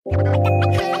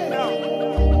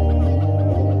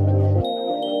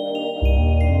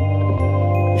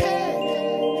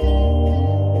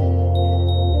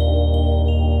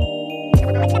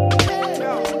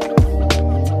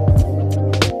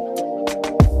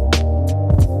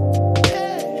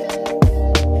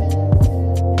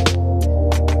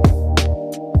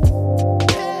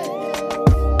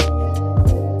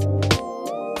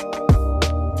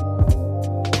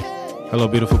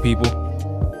beautiful people.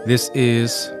 This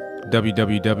is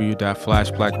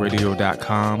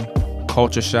www.flashblackradio.com,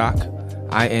 Culture Shock.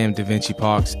 I am Da Vinci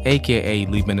Parks, aka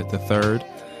Lee Bennett III,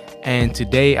 and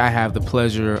today I have the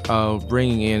pleasure of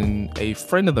bringing in a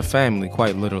friend of the family,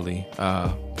 quite literally,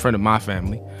 friend of my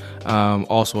family,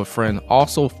 also a friend,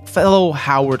 also fellow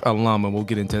Howard alum, and we'll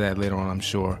get into that later on, I'm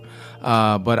sure.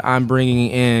 But I'm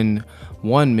bringing in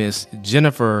one Miss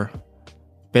Jennifer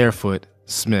Barefoot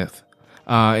Smith.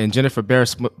 And Jennifer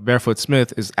Barefoot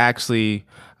Smith is actually,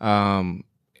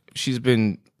 she's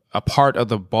been a part of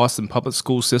the Boston public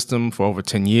school system for over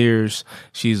 10 years.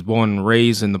 She's born and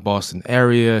raised in the Boston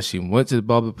area. She went to the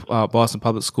Boston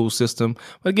public school system.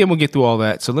 But again, we'll get through all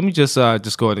that. So let me just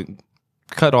go ahead and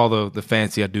cut all the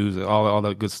fancy I-dos, all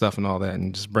the good stuff and all that,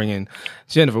 and just bring in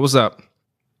Jennifer. What's up?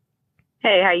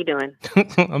 Hey, how you doing?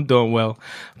 I'm doing well.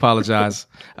 Apologize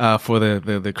for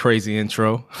the crazy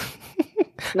intro.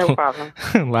 No problem.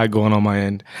 A lot going on my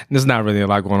end. There's not really a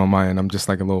lot going on my end. I'm just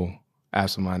like a little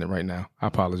absent-minded right now. I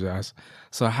apologize.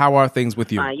 So how are things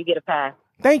with you? Fine, you get a pass.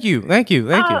 Thank you. I'm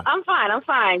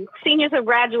fine. Seniors have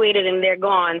graduated and they're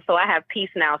gone, so I have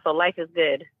peace now, so life is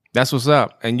good. That's what's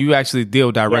up. And you actually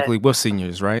deal directly with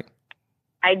seniors, right?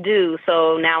 I do,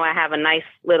 so now I have a nice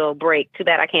little break. Too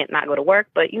bad I can't not go to work,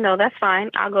 but that's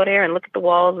fine. I'll go there and look at the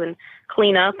walls and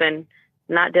clean up and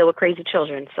not deal with crazy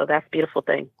children. So that's a beautiful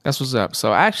thing. That's what's up.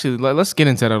 So actually, let's get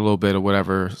into that a little bit or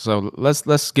whatever. So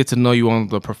let's get to know you on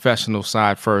the professional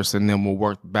side first, and then we'll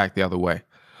work back the other way.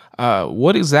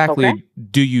 What exactly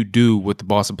do you do with the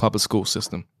Boston public school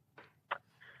system?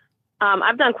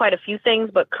 I've done quite a few things,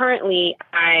 but currently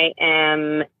I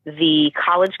am the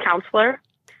college counselor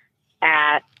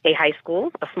at a high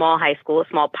school, a small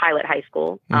pilot high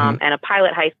school. And a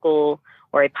pilot high school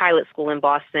or a pilot school in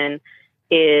Boston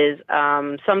is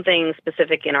something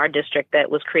specific in our district that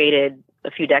was created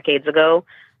a few decades ago,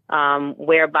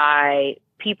 whereby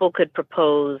people could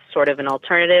propose sort of an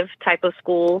alternative type of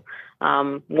school.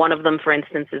 One of them, for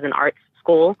instance, is an arts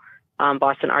school,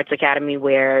 Boston Arts Academy,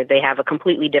 where they have a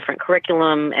completely different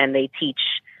curriculum and they teach,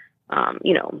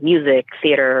 music,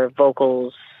 theater,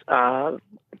 vocals,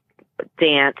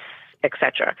 dance,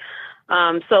 etc.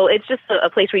 So it's just a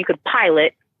place where you could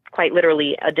pilot, quite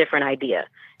literally, a different idea.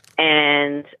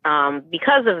 And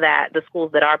because of that, the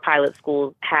schools that are pilot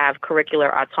schools have curricular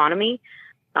autonomy,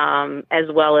 as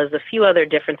well as a few other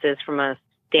differences from a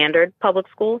standard public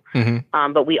school.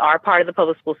 But we are part of the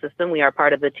public school system. We are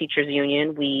part of the teachers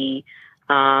union. We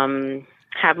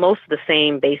have most of the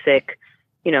same basic,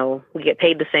 we get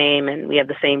paid the same and we have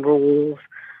the same rules,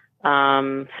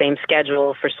 same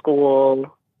schedule for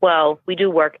school. Well, we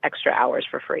do work extra hours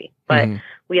for free, but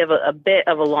we have a bit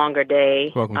of a longer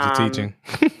day. Welcome to teaching.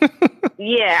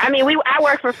 Yeah, I mean, I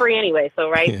work for free anyway, so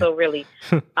right, so really,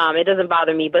 it doesn't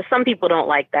bother me. But some people don't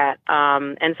like that,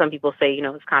 and some people say,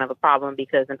 it's kind of a problem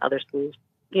because in other schools,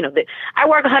 I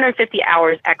work 150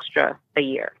 hours extra a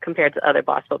year compared to other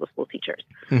Boston public school teachers.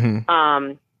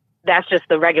 That's just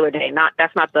the regular day.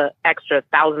 That's not the extra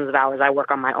thousands of hours I work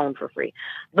on my own for free,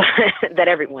 but that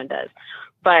everyone does.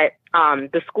 But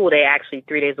the school day, actually,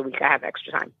 3 days a week, I have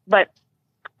extra time. But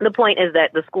the point is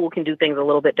that the school can do things a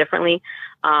little bit differently.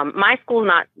 My school's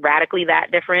not radically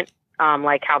that different,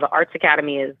 like how the Arts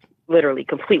Academy is literally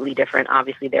completely different.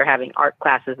 Obviously, they're having art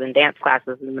classes and dance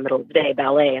classes in the middle of the day,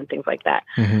 ballet and things like that.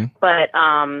 But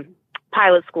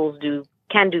pilot schools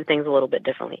can do things a little bit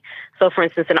differently. So, for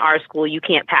instance, in our school, you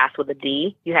can't pass with a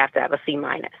D. You have to have a C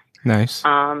minus. Nice.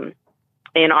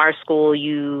 In our school,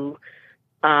 you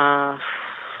can't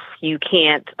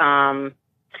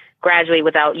graduate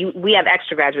without we have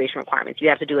extra graduation requirements. You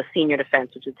have to do a senior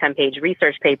defense, which is a 10-page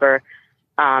research paper,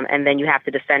 and then you have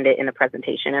to defend it in a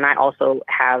presentation. And I also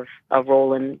have a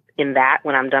role in that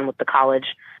when I'm done with the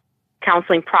college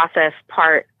counseling process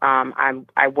part.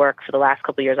 I work for the last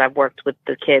couple of years. I've worked with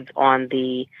the kids on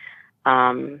the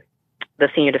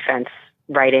senior defense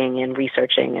writing and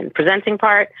researching and presenting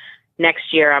part.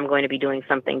 Next year, I'm going to be doing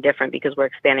something different because we're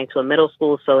expanding to a middle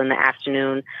school. So in the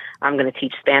afternoon, I'm going to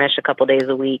teach Spanish a couple days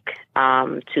a week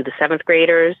to the 7th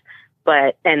graders,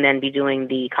 and then be doing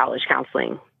the college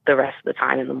counseling the rest of the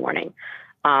time in the morning.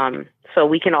 So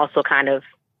we can also kind of,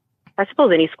 I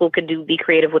suppose any school could be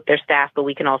creative with their staff, but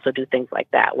we can also do things like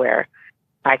that where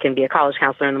I can be a college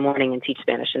counselor in the morning and teach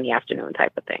Spanish in the afternoon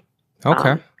type of thing.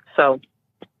 Okay. So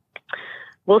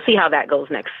we'll see how that goes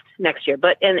next year.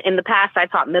 But in the past, I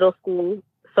taught middle school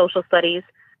social studies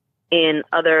in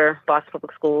other Boston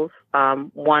public schools.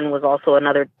 One was also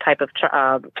another type of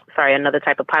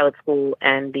pilot school,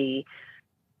 and the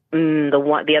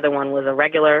other one was a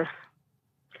regular.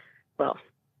 Well,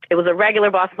 it was a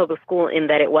regular Boston public school in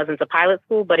that it wasn't a pilot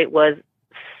school, but it was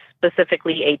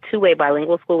specifically a two-way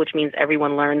bilingual school, which means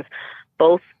everyone learns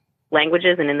both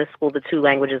languages. And in this school, the two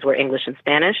languages were English and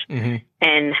Spanish,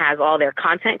 and has all their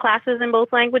content classes in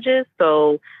both languages.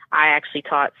 So I actually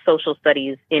taught social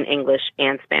studies in English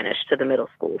and Spanish to the middle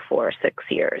school for 6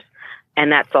 years.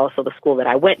 And that's also the school that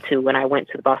I went to when I went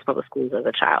to the Boston Public Schools as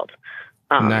a child.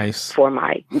 Nice. For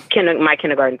my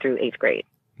kindergarten through 8th grade.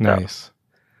 Nice. So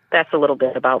that's a little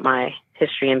bit about my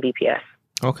history in BPS.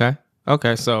 Okay.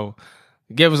 So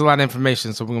give us a lot of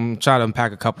information. So we're going to try to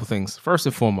unpack a couple things. First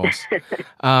and foremost,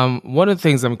 one of the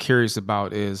things I'm curious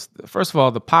about is, first of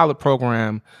all, the pilot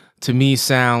program to me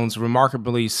sounds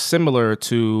remarkably similar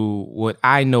to what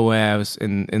I know as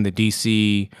in the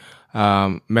DC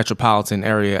metropolitan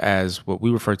area as what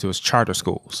we refer to as charter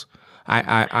schools.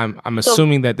 I'm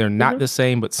assuming that they're not the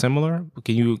same, but similar.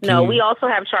 We also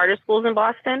have charter schools in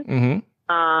Boston.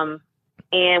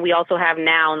 And we also have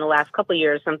now in the last couple of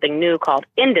years something new called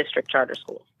in-district charter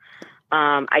schools.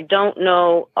 I don't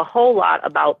know a whole lot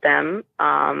about them,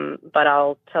 but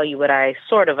I'll tell you what I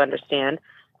sort of understand.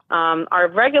 Our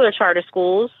regular charter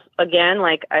schools, again,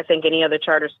 like I think any other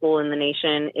charter school in the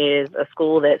nation, is a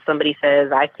school that somebody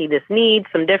says, I see this need,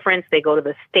 some difference. They go to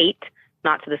the state,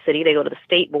 not to the city. They go to the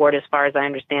state board, as far as I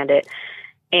understand it,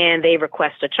 and they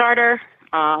request a charter.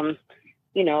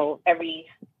 Every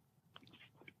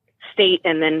state,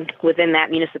 and then within that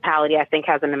municipality, I think,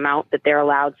 has an amount that they're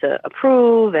allowed to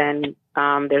approve. And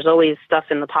there's always stuff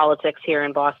in the politics here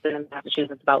in Boston and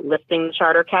Massachusetts about lifting the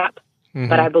charter cap.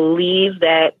 But I believe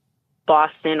that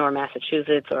Boston or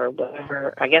Massachusetts or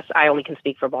whatever, I guess I only can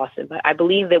speak for Boston, but I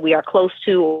believe that we are close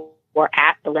to or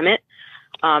at the limit.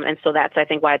 And so that's, I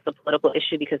think, why it's a political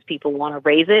issue, because people want to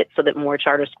raise it so that more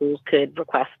charter schools could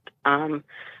request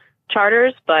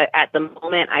charters. But at the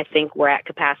moment, I think we're at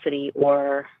capacity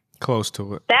or close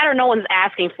to it. That or no one's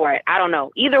asking for it. I don't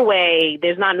know. Either way,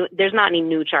 there's not any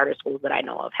new charter schools that I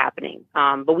know of happening.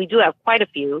 But we do have quite a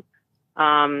few.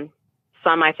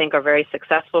 Some I think are very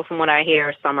successful from what I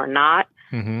hear. Some are not.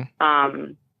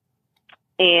 And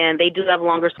they do have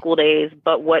longer school days.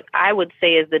 But what I would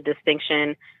say is the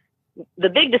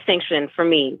big distinction for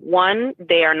me, one,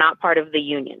 they are not part of the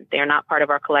union. They are not part of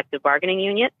our collective bargaining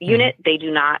unit. They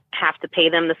do not have to pay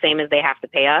them the same as they have to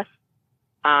pay us.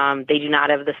 They do not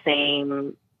have the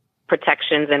same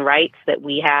protections and rights that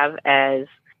we have as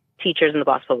teachers in the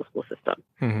Boston Public School system.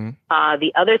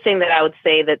 The other thing that I would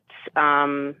say that's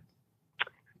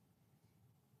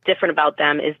different about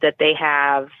them is that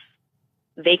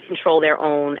they control their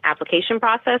own application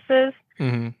processes.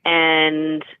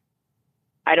 And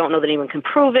I don't know that anyone can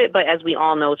prove it, but as we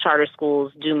all know, charter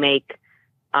schools do make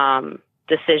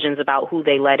decisions about who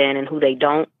they let in and who they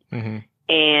don't,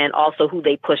 and also who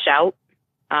they push out.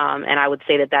 And I would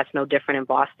say that that's no different in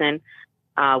Boston.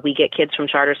 We get kids from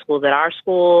charter schools at our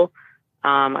school.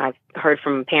 I've heard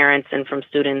from parents and from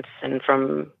students and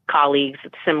from colleagues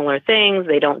similar things.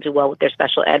 They don't do well with their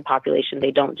special ed population.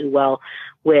 They don't do well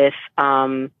with,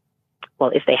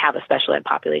 if they have a special ed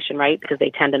population, right? Because they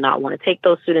tend to not want to take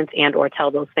those students and or tell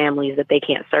those families that they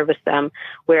can't service them.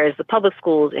 Whereas the public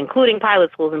schools, including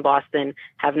pilot schools in Boston,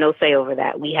 have no say over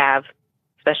that. We have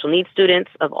special needs students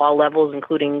of all levels,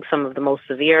 including some of the most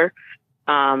severe.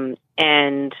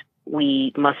 And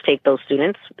we must take those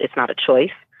students. It's not a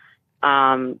choice.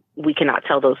 We cannot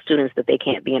tell those students that they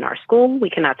can't be in our school.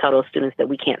 We cannot tell those students that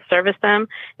we can't service them.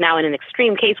 Now, in an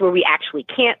extreme case where we actually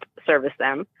can't service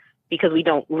them because we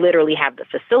don't literally have the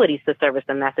facilities to service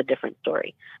them, that's a different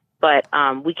story. But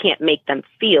we can't make them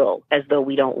feel as though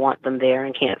we don't want them there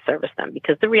and can't service them,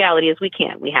 because the reality is we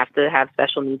can't. We have to have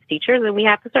special needs teachers and we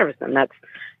have to service them. That's,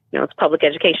 it's public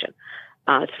education.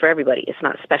 It's for everybody. It's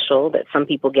not special that some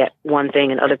people get one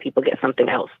thing and other people get something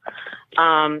else.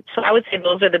 So I would say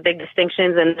those are the big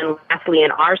distinctions. And then lastly,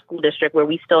 in our school district, where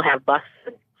we still have buses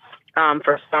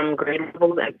for some grade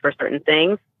levels and for certain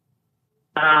things,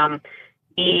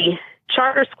 the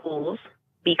charter schools,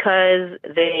 because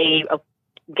they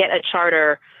get a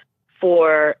charter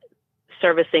for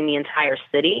servicing the entire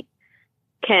city,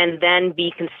 can then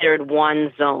be considered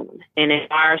one zone. And in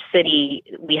our city,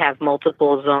 we have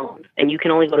multiple zones, and you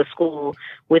can only go to school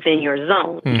within your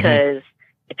zone because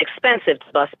it's expensive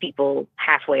to bus people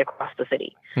halfway across the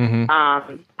city.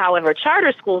 However,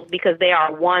 charter schools, because they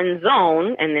are one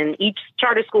zone, and then each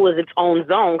charter school is its own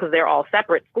zone because they're all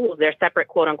separate schools, they're separate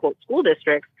quote unquote school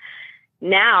districts,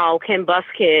 now can bus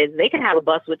kids, they can have a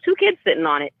bus with 2 kids sitting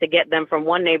on it to get them from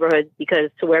one neighborhood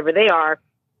to wherever they are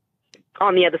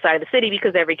on the other side of the city,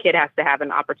 because every kid has to have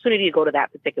an opportunity to go to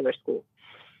that particular school.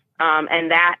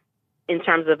 And that, in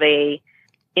terms of a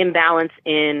imbalance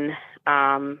in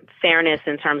fairness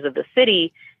in terms of the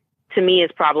city, to me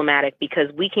is problematic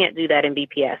because we can't do that in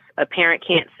BPS. A parent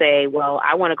can't say, well,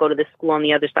 I want to go to this school on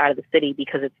the other side of the city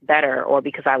because it's better or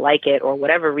because I like it or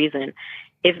whatever reason.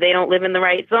 If they don't live in the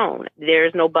right zone,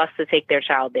 there's no bus to take their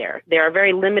child there. There are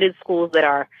very limited schools that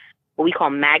are what we call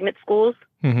magnet schools,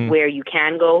 where you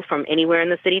can go from anywhere in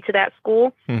the city to that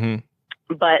school.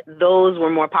 But those were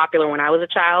more popular when I was a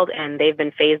child, and they've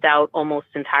been phased out almost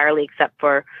entirely except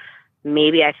for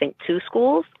maybe, I think, 2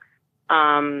 schools.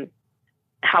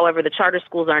 However, the charter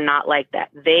schools are not like that.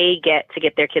 They get to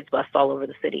get their kids bused all over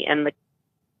the city. And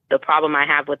the problem I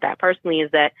have with that personally is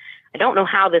that I don't know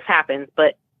how this happens,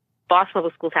 but Boston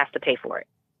Public Schools has to pay for it.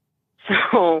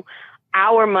 So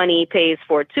our money pays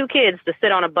for 2 kids to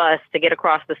sit on a bus to get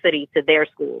across the city to their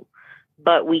school.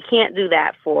 But we can't do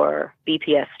that for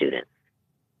BPS students.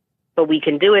 But we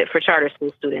can do it for charter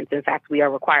school students. In fact, we are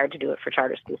required to do it for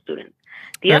charter school students.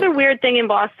 The other weird thing in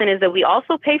Boston is that we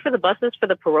also pay for the buses for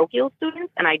the parochial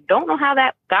students. And I don't know how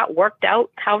that got worked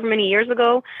out however many years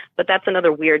ago, but that's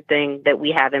another weird thing that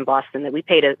we have in Boston, that we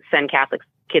pay to send Catholic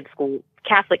kids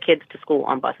to school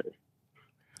on buses.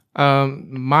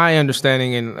 My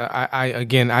understanding, and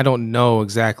I don't know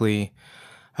exactly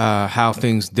how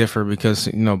things differ because,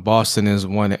 Boston is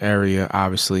one area,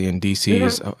 obviously, and DC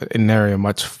is an area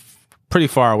pretty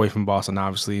far away from Boston,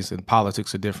 obviously, and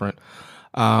politics are different.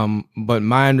 But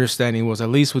my understanding was, at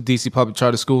least with DC public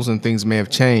charter schools, and things may have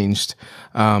changed.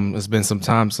 It's been some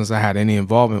time since I had any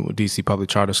involvement with DC public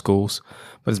charter schools,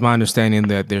 but it's my understanding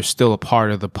that they're still a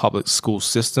part of the public school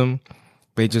system.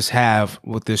 They just have,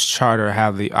 with this charter,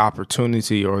 have the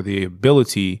opportunity or the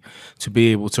ability to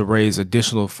be able to raise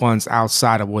additional funds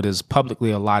outside of what is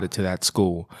publicly allotted to that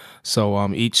school.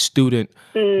 So each student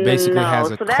basically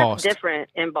has a cost. So that's different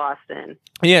in Boston.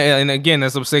 Yeah, and again,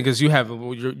 that's what I'm saying, because you're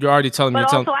already telling me.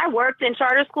 But also, I worked in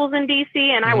charter schools in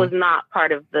D.C., and I was not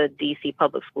part of the D.C.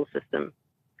 public school system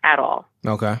at all.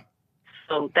 Okay.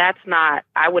 So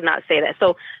I would not say that.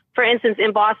 So, for instance,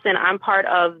 in Boston, I'm part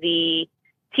of the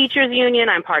teachers union.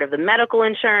 I'm part of the medical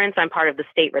insurance. I'm part of the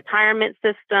state retirement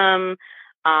system.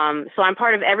 So I'm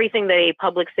part of everything that a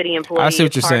public city employee is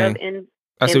part of in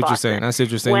I see what you're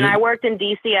saying. When I worked in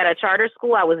DC at a charter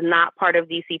school, I was not part of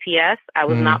DCPS. I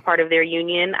was not part of their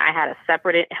union. I had a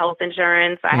separate health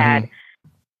insurance. I had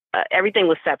everything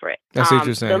was separate. I see what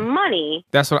you're saying. The money.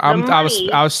 That's what I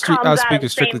was speaking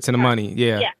strictly to the money.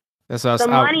 Yeah. That's what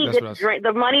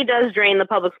the money does drain the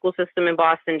public school system in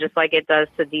Boston, just like it does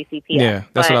to DCPS. Yeah,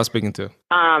 that's what I was speaking to.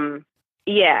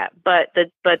 Yeah, but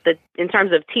in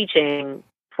terms of teaching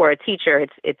for a teacher,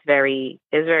 it's very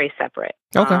separate.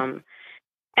 Okay.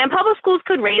 And public schools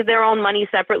could raise their own money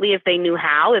separately if they knew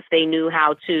how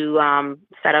to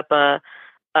set up a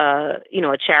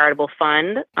charitable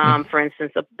fund. For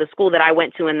instance, the school that I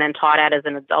went to and then taught at as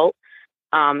an adult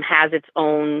has its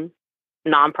own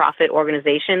nonprofit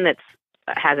organization it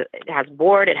has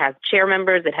board, it has chair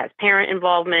members, it has parent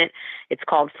involvement. It's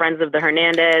called Friends of the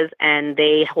Hernandez, and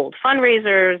they hold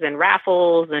fundraisers and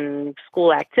raffles and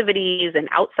school activities and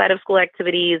outside of school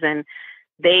activities, and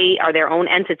they are their own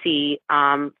entity.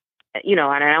 And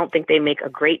I don't think they make a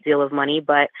great deal of money,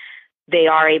 but they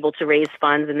are able to raise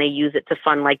funds, and they use it to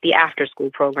fund like the after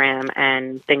school program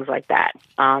and things like that.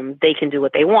 They can do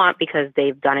what they want because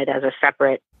they've done it as a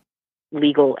separate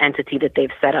legal entity that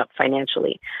they've set up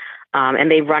financially.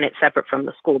 And they run it separate from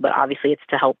the school, but obviously it's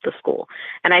to help the school.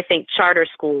 And I think charter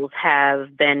schools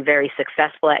have been very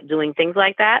successful at doing things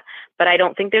like that, but I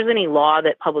don't think there's any law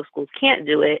that public schools can't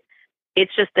do it.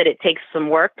 It's just that it takes some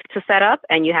work to set up,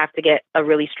 and you have to get a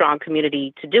really strong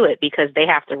community to do it because they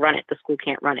have to run it. The school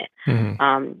can't run it.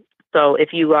 So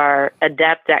if you are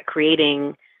adept at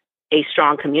creating a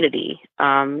strong community,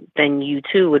 then you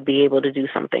too would be able to do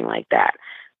something like that.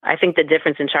 I think the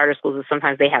difference in charter schools is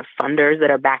sometimes they have funders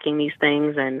that are backing these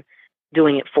things and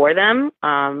doing it for them,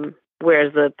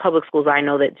 whereas the public schools I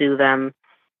know that do them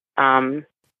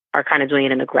are kind of doing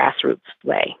it in a grassroots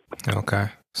way. Okay.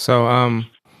 So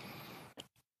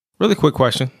really quick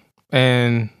question.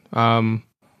 And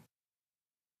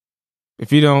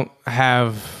if you don't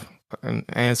have an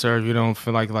answer, if you don't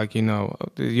feel like you don't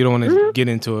want to get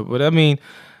into it, but I mean,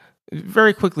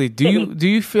 very quickly, do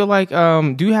you feel like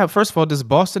first of all, does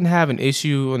Boston have an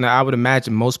issue? And I would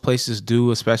imagine most places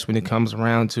do, especially when it comes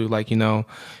around to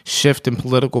shift in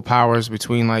political powers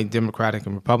between like Democratic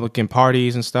and Republican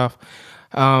parties and stuff.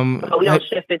 We don't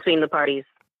shift between the parties.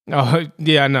 Oh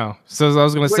yeah, I know. So I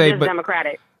was going to say, but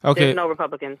Democratic. Okay. There's no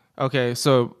Republicans. Okay,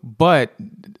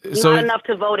 not enough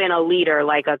to vote in a leader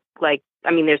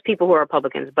there's people who are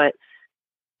Republicans, but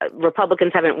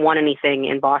Republicans haven't won anything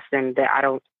in Boston that I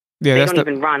don't Yeah, They that's don't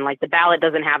the. even run. Like the ballot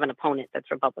doesn't have an opponent that's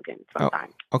Republican Oh,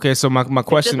 sometimes. okay, so my It's just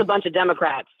question. a bunch of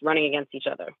Democrats running against each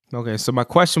other. Okay, so my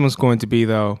question was going to be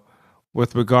though,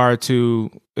 with regard to,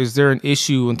 is there an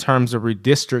issue in terms of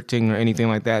redistricting or anything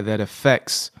like that that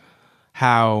affects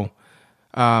how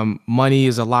money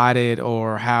is allotted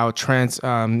or how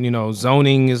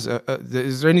zoning is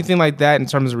there anything like that in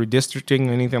terms of redistricting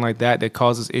or anything like that that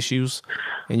causes issues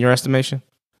in your estimation?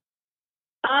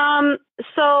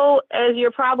 So as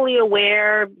you're probably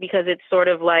aware, because it's sort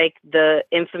of like the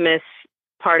infamous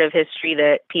part of history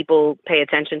that people pay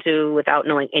attention to without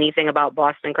knowing anything about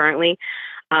Boston currently,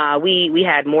 we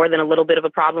had more than a little bit of a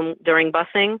problem during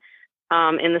busing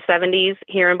in the 70s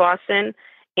here in Boston.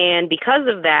 And because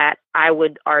of that, I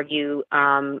would argue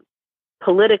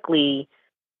politically,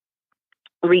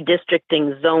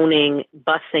 redistricting, zoning,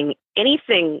 busing,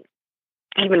 anything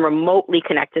even remotely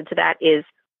connected to that is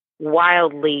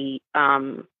wildly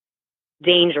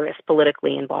dangerous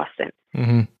politically in Boston.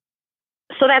 Mm-hmm.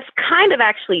 So that's kind of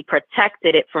actually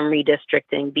protected it from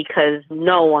redistricting because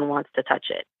no one wants to touch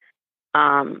it.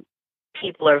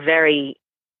 People are very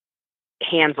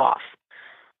hands off.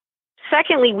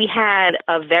 Secondly, we had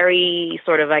a very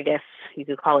sort of, I guess you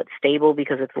could call it stable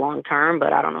because it's long term,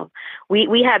 but I don't know.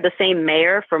 We had the same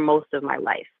mayor for most of my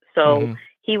life. So Mm-hmm.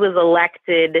 he was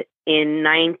elected in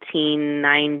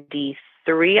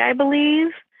 1993, I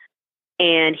believe.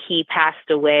 And he passed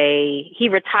away. He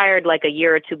retired like a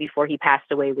year or two before he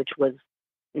passed away, which was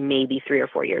maybe 3 or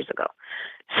 4 years ago.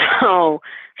 So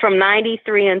from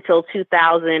 93 until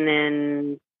 2000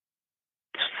 and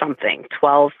something,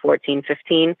 12, 14,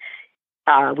 15,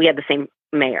 we had the same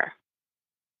mayor,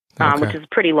 Okay. which is a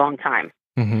pretty long time.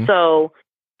 Mm-hmm. So,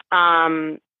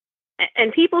 and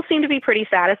people seem to be pretty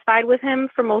satisfied with him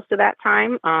for most of that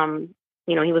time.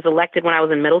 He was elected when I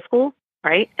was in middle school,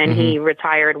 right? And he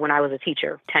retired when I was a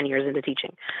teacher, 10 years into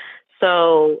teaching.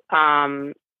 So,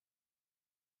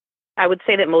 I would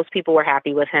say that most people were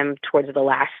happy with him towards the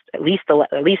last, at least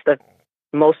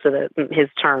most of his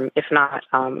term, if not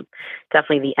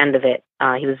definitely the end of it.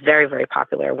 He was very, very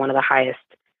popular, one of the highest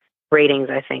ratings,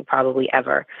 I think, probably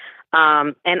ever.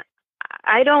 And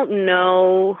I don't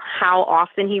know how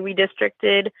often he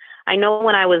redistricted. I know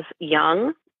when I was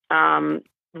young,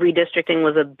 redistricting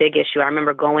was a big issue. I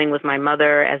remember going with my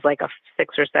mother as like a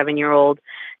 6 or 7 year old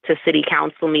to city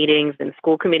council meetings and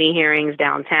school committee hearings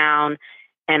downtown.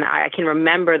 And I can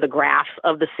remember the graphs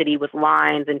of the city with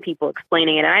lines and people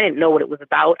explaining it. And I didn't know what it was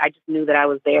about. I just knew that I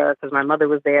was there because my mother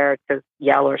was there to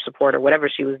yell or support or whatever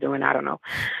she was doing. I don't know.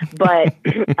 But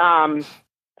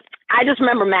I just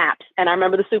remember maps. And I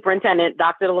remember the superintendent,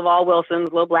 Dr. Laval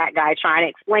Wilson's little black guy, trying to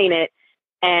explain it.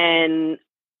 And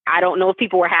I don't know if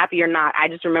people were happy or not. I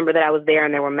just remember that I was there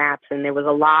and there were maps and there was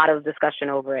a lot of discussion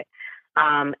over it.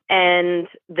 And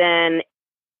then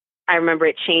I remember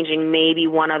it changing maybe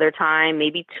one other time,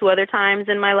 maybe 2 other times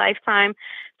in my lifetime.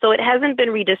 So it hasn't been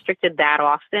redistricted that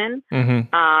often.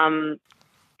 Mm-hmm.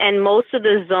 And most of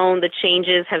the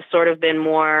changes have sort of been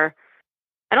more,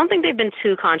 I don't think they've been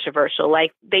too controversial.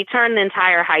 Like they turned the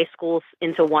entire high school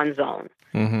into one zone.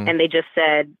 Mm-hmm. And they just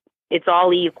said, it's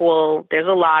all equal. There's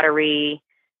a lottery.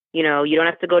 You don't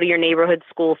have to go to your neighborhood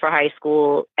school for high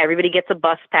school. Everybody gets a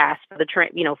bus pass for the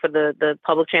for the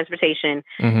public transportation.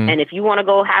 Mm-hmm. And if you want to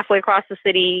go halfway across the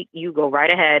city, you go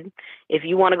right ahead. If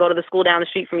you want to go to the school down the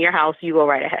street from your house, you go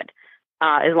right ahead.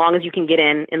 As long as you can get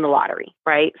in the lottery,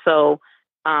 right? So,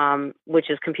 which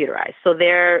is computerized. So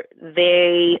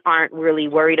they aren't really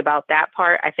worried about that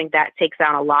part. I think that takes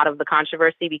down a lot of the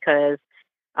controversy because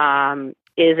it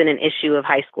isn't an issue of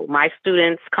high school. My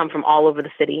students come from all over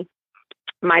the city.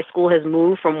 My school has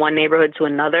moved from one neighborhood to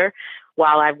another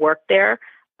while I've worked there,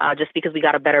 just because we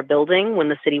got a better building when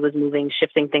the city was moving,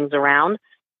 shifting things around.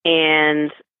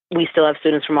 And we still have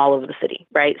students from all over the city,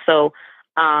 right? So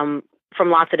from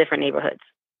lots of different neighborhoods.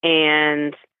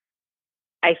 And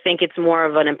I think it's more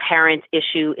of an apparent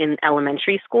issue in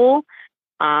elementary school.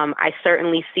 I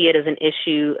certainly see it as an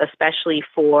issue, especially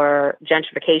for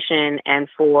gentrification and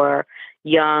for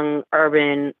young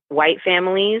urban white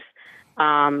families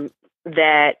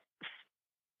that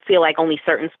feel like only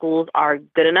certain schools are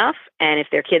good enough. And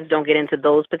if their kids don't get into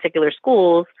those particular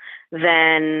schools,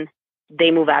 then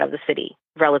they move out of the city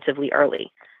relatively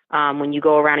early. When you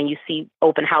go around and you see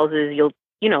open houses, you'll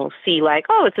see like,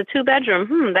 oh, it's a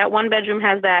 2-bedroom. That 1 bedroom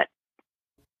has that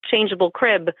changeable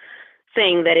crib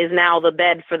thing that is now the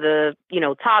bed for the,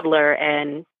 toddler.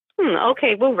 And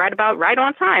okay, well, right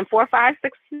on time, 4, 5,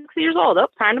 6 years old. Oh,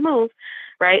 time to move.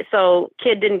 Right. So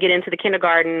kid didn't get into the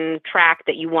kindergarten track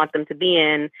that you want them to be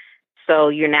in. So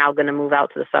you're now going to move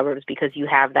out to the suburbs because you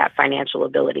have that financial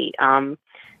ability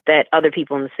that other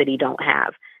people in the city don't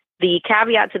have. The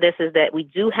caveat to this is that we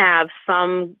do have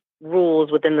some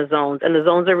rules within the zones, and the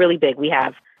zones are really big. We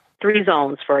have 3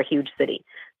 zones for a huge city.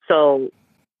 So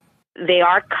they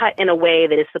are cut in a way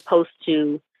that is supposed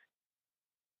to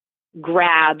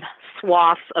grab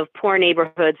swaths of poor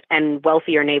neighborhoods and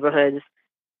wealthier neighborhoods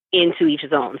into each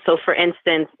zone. So for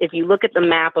instance, if you look at the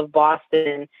map of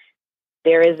Boston,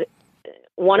 there is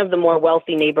one of the more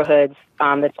wealthy neighborhoods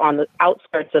that's on the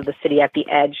outskirts of the city at the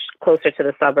edge, closer to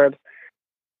the suburbs,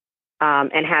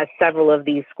 and has several of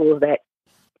these schools that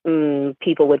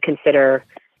people would consider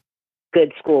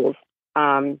good schools.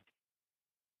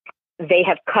 They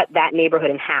have cut that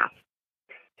neighborhood in half.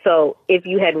 So if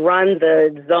you had run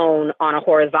the zone on a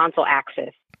horizontal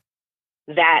axis,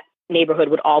 that neighborhood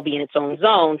would all be in its own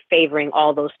zone, favoring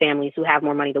all those families who have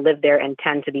more money to live there and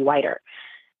tend to be whiter.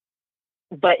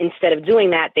 But instead of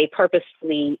doing that, they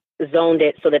purposefully zoned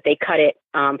it so that they cut it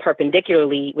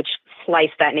perpendicularly, which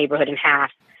sliced that neighborhood in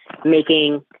half,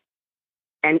 making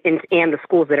and the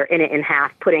schools that are in it in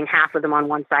half, putting half of them on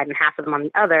one side and half of them on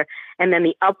the other. And then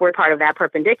the upward part of that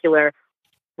perpendicular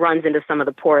runs into some of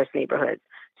the poorest neighborhoods.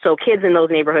 So kids in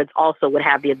those neighborhoods also would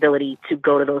have the ability to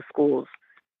go to those schools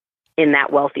in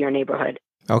that wealthier neighborhood,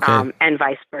 and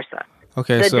vice versa.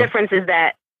 Okay, the difference is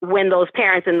that when those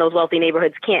parents in those wealthy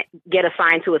neighborhoods can't get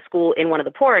assigned to a school in one of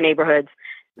the poorer neighborhoods,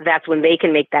 that's when they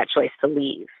can make that choice to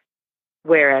leave,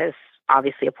 whereas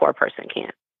obviously a poor person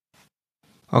can't.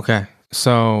 Okay,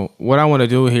 so what I want to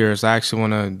do here is I actually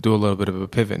want to do a little bit of a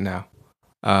pivot now.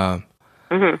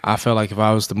 I feel like if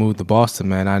I was to move to Boston,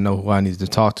 man, I know who I need to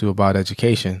talk to about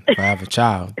education if I have a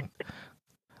child.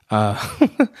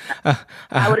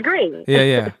 I would agree.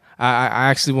 Yeah. I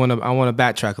actually want to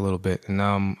backtrack a little bit, and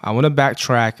I want to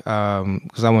backtrack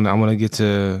because I want to get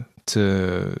to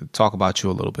talk about you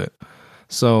a little bit.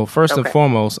 So first and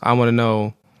foremost, I want to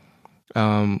know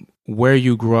where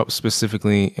you grew up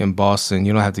specifically in Boston.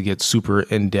 You don't have to get super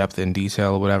in depth in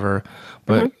detail or whatever,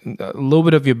 but a little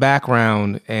bit of your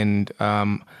background and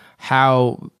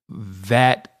how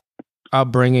that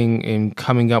upbringing and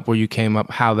coming up where you came up,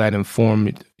 how that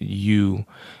informed you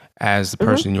as the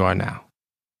person you are now.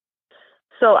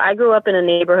 So I grew up in a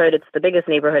neighborhood. It's the biggest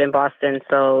neighborhood in Boston,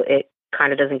 so it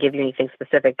kind of doesn't give you anything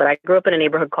specific. But I grew up in a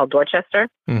neighborhood called Dorchester.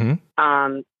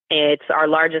 It's our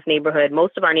largest neighborhood.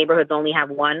 Most of our neighborhoods only have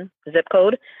 1 zip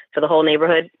code for the whole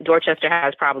neighborhood. Dorchester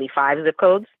has probably 5 zip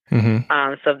codes.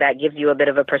 So that gives you a bit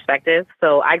of a perspective.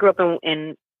 So I grew up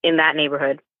in that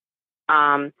neighborhood.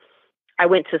 I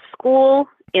went to school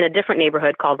in a different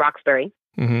neighborhood called Roxbury.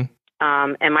 And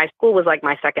my school was like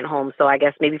my second home. So I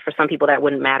guess maybe for some people that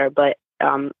wouldn't matter, but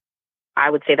I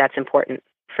would say that's important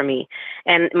for me.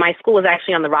 And my school was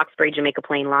actually on the Roxbury-Jamaica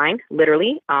Plain line,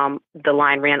 literally. The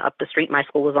line ran up the street my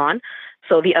school was on.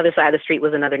 So the other side of the street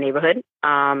was another neighborhood.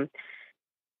 And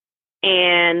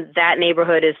that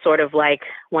neighborhood is sort of like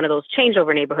one of those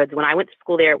changeover neighborhoods. When I went to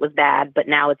school there, it was bad, but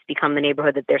now it's become the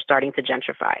neighborhood that they're starting to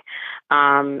gentrify.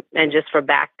 And just for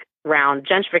background,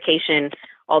 gentrification,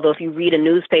 although if you read a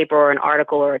newspaper or an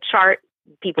article or a chart,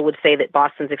 people would say that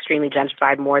Boston's extremely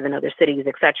gentrified more than other cities,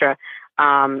 et cetera.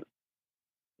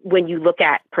 When you look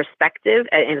at perspective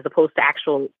as opposed to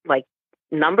actual like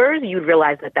numbers, you'd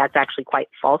realize that that's actually quite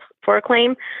false for a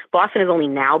claim. Boston is only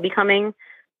now becoming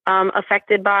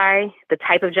affected by the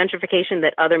type of gentrification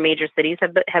that other major cities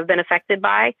have been affected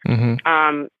by.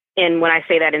 And when I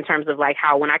say that in terms of like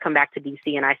how when I come back to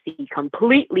DC and I see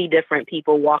completely different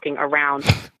people walking around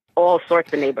all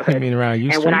sorts of neighborhoods.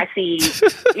 And when I see,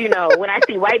 when I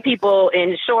see white people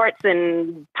in shorts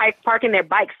and parking their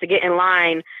bikes to get in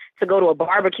line to go to a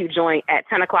barbecue joint at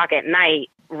 10 o'clock at night,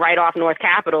 right off North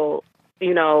Capitol,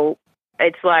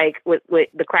 it's like with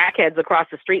the crackheads across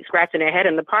the street scratching their head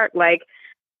in the park, like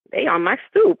they on my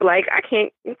stoop, like I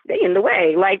can't, they in the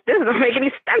way, like this doesn't make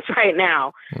any sense right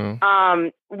now.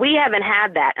 We haven't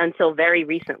had that until very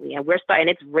recently, and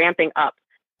it's ramping up.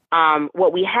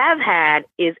 What we have had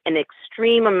is an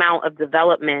extreme amount of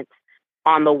development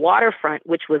on the waterfront,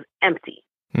 which was empty,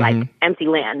 like empty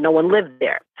land. No one lived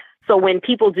there. So when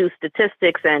people do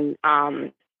statistics and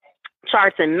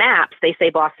charts and maps, they say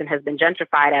Boston has been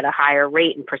gentrified at a higher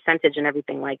rate and percentage and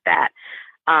everything like that.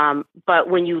 But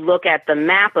when you look at the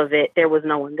map of it, there was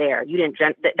no one there. You didn't.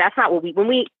 That's not what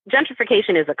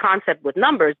gentrification is a concept with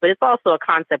numbers, but it's also a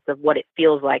concept of what it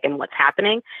feels like and what's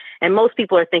happening. And most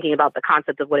people are thinking about the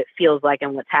concept of what it feels like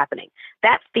and what's happening.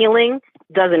 That feeling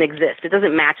doesn't exist. It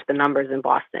doesn't match the numbers in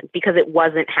Boston because it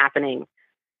wasn't happening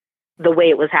the way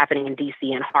it was happening in DC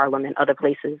and Harlem and other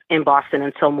places in Boston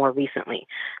until more recently,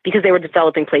 because they were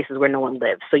developing places where no one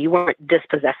lived. So you weren't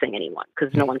dispossessing anyone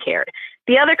because no one cared.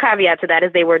 The other caveat to that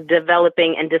is they were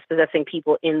developing and dispossessing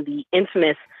people in the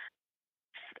infamous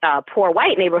poor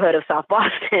white neighborhood of South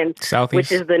Boston, Southeast,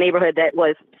 which is the neighborhood that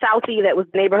was Southie, that was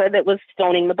the neighborhood that was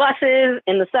stoning the buses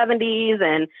in the 70s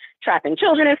and trapping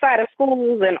children inside of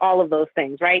schools and all of those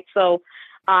things, right? So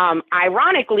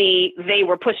ironically, they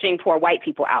were pushing poor white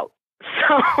people out.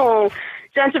 So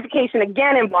gentrification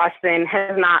again in Boston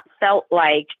has not felt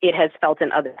like it has felt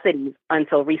in other cities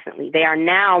until recently. They are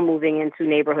now moving into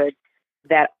neighborhoods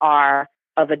that are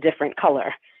of a different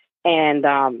color. And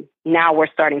now we're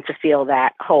starting to feel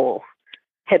that whole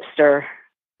hipster,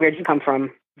 where'd you come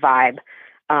from vibe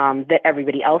that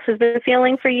everybody else has been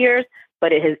feeling for years.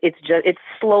 But it's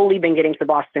slowly been getting to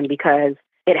Boston because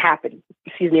it happened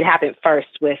first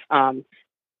with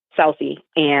Southie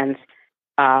and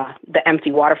the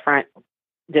empty waterfront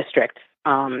district.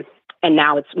 And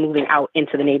now it's moving out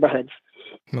into the neighborhoods.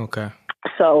 Okay.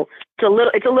 So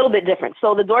it's a little bit different.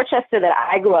 So the Dorchester that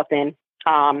I grew up in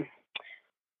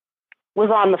was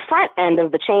on the front end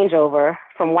of the changeover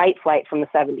from white flight from the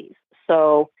 70s.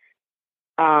 So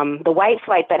the white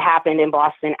flight that happened in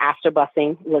Boston after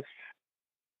busing was,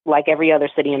 like every other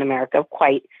city in America,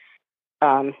 quite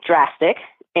drastic.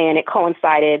 And it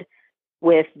coincided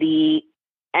with the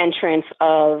entrance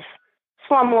of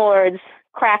slumlords,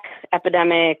 crack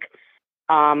epidemic,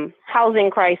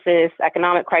 housing crisis,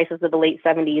 economic crisis of the late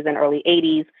 70s and early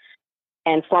 80s,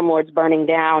 and slumlords burning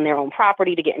down their own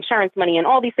property to get insurance money, and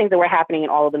all these things that were happening in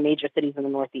all of the major cities in the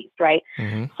Northeast, right?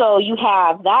 Mm-hmm. So you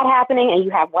have that happening, and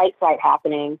you have white flight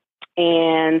happening,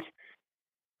 and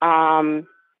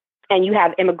you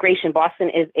have immigration. Boston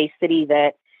is a city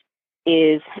that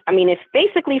is, it's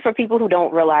basically, for people who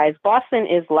don't realize, Boston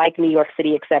is like New York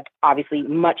City, except obviously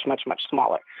much, much, much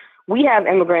smaller. We have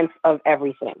immigrants of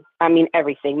everything.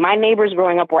 Everything. My neighbors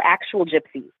growing up were actual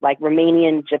gypsies, like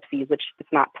Romanian gypsies, which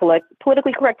it's not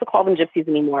politically correct to call them gypsies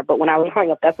anymore. But when I was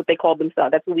growing up, that's what they called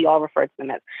themselves. That's what we all referred to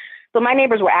them as. So my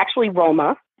neighbors were actually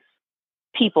Roma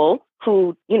people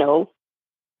who,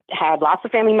 had lots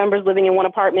of family members living in one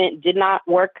apartment, did not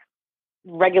work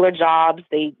regular jobs.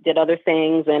 They did other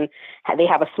things, and they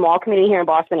have a small community here in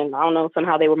Boston. And I don't know,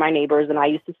 somehow they were my neighbors. And I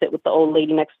used to sit with the old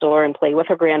lady next door and play with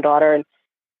her granddaughter. And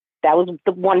that was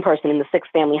the one person in the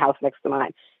 6-family house next to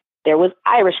mine. There was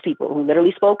Irish people who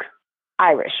literally spoke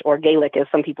Irish, or Gaelic, as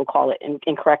some people call it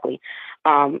incorrectly,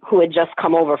 who had just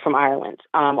come over from Ireland.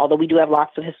 Although we do have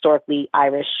lots of historically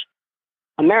Irish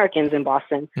Americans in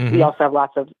Boston, mm-hmm. We also have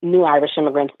lots of new Irish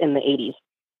immigrants in the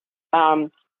 80s.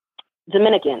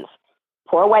 Dominicans,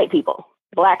 poor white people,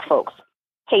 Black folks,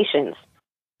 Haitians.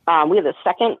 We have the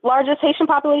second largest Haitian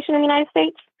population in the United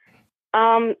States.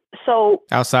 So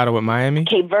outside of Miami?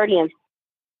 Cape Verdeans.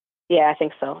 Yeah, I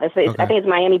think so. I think it's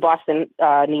Miami, Boston,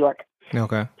 New York.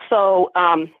 Okay. So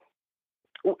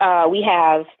we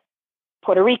have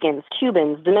Puerto Ricans,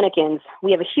 Cubans, Dominicans.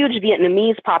 We have a huge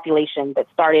Vietnamese population that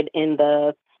started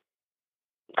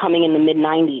coming in the mid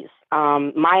 90s.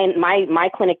 My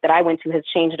clinic that I went to has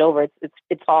changed over.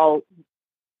 It's all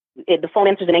the phone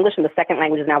answers in English, and the second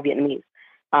language is now Vietnamese.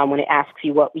 When it asks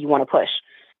you what you want to push.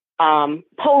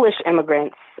 Polish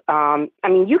immigrants.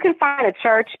 You can find a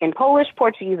church in Polish,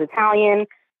 Portuguese, Italian,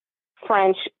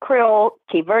 French, Creole,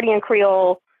 Cape Verdean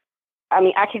Creole.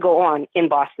 I could go on in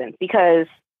Boston because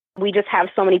we just have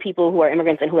so many people who are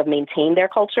immigrants and who have maintained their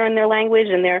culture and their language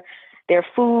and their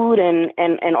food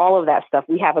and all of that stuff.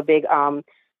 We have a big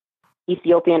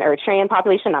Ethiopian Eritrean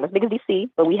population, not as big as DC,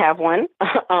 but we have one.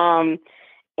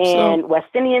 And West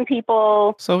Indian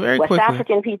people, West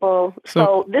African people.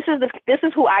 So this is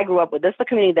who I grew up with. This is the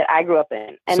community that I grew up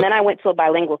in, and then I went to a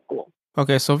bilingual school.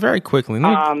 Okay, so very quickly,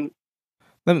 let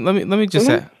me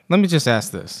just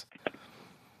ask this,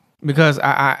 because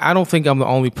I don't think I'm the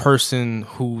only person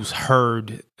who's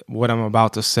heard what I'm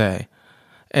about to say.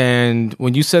 And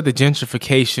when you said the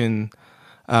gentrification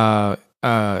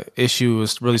issue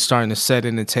is really starting to set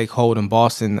in and take hold in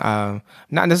Boston,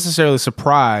 not necessarily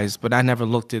surprised, but I never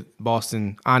looked at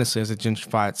Boston, honestly, as a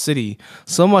gentrified city,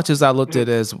 so much as I looked at it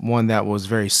as one that was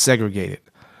very segregated.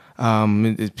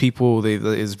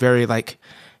 It's very like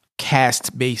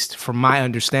caste based from my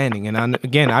understanding. And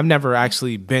I've never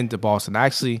actually been to Boston.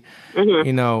 Actually,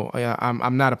 mm-hmm.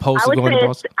 I'm not opposed to going to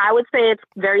Boston. I would say it's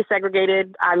very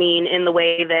segregated. In the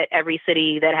way that every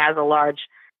city that has a large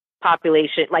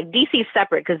population, like DC is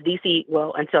separate because DC,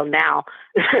 well, until now,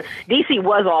 DC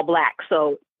was all Black.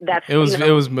 So that's it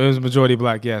was majority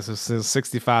Black. Yes, it was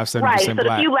 65-70% right. So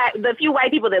Black. The few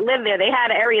white people that lived there, they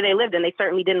had an area they lived in. They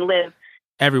certainly didn't live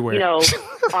everywhere,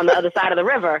 on the other side of the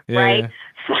river, yeah, right?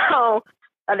 Yeah. So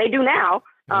they do now,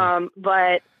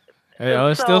 but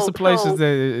there's still some places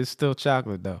that it's still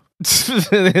chocolate though.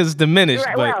 It's diminished,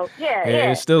 right, but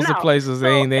it's still some places they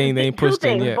ain't pushed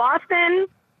in yet.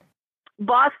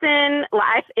 Boston,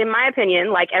 in my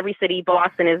opinion, like every city,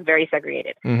 Boston is very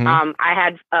segregated. Mm-hmm. I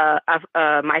had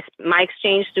my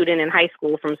exchange student in high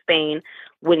school from Spain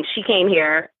when she came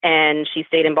here, and she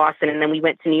stayed in Boston, and then we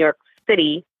went to New York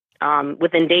City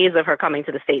within days of her coming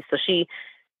to the States. So she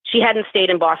hadn't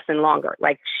stayed in Boston longer.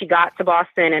 Like, she got to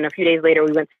Boston, and a few days later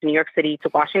we went to New York City,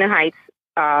 to Washington Heights,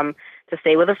 to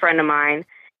stay with a friend of mine.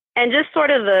 And just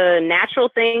sort of the natural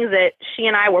things that she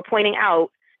and I were pointing out,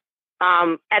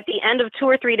 at the end of 2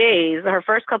 or 3 days, her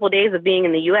first couple of days of being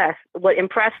in the U.S., what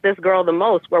impressed this girl the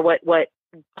most, or what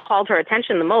called her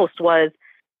attention the most, was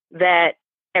that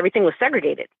everything was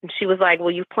segregated. And she was like, well,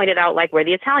 you've pointed out, like, where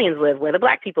the Italians live, where the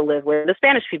Black people live, where the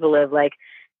Spanish people live. Like,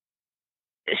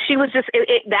 she was just,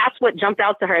 that's what jumped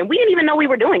out to her. And we didn't even know we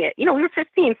were doing it. You know, we were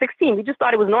 15, 16. We just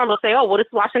thought it was normal to say, oh, well, this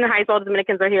is Washington Heights, all the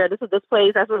Dominicans are here. This is this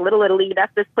place. That's Little Italy.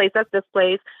 That's this place. That's this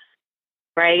place.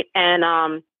 Right.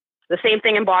 And the same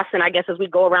thing in Boston, I guess, as we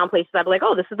go around places, I'd be like,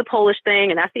 oh, this is the Polish thing,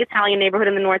 and that's the Italian neighborhood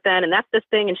in the North End, and that's this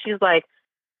thing. And she's like,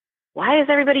 why is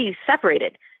everybody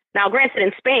separated? Now, granted,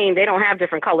 in Spain, they don't have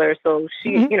different colors, so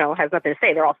she, you know, has nothing to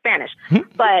say. They're all Spanish.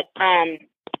 But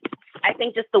I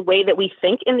think just the way that we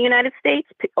think in the United States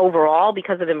overall,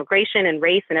 because of immigration and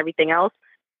race and everything else,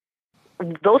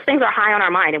 those things are high on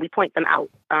our mind, and we point them out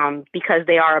because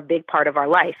they are a big part of our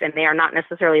life, and they are not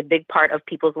necessarily a big part of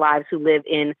people's lives who live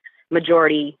in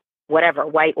majority, whatever,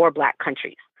 white or Black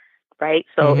countries, right?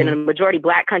 So in a majority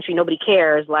Black country, nobody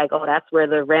cares, like, oh, that's where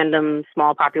the random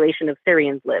small population of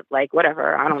Syrians live, like,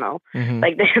 whatever, I don't know.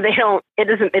 Like, they don't,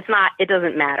 it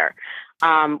doesn't matter.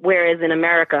 Whereas in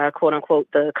America, quote unquote,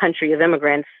 the country of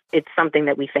immigrants, it's something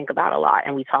that we think about a lot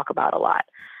and we talk about a lot,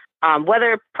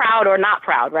 whether proud or not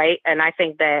proud, right? And I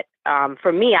think that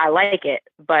for me, I like it,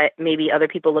 but maybe other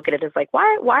people look at it as like,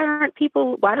 why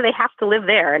do they have to live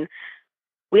there? And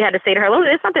we had to say to her, well,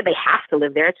 it's not that they have to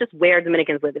live there. It's just where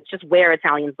Dominicans live. It's just where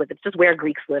Italians live. It's just where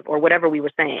Greeks live, or whatever we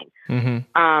were saying. And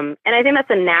I think that's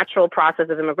a natural process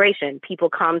of immigration. People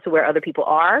come to where other people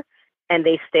are, and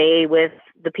they stay with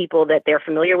the people that they're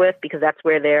familiar with, because that's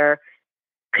where their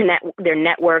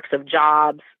networks of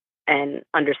jobs and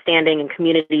understanding and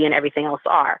community and everything else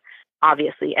are,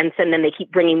 obviously. And so then they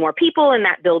keep bringing more people, and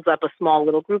that builds up a small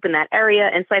little group in that area.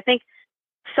 And so I think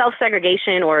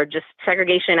self-segregation, or just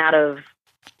segregation out of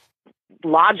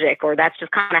logic, or that's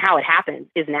just kind of how it happens,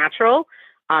 is natural.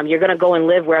 You're going to go and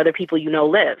live where other people you know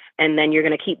live, and then you're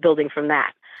going to keep building from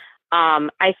that.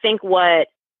 I think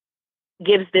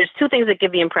there's two things that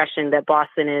give the impression that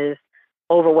Boston is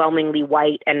overwhelmingly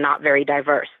white and not very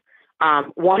diverse.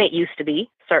 One, it used to be,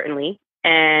 certainly,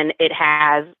 and it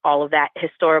has all of that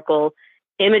historical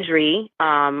imagery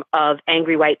of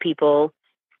angry white people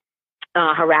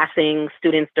harassing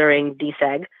students during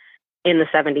DSEG in the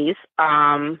 70s.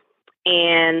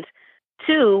 And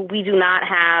two, we do not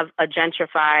have a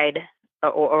gentrified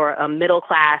or a middle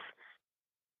class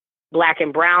Black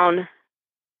and brown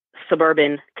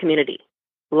suburban community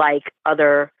like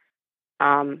other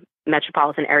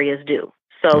metropolitan areas do.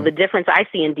 So the difference I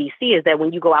see in DC is that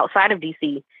when you go outside of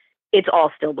DC, it's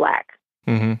all still Black.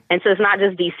 And so it's not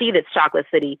just DC that's chocolate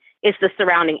city, it's the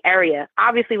surrounding area,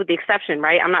 obviously with the exception,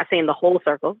 right? I'm not saying the whole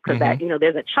circle, because that, you know,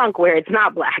 there's a chunk where it's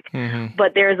not Black,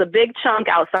 but there's a big chunk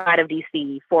outside of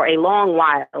DC for a long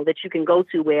while that you can go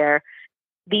to where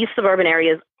these suburban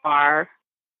areas are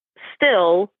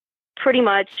still pretty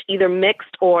much either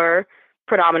mixed or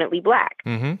predominantly Black.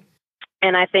 And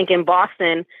I think in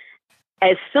Boston,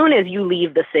 as soon as you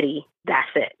leave the city, that's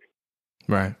it.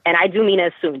 Right. And I do mean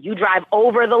as soon. You drive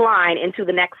over the line into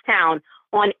the next town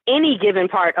on any given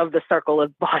part of the circle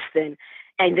of Boston,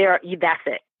 and that's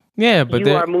it. Yeah, but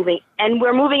you are moving, and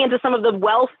we're moving into some of the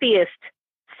wealthiest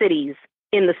cities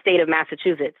in the state of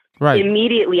Massachusetts. Right.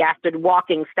 Immediately after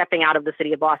stepping out of the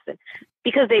city of Boston,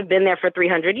 because they've been there for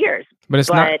 300 years. But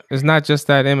it's not just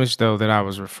that image though that I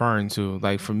was referring to.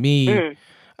 Like for me,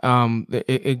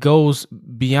 it goes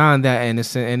beyond that, and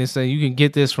it's you can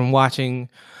get this from watching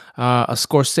a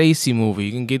Scorsese movie.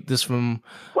 You can get this from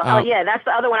that's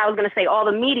the other one I was going to say. All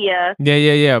the media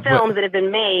films that have been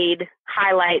made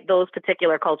highlight those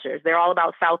particular cultures. They're all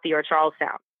about Southie or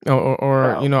Charlestown.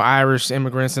 Or you know, Irish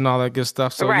immigrants and all that good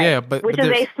stuff. So which is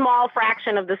a small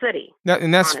fraction of the city.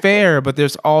 And that's honestly fair, but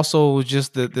there's also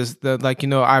just the like, you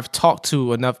know, I've talked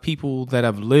to enough people that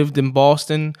have lived in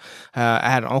Boston.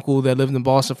 I had an uncle that lived in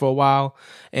Boston for a while,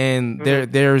 and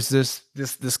there's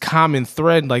this common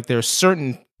thread. Like there's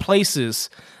certain places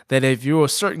that if you're a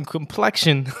certain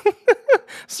complexion,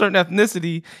 certain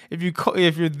ethnicity, if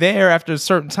you're there after a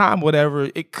certain time, whatever,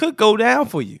 it could go down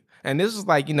for you. And this is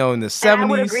like, you know, in the 70s. And I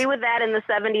would agree with that in the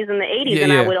 70s and the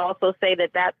 80s. I would also say that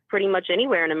that's pretty much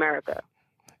anywhere in America.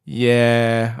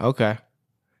 Yeah. Okay.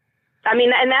 I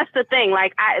mean, and that's the thing.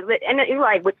 Like,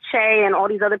 like with Che and all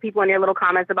these other people in their little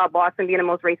comments about Boston being the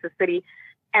most racist city.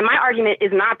 And my argument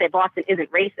is not that Boston isn't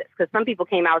racist, because some people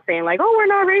came out saying like, "Oh, we're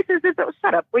not racist."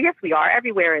 Shut up. Well, yes, we are.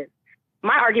 Everywhere is.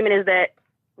 My argument is that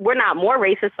we're not more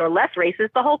racist or less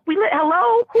racist.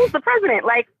 Hello, who's the president?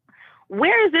 Like,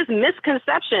 where is this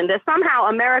misconception that somehow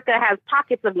America has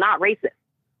pockets of not racist?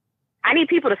 I need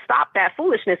people to stop that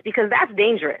foolishness, because that's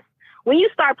dangerous. When you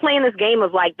start playing this game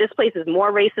of like, this place is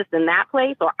more racist than that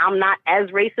place, or I'm not as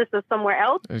racist as somewhere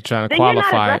else, you're trying to then qualify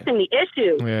you're not addressing the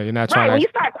issue. Yeah, you're not trying When you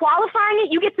start qualifying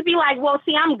it, you get to be like, well,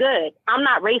 see, I'm good. I'm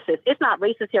not racist. It's not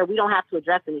racist here. We don't have to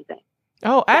address anything.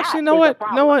 Oh, actually, you know what?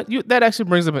 That actually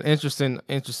brings up an interesting.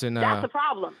 That's the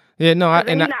problem. Yeah, no,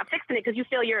 you're not fixing it because you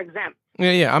feel you're exempt.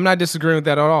 Yeah, I'm not disagreeing with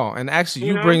that at all. And actually,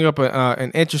 you bring up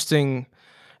an interesting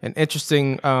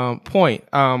point.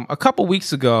 A couple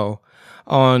weeks ago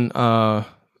on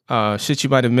Shit You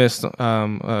Might Have Missed,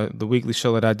 the weekly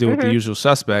show that I do with the Usual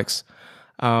Suspects,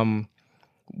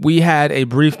 we had a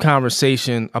brief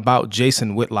conversation about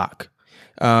Jason Whitlock.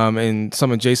 And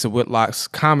some of Jason Whitlock's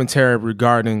commentary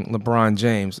regarding LeBron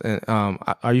James. And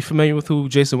are you familiar with who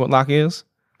Jason Whitlock is?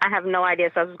 I have no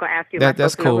idea, so I was just going to ask you.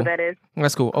 That's cool. Who that is?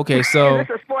 That's cool. Okay, so is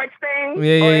this a sports thing?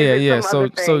 Yeah.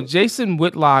 So Jason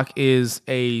Whitlock is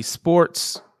a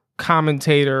sports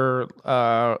commentator,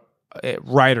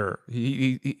 writer.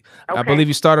 Okay. I believe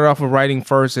he started off with writing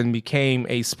first and became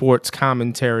a sports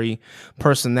commentary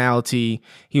personality.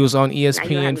 He was on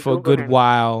ESPN for a good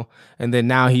while, and then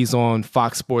now he's on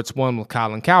Fox Sports 1 with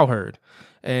Colin Cowherd.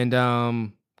 And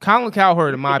Colin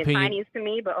Cowherd, in my opinion, Chinese to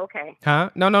me, but okay.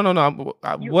 Huh? No.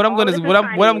 What I'm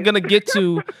gonna get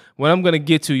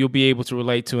to, you'll be able to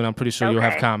relate to, and I'm pretty sure you'll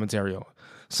have commentary on.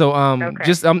 So I'm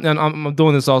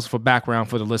doing this also for background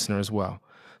for the listener as well.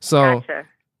 So. Gotcha.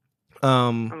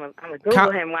 I'm gonna Google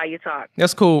him while you talk.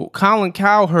 That's cool. Colin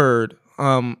Cowherd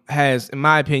has, in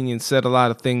my opinion, said a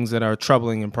lot of things that are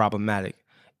troubling and problematic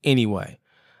anyway.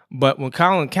 But when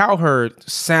Colin Cowherd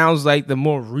sounds like the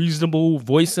more reasonable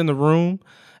voice in the room,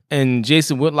 and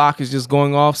Jason Whitlock is just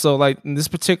going off. So like in this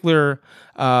particular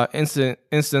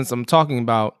instance I'm talking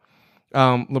about,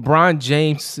 LeBron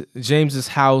James's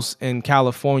house in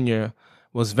California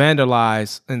was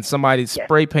vandalized, and somebody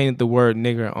spray painted the word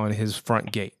nigger on his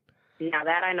front gate. Now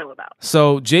that I know about.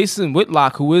 So Jason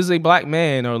Whitlock, who is a black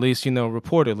man, or at least,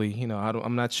 reportedly,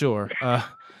 I'm not sure.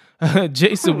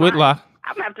 Jason Whitlock.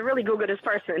 I'm gonna have to really Google this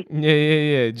person.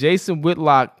 Yeah. Jason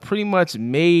Whitlock pretty much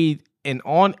made an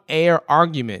on-air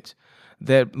argument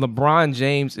that LeBron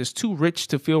James is too rich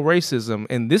to feel racism,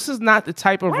 and this is not the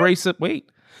type of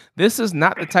This is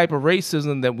not the type of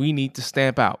racism that we need to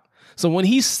stamp out. So when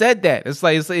he said that, it's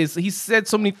like he said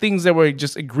so many things that were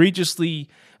just egregiously,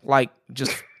 like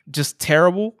just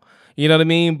terrible. You know what I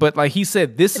mean? But like he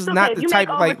said, this is not the type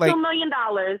of like $2 million.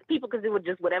 People can do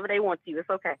just whatever they want to. It's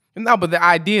okay. No, but the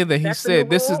idea that he said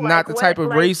this is not the type of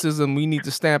racism we need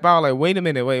to stamp out. Like, wait a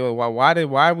minute, why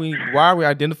are we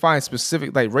identifying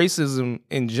specific, like racism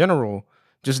in general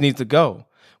just needs to go.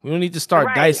 We don't need to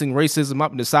start dicing racism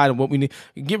up and deciding what we need.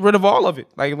 Get rid of all of it.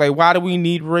 Like why do we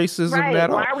need racism at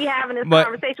all? Why are we having this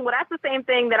conversation? Well, that's the same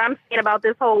thing that I'm saying about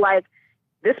this whole like,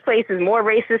 this place is more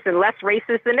racist and less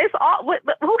racist, and it's all.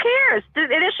 Who cares?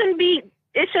 It shouldn't be.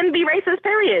 It shouldn't be racist.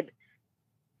 Period.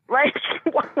 Like,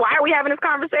 why are we having this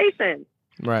conversation?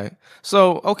 Right.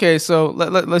 So okay. So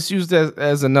let's use that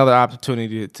as another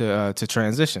opportunity to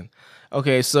transition.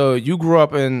 Okay. So you grew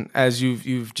up in, as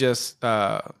you've just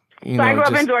I grew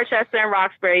up in Dorchester and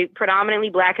Roxbury,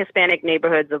 predominantly Black Hispanic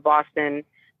neighborhoods of Boston.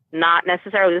 Not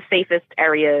necessarily the safest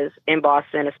areas in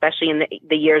Boston, especially in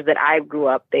the years that I grew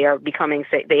up. They have become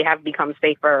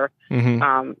safer.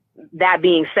 Mm-hmm. That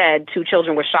being said, 2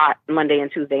 children were shot Monday and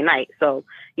Tuesday night. So,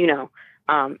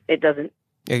 it doesn't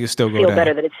feel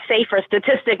better that it's safer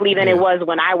statistically than it was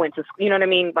when I went to school. You know what I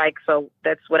mean? Like, so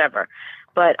that's whatever.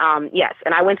 But yes,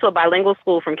 and I went to a bilingual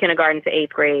school from kindergarten to 8th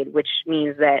grade, which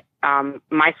means that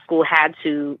my school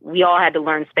we all had to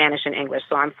learn Spanish and English.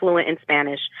 So I'm fluent in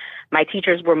Spanish. My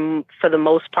teachers were, for the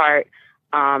most part,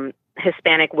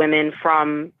 Hispanic women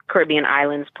from Caribbean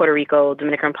islands, Puerto Rico,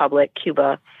 Dominican Republic,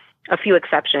 Cuba, a few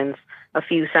exceptions, a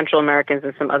few Central Americans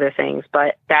and some other things.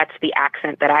 But that's the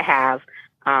accent that I have.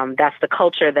 That's the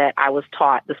culture that I was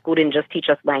taught. The school didn't just teach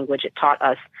us language. It taught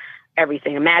us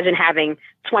everything. Imagine having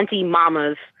 20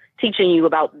 mamas teaching you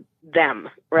about them,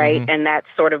 right? Mm-hmm. And that's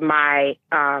sort of my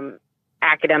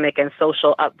academic and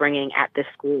social upbringing at this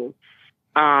school.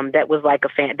 That was like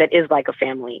that is like a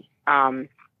family. And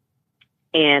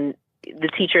the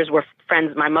teachers were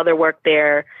friends. My mother worked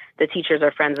there. The teachers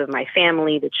are friends of my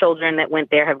family. The children that went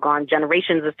there have gone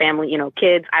generations of family, you know,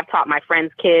 kids. I've taught my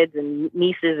friends' kids and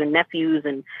nieces and nephews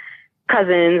and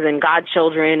cousins and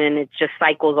godchildren, and it just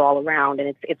cycles all around.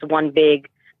 And it's one big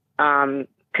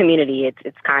community.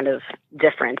 It's kind of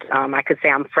different. I could say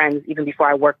I'm friends, even before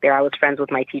I worked there, I was friends with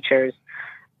my teachers,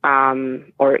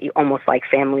 or almost like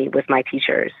family with my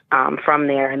teachers from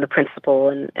there, and the principal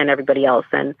and everybody else.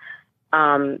 And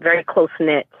very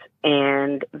close-knit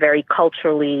and very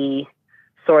culturally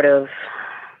sort of,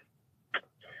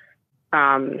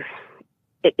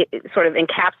 it sort of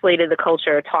encapsulated the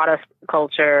culture, taught us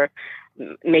culture,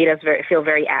 made us feel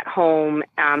very at home.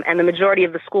 And the majority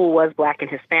of the school was Black and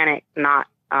Hispanic, not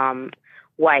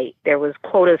white. There was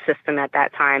quota system at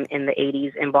that time in the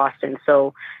 80s in Boston.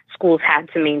 So schools had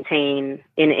to maintain,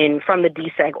 from the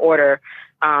DSEG order,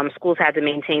 schools had to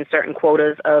maintain certain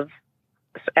quotas of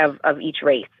each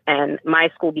race. And my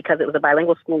school, because it was a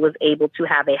bilingual school, was able to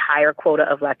have a higher quota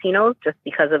of Latinos just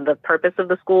because of the purpose of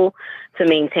the school, to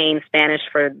maintain Spanish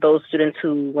for those students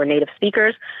who were native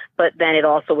speakers. But then it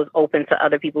also was open to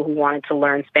other people who wanted to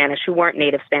learn Spanish who weren't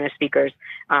native Spanish speakers,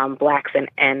 Blacks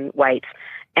and whites.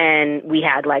 And we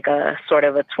had like a sort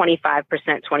of a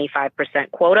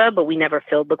 25% quota, but we never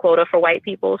filled the quota for white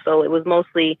people. So it was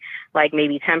mostly like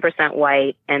maybe 10%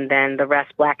 white, and then the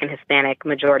rest Black and Hispanic,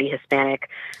 majority Hispanic.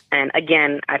 And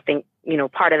again, I think, you know,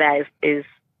 part of that is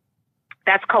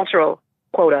that's cultural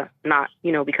quota, not,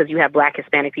 you know, because you have Black,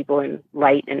 Hispanic people and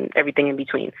white and everything in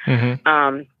between.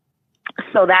 Mm-hmm.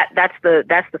 So that's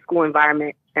the school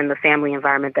environment and the family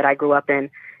environment that I grew up in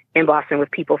Boston, with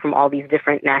people from all these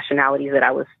different nationalities that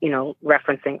I was, you know,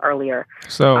 referencing earlier.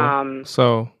 So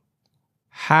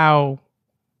how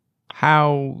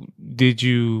did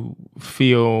you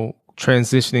feel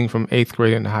transitioning from 8th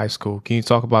grade into high school? Can you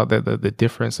talk about the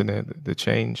difference and the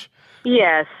change?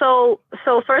 Yeah. So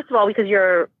first of all, because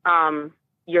your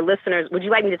listeners, would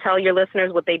you like me to tell your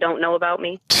listeners what they don't know about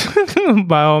me?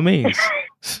 By all means.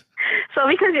 So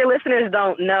because your listeners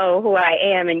don't know who I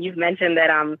am, and you've mentioned that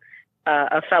I'm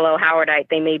a fellow Howardite,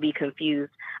 they may be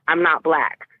confused. I'm not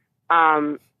Black.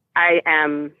 I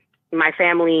am, my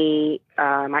family,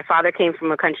 my father came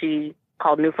from a country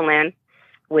called Newfoundland,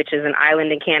 which is an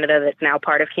island in Canada that's now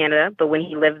part of Canada. But when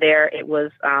he lived there, it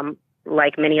was,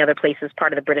 like many other places,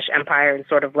 part of the British Empire and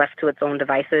sort of left to its own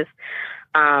devices.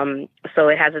 So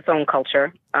it has its own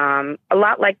culture, a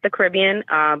lot like the Caribbean,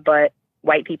 but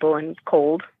white people and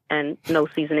cold, and no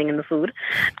seasoning in the food,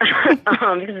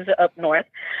 because it's up north.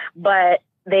 But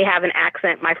they have an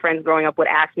accent. My friends growing up would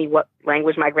ask me what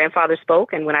language my grandfather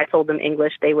spoke, and when I told them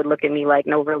English, they would look at me like,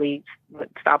 no, really,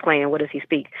 stop playing. What does he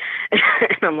speak? And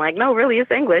I'm like, no, really, it's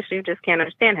English. You just can't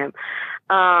understand him.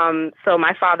 So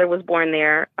my father was born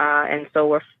there, and so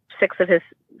were six of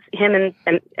him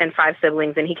and five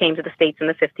siblings, and he came to the States in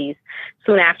the 50s.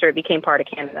 Soon after, it became part of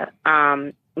Canada.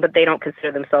 But they don't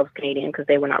consider themselves Canadian because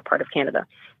they were not part of Canada.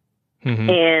 Mm-hmm.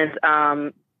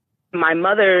 And my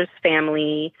mother's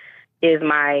family is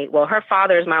her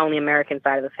father is my only American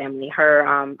side of the family.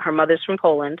 Her mother's from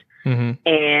Poland, mm-hmm.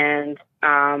 and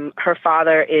her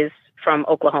father is from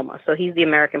Oklahoma. So he's the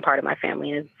American part of my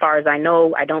family. And as far as I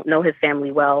know, I don't know his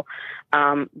family well,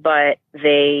 but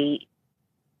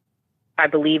I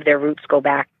believe their roots go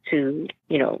back to,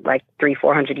 you know, like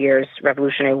 300-400 years,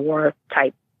 Revolutionary War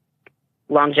type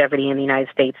longevity in the United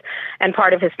States. And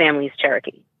part of his family is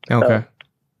Cherokee. Okay. So it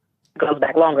goes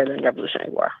back longer than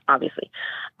Revolutionary War, obviously.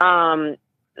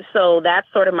 So that's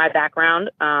sort of my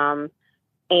background. And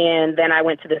then I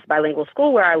went to this bilingual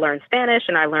school where I learned Spanish,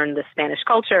 and I learned the Spanish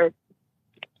culture.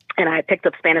 And I picked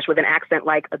up Spanish with an accent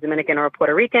like a Dominican or a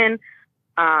Puerto Rican.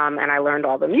 And I learned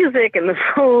all the music and the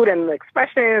food and the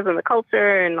expressions and the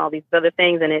culture and all these other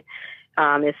things. And it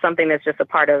is something that's just a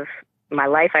part of my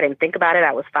life. I didn't think about it.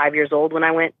 I was 5 years old when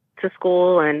I went to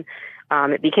school, and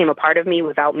it became a part of me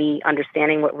without me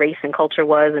understanding what race and culture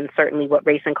was, and certainly what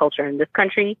race and culture in this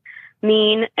country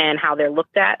mean and how they're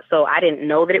looked at. So I didn't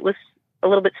know that it was a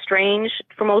little bit strange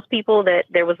for most people that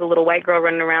there was a little white girl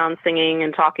running around singing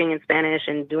and talking in Spanish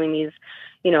and doing these,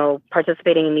 you know,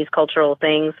 participating in these cultural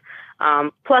things.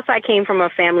 Plus, I came from a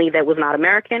family that was not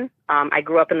American. I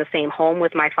grew up in the same home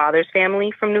with my father's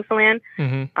family from Newfoundland.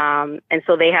 Mm-hmm. And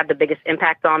so they had the biggest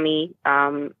impact on me.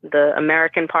 The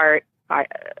American part,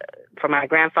 for my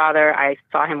grandfather, I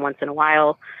saw him once in a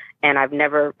while. And I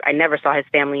never saw his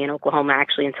family in Oklahoma,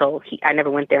 actually, I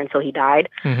never went there until he died.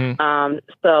 Mm-hmm.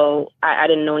 So I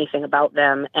didn't know anything about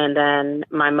them. And then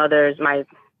my mother's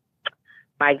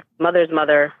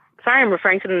mother sorry I'm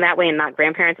referring to them that way and not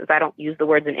grandparents, is I don't use the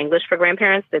words in English for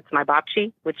grandparents. It's my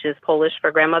babci, which is Polish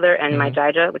for grandmother, and my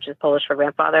jaja, which is Polish for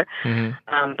grandfather.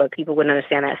 But people wouldn't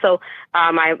understand that. So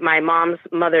my mom's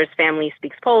mother's family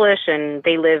speaks Polish, and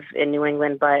they live in New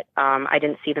England, but I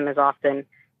didn't see them as often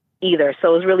either.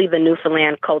 So it was really the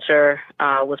Newfoundland culture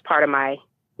was part of my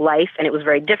life, and it was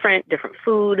very different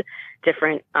food,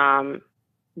 different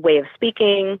way of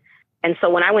speaking. And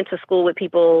so when I went to school with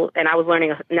people and I was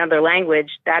learning another language,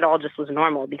 that all just was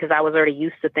normal because I was already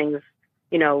used to things,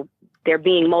 you know, there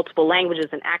being multiple languages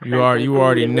and accents. You were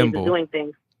already nimble. Doing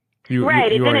things.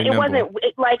 Right. It wasn't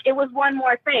like, it was one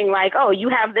more thing like, oh, you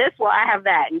have this, well, I have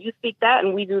that, and you speak that,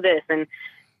 and we do this. And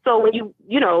so when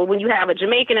you have a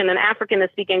Jamaican and an African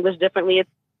that speak English differently, it's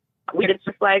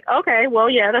just like, okay, well,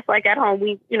 yeah, that's like at home.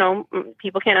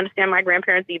 People can't understand my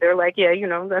grandparents either. Like, yeah,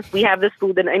 we have this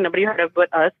food that ain't nobody heard of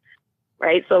but us.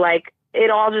 Right. So like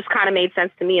it all just kind of made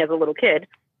sense to me as a little kid.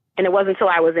 And it wasn't until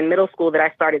I was in middle school that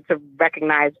I started to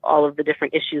recognize all of the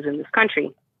different issues in this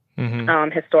country,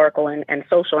 historical and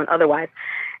social and otherwise.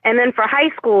 And then for high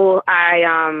school,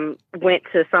 I went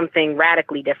to something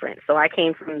radically different. So I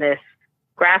came from this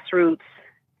grassroots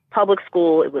public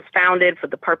school. It was founded for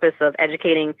the purpose of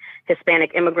educating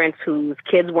Hispanic immigrants whose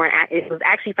kids weren't. It was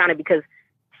actually founded because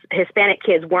Hispanic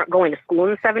kids weren't going to school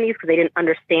in the 70s because they didn't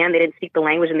understand, they didn't speak the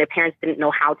language, and their parents didn't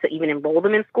know how to even enroll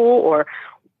them in school or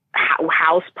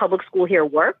how public school here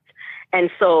worked. And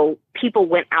so people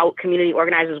went out, community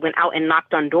organizers went out and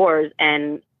knocked on doors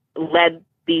and led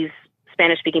these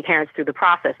Spanish-speaking parents through the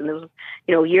process. And this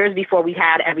was, years before we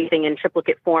had everything in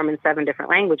triplicate form in 7 different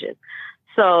languages.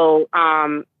 So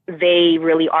they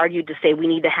really argued to say we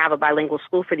need to have a bilingual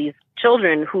school for these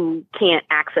children who can't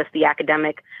access the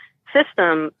academic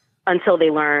system until they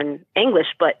learn English,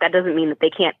 but that doesn't mean that they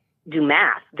can't do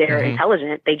math. They're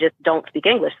intelligent. They just don't speak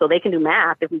English. So they can do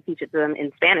math if we teach it to them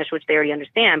in Spanish, which they already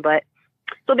understand. But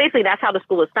so basically that's how the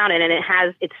school was founded. And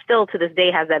it still to this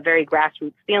day has that very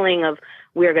grassroots feeling of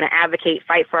we're going to advocate,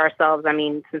 fight for ourselves. I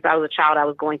mean, since I was a child, I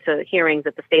was going to hearings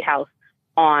at the State House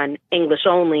on English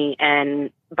only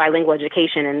and bilingual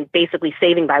education and basically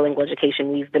saving bilingual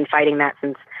education. We've been fighting that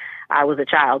since I was a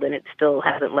child, and it still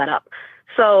hasn't let up.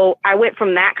 So I went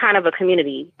from that kind of a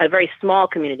community, a very small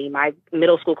community. My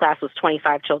middle school class was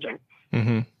 25 children,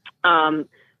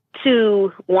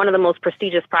 to one of the most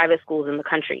prestigious private schools in the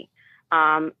country.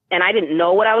 And I didn't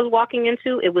know what I was walking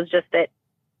into. It was just that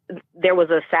there was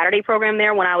a Saturday program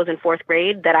there when I was in 4th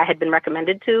grade that I had been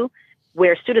recommended to,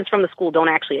 where students from the school don't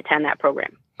actually attend that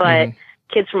program, but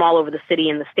kids from all over the city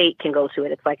and the state can go to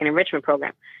it. It's like an enrichment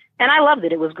program. And I loved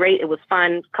it. It was great. It was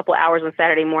fun. A couple of hours on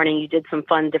Saturday morning, you did some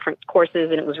fun, different courses,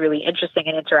 and it was really interesting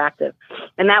and interactive.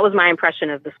 And that was my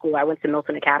impression of the school. I went to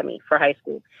Milton Academy for high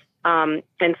school.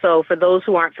 And so for those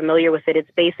who aren't familiar with it, it's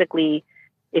basically,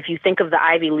 if you think of the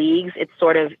Ivy Leagues, it's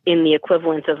sort of in the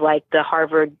equivalent of like the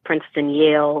Harvard, Princeton,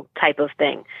 Yale type of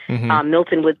thing.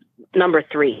 Milton was number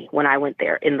 3 when I went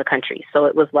there in the country. So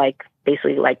it was like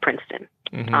basically like Princeton.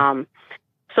 And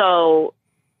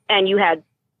you had,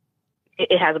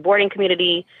 it has a boarding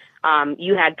community.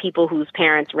 You had people whose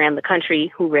parents ran the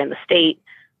country, who ran the state,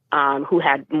 who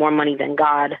had more money than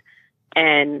God,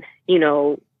 and,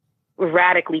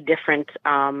 radically different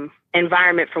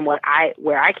environment from where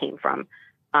I came from.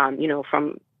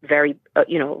 From very,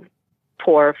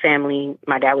 poor family.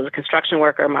 My dad was a construction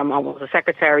worker. My mom was a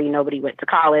secretary. Nobody went to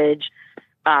college.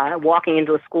 Walking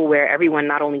into a school where everyone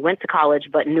not only went to college,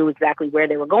 but knew exactly where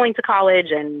they were going to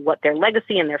college and what their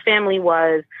legacy and their family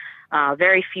was.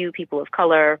 Very few people of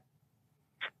color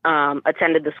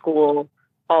attended the school,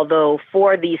 although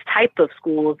for these type of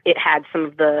schools, it had some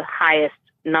of the highest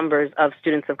numbers of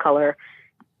students of color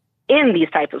in these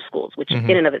types of schools, which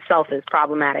in and of itself is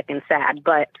problematic and sad.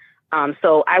 But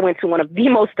so I went to one of the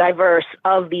most diverse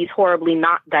of these horribly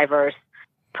not diverse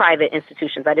private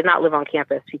institutions. I did not live on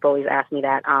campus. People always ask me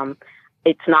that.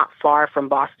 It's not far from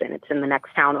Boston. It's in the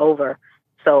next town over.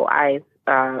 So I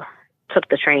took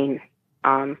the train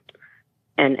and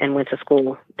went to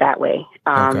school that way.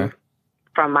 From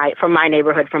my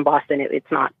neighborhood from Boston,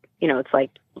 it's not, it's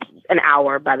like an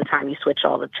hour by the time you switch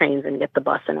all the trains and get the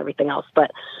bus and everything else.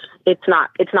 But it's not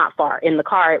far. In the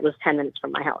car, it was 10 minutes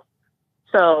from my house.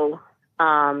 So,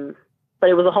 but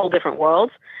it was a whole different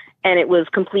world, and it was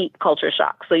complete culture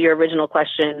shock. So your original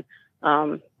question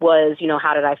was,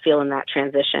 how did I feel in that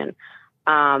transition?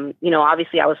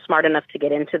 Obviously I was smart enough to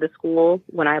get into the school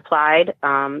when I applied.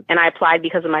 And I applied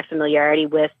because of my familiarity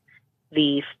with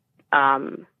the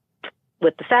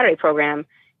Saturday program.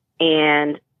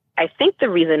 And I think the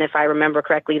reason, if I remember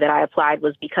correctly, that I applied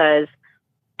was because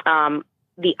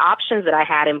the options that I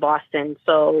had in Boston.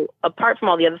 So apart from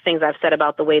all the other things I've said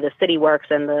about the way the city works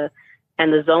and the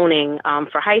zoning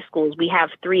for high schools, we have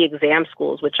 3 exam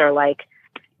schools, which are like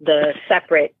the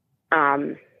separate.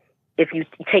 If you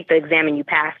take the exam and you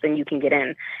pass, then you can get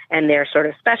in. And they're sort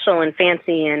of special and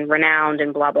fancy and renowned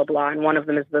and blah, blah, blah. And one of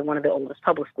them is one of the oldest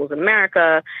public schools in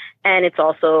America. And it's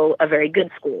also a very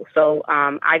good school. So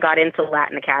I got into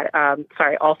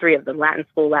all 3 of them, Latin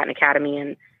School, Latin Academy,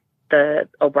 and the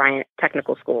O'Brien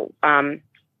Technical School.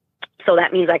 So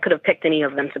that means I could have picked any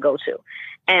of them to go to.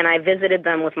 And I visited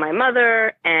them with my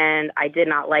mother, and I did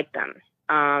not like them.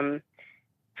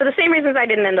 For the same reasons I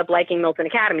didn't end up liking Milton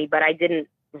Academy, but I didn't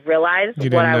realize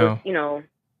what I was,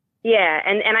 yeah.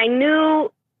 And I knew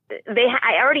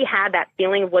I already had that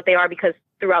feeling of what they are, because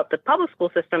throughout the public school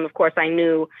system, of course, I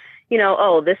knew,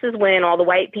 this is when all the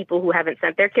white people who haven't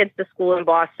sent their kids to school in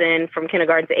Boston from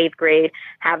kindergarten to 8th grade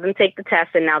have them take the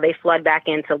test, and now they flood back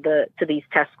into to these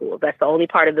test schools. That's the only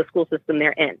part of the school system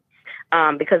they're in,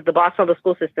 because the Boston public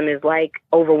school system is like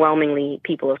overwhelmingly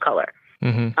people of color.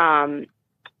 Mm-hmm.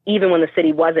 Even when the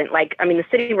city wasn't, the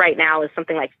city right now is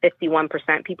something like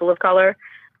 51% people of color.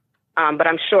 But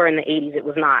I'm sure in the 80s it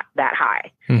was not that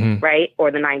high, mm-hmm. right?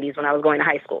 Or the 90s when I was going to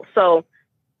high school. So,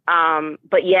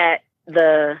 but yet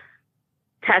the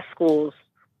test schools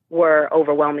were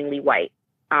overwhelmingly white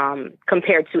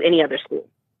compared to any other school.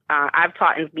 I've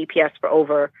taught in BPS for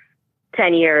over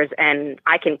 10 years, and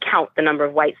I can count the number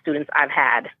of white students I've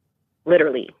had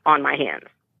literally on my hands.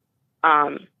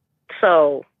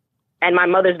 And my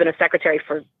mother's been a secretary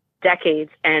for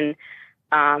decades, and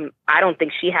I don't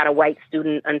think she had a white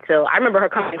student until I remember her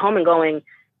coming home and going,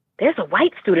 "There's a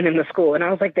white student in the school." And I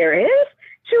was like, "There is?"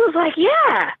 She was like,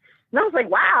 "Yeah." And I was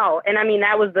like, "Wow." And I mean,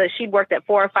 she'd worked at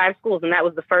 4 or 5 schools, and that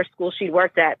was the first school she'd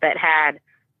worked at that had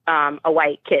a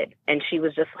white kid. And she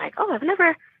was just like, I've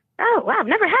never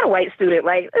had a white student.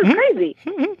 Like, it's crazy.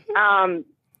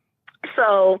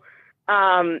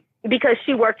 Because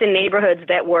she worked in neighborhoods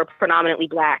that were predominantly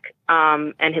Black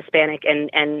and Hispanic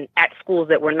and at schools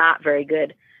that were not very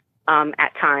good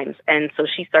at times. And so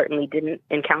she certainly didn't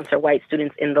encounter white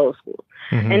students in those schools.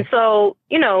 Mm-hmm. And so,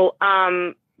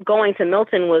 going to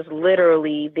Milton was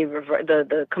literally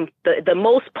the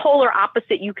most polar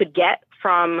opposite you could get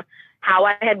from how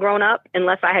I had grown up,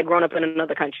 unless I had grown up in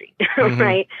another country, mm-hmm.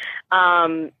 right?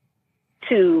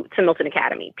 To Milton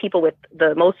Academy. People with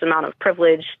the most amount of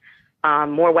privilege,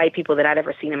 more white people than I'd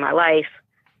ever seen in my life.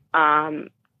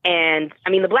 And I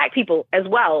mean, the Black people as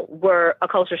well were a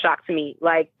culture shock to me.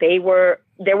 Like there were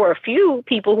a few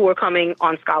people who were coming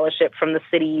on scholarship from the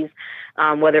cities,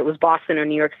 whether it was Boston or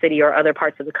New York City or other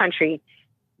parts of the country,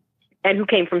 and who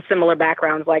came from similar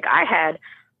backgrounds like I had.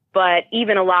 But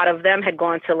even a lot of them had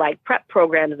gone to like prep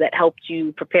programs that helped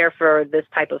you prepare for this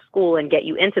type of school and get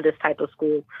you into this type of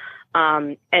school.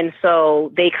 And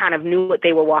so they kind of knew what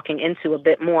they were walking into a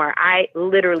bit more. I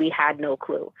literally had no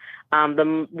clue.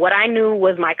 What I knew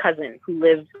was my cousin who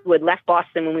had left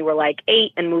Boston when we were like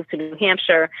 8 and moved to New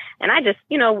Hampshire. And I just,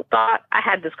 thought I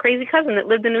had this crazy cousin that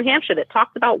lived in New Hampshire that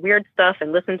talked about weird stuff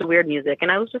and listened to weird music.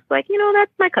 And I was just like,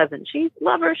 that's my cousin.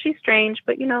 Love her. She's strange,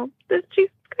 but she's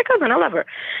my cousin. I love her.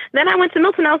 Then I went to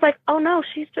Milton. I was like, oh no,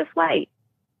 she's just white.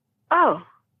 Oh,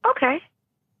 okay.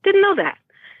 Didn't know that.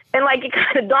 And like, it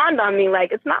kind of dawned on me,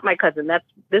 like, it's not my cousin.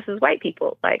 This is white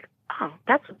people. Like, oh,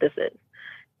 that's what this is.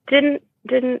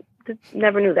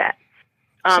 Never knew that.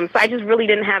 So I just really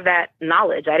didn't have that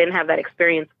knowledge. I didn't have that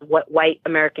experience of what white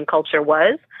American culture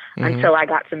was mm-hmm. until I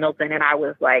got to Milton. And I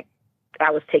was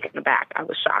taken aback. I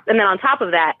was shocked. And then on top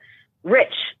of that,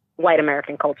 rich white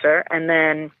American culture. And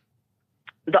then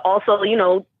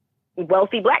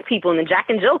wealthy Black people in the Jack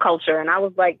and Jill culture. And I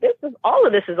was like, all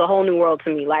of this is a whole new world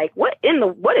to me. Like, what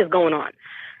is going on?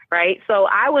 Right. So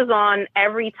I was on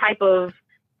every type of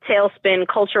tailspin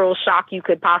cultural shock you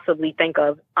could possibly think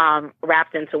of,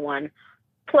 wrapped into one,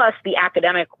 plus the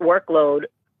academic workload,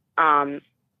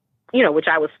 which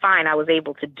I was fine. I was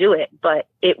able to do it, but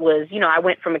it was, I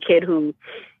went from a kid who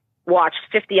watched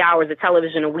 50 hours of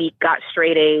television a week, got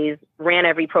straight A's, ran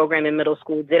every program in middle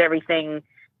school, did everything,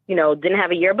 didn't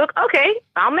have a yearbook. Okay,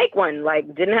 I'll make one.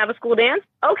 Like, didn't have a school dance.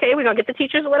 Okay, we're going to get the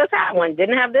teachers to let us have one.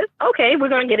 Didn't have this. Okay, we're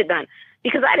going to get it done.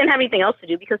 Because I didn't have anything else to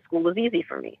do because school was easy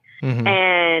for me. Mm-hmm.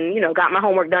 And, got my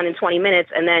homework done in 20 minutes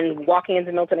and then walking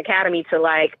into Milton Academy to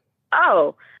like,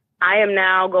 oh, I am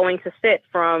now going to sit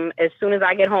from as soon as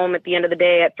I get home at the end of the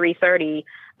day at 3:30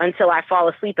 until I fall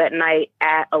asleep at night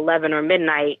at 11 or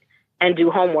midnight and do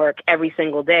homework every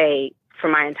single day for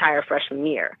my entire freshman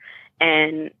year.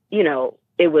 And,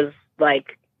 it was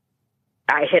like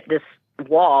I hit this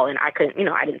wall and I couldn't,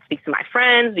 I didn't speak to my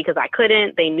friends because I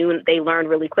couldn't. They learned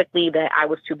really quickly that I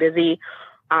was too busy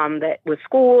that was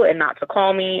school and not to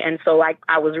call me. And so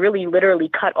I was really literally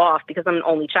cut off because I'm an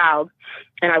only child,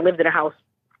 and I lived in a house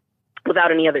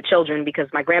without any other children because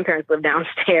my grandparents lived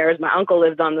downstairs. My uncle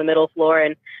lived on the middle floor,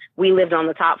 and we lived on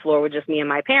the top floor with just me and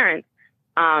my parents.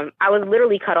 I was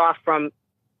literally cut off from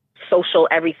social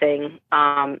everything,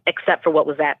 except for what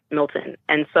was at Milton.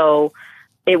 And so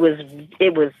it was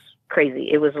crazy.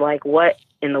 It was like, what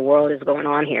in the world is going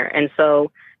on here? And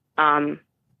so, I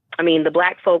mean, the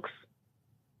Black folks,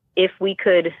 if we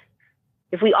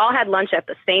all had lunch at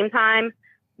the same time,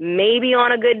 maybe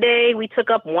on a good day, we took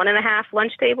up 1.5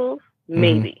 lunch tables,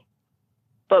 maybe. Mm-hmm.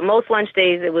 But most lunch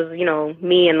days, it was,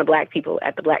 me and the Black people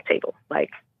at the Black table. Like,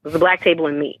 it was the Black table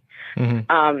and me.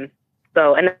 Mm-hmm.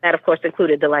 So, and that of course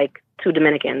included the 2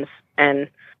 Dominicans and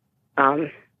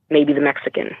maybe the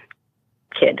Mexican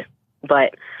kid.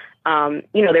 But,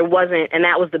 there wasn't, and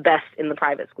that was the best in the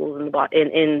private schools in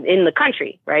the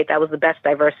country, right? That was the best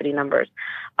diversity numbers.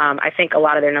 I think a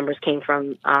lot of their numbers came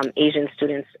from Asian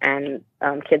students and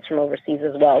kids from overseas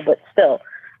as well. But still,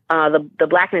 the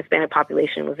Black and Hispanic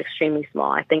population was extremely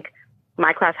small. I think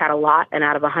my class had a lot, and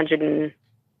out of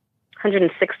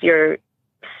 160 or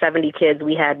 70 kids,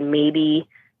 we had maybe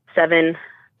 7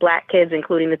 Black kids,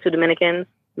 including the 2 Dominicans,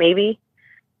 maybe.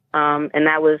 And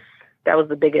that was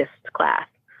the biggest class.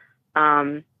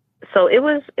 So it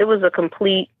was a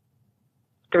complete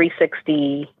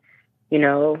 360,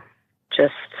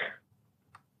 just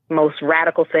most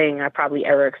radical thing I probably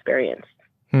ever experienced.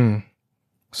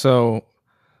 So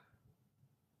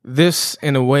this,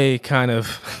 in a way, kind of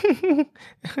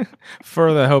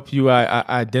further help you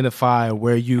identify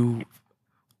where you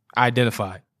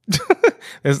identify.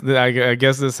 I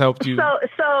guess this helped you.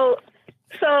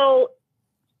 So,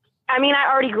 I mean, I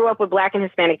already grew up with Black and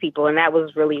Hispanic people, and that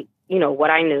was really, what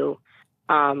I knew,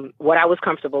 what I was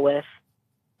comfortable with.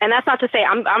 And that's not to say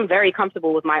I'm very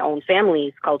comfortable with my own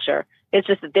family's culture. It's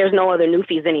just that there's no other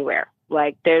Newfies anywhere.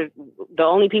 Like, the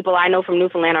only people I know from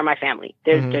Newfoundland are my family.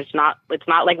 It's not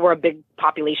like we're a big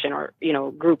population or,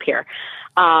 group here.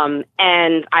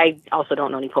 And I also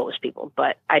don't know any Polish people,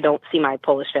 but I don't see my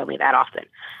Polish family that often.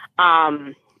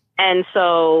 And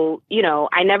so,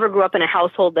 I never grew up in a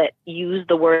household that used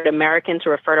the word American to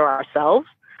refer to ourselves.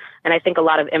 And I think a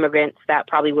lot of immigrants, that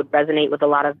probably would resonate with a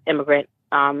lot of immigrant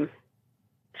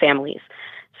families.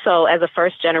 So as a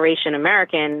first generation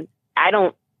American,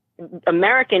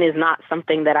 American is not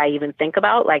something that I even think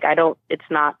about. Like, it's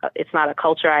not a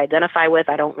culture I identify with.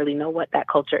 I don't really know what that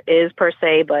culture is per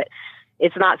se, but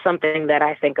it's not something that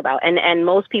I think about. And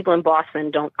most people in Boston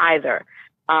don't either.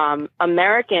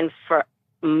 American, for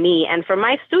me and for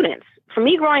my students, for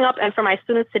me growing up and for my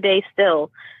students today,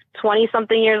 still 20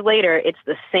 something years later, it's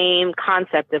the same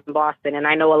concept in Boston. And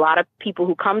I know a lot of people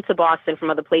who come to Boston from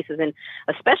other places and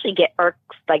especially get irked,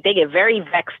 like they get very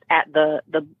vexed at the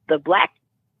Black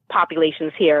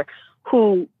populations here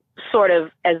who sort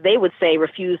of, as they would say,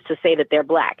 refuse to say that they're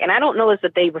Black. And I don't know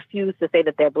that they refuse to say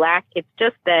that they're Black. It's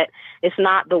just that it's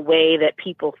not the way that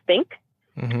people think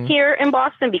here in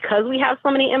Boston because we have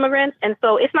so many immigrants. And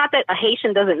so it's not that a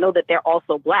Haitian doesn't know that they're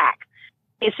also Black.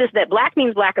 It's just that Black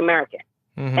means Black American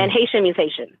and Haitian means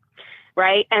Haitian,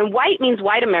 right? And white means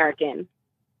white American.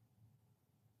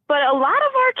 But a lot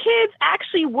of our kids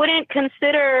actually they'll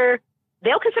consider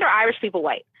Irish people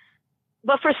white.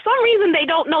 But for some reason, they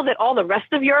don't know that all the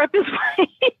rest of Europe is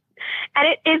white. And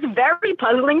it is very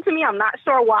puzzling to me. I'm not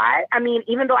sure why. I mean,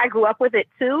 even though I grew up with it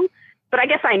too, but I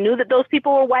guess I knew that those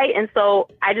people were white. And so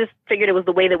I just figured it was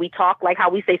the way that we talk, like how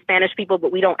we say Spanish people,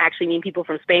 but we don't actually mean people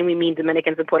from Spain. We mean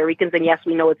Dominicans and Puerto Ricans. And yes,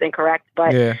 we know it's incorrect,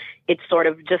 but it's sort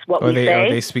of just what we say. Or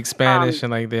they speak Spanish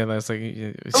and like they're like,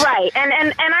 right.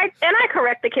 And I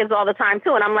correct the kids all the time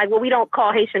too. And I'm like, well, we don't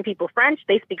call Haitian people French.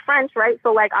 They speak French, right?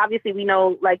 So like, obviously we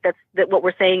know like that what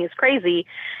we're saying is crazy.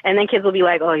 And then kids will be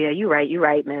like, oh yeah, you're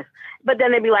right, miss. But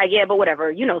then they'd be like, yeah, but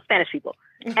whatever, Spanish people.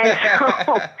 And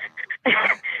so,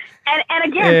 and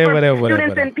again, for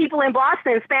students and people in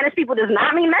Boston, Spanish people does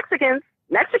not mean Mexicans.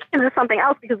 Mexicans is something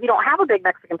else because we don't have a big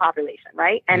Mexican population,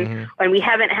 right? And we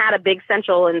haven't had a big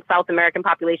Central and South American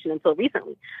population until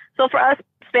recently. So for us,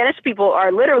 Spanish people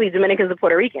are literally Dominicans and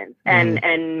Puerto Ricans and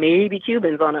maybe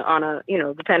Cubans on a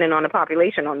depending on the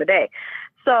population on the day.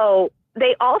 So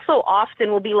they also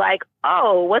often will be like,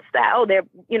 oh, what's that? Oh, they're,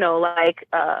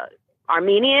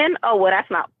 Armenian? Oh, well, that's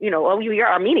not, you're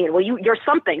Armenian. Well, you're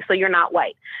something, so you're not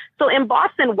white. So in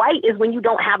Boston, white is when you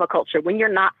don't have a culture, when you're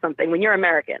not something, when you're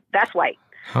American. That's white,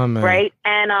 right?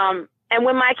 And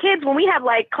when we have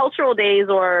like cultural days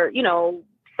or,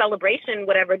 celebration,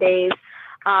 whatever days,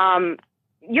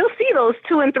 you'll see those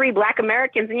 2 and 3 Black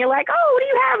Americans and you're like, oh, what do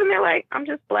you have? And they're like, I'm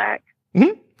just Black.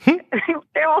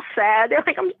 They're all sad. They're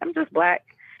like, I'm just Black.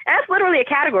 That's literally a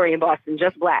category in Boston,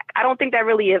 just black. I don't think that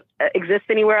really exists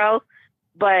anywhere else,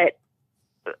 but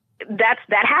that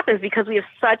happens because we have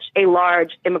such a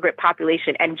large immigrant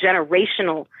population and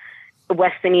generational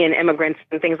West Indian immigrants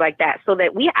and things like that. So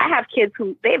that I have kids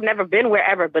who they've never been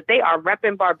wherever, but they are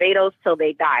repping Barbados till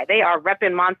they die. They are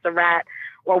repping Montserrat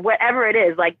or whatever it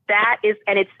is. Like that is,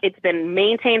 and it's been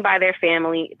maintained by their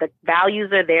family. The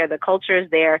values are there. The culture is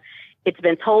there. It's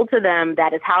been told to them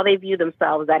that is how they view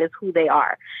themselves. That is who they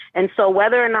are. And so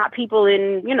whether or not people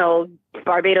in,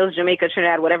 Barbados, Jamaica,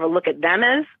 Trinidad, whatever, look at them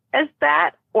as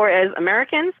that or as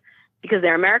Americans because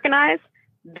they're Americanized,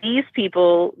 these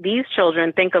people, these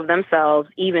children think of themselves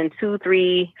even 2,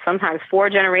 3, sometimes 4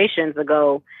 generations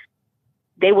ago.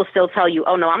 They will still tell you,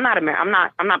 "Oh no, I'm not American.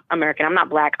 I'm not American. I'm not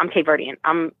black. I'm Cape Verdean.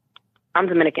 I'm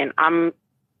Dominican. I'm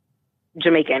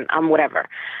Jamaican. I'm whatever."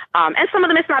 And some of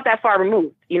them, it's not that far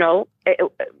removed.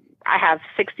 I have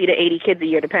 60 to 80 kids a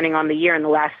year, depending on the year in the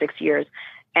last 6 years.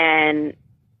 And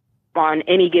on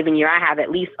any given year, I have at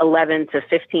least 11 to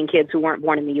 15 kids who weren't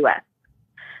born in the U.S.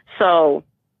 So,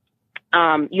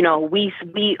 our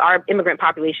immigrant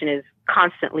population is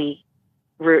constantly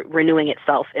renewing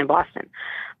itself in Boston.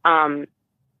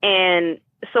 And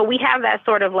so we have that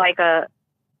sort of like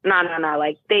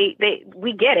like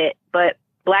we get it, but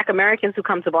Black Americans who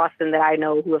come to Boston that I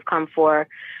know who have come for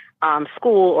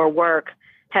school or work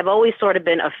have always sort of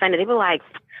been offended. They were like,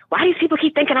 "Why do these people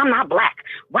keep thinking I'm not black?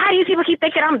 Why do these people keep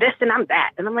thinking I'm this and I'm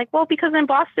that?" And I'm like, well, because in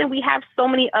Boston, we have so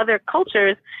many other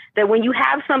cultures that when you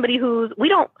have somebody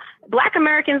Black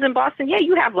Americans in Boston, yeah,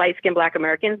 you have light-skinned Black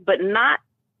Americans, but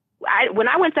when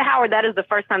I went to Howard, that is the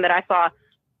first time that I saw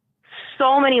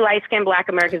so many light-skinned Black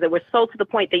Americans that were so to the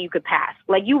point that you could pass.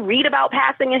 Like you read about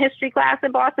passing in history class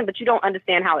in Boston, but you don't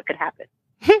understand how it could happen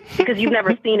because you've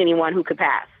never seen anyone who could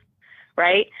pass.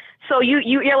 Right. So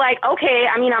you're like, okay,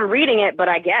 I mean, I'm reading it, but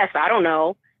I guess I don't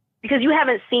know, because you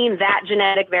haven't seen that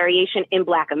genetic variation in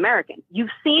Black Americans.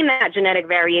 You've seen that genetic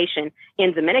variation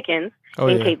in Dominicans,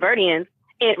 Cape Verdeans,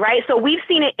 right? So we've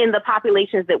seen it in the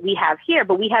populations that we have here,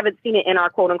 but we haven't seen it in our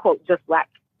quote unquote just Black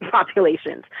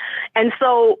populations. And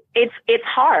so it's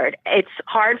hard. It's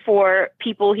hard for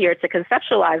people here to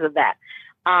conceptualize of that.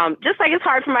 Just like it's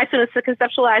hard for my students to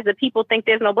conceptualize that people think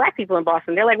there's no Black people in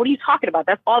Boston. They're like, "What are you talking about?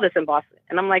 That's all that's in Boston."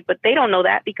 And I'm like, but they don't know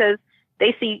that because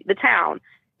they see The Town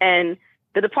and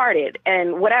The Departed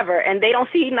and whatever, and they don't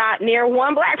see not near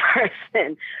one Black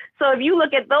person. So if you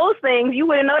look at those things, you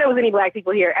wouldn't know there was any Black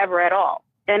people here ever at all.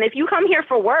 And if you come here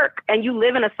for work and you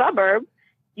live in a suburb,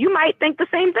 you might think the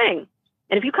same thing.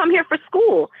 And if you come here for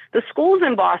school, the schools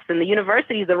in Boston, the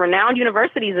universities, the renowned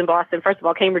universities in Boston, first of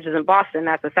all, Cambridge is in Boston.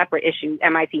 That's a separate issue,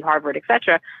 MIT, Harvard,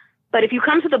 etc. But if you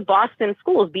come to the Boston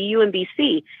schools, BU and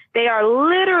BC, they are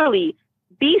literally,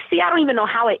 BC, I don't even know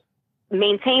how it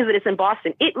maintains that it's in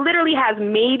Boston. It literally has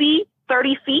maybe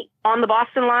 30 feet on the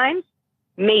Boston line,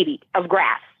 maybe, of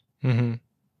grass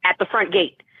at the front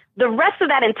gate. The rest of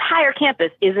that entire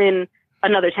campus is in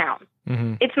another town.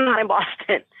 It's not in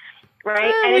Boston.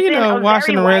 Right. And it's in a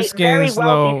Washington Redskins, very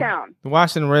wealthy town. The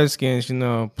Washington Redskins,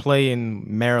 play in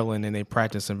Maryland and they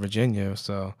practice in Virginia.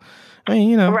 So, I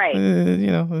mean, right.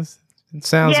 It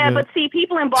sounds good. But see,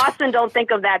 people in Boston don't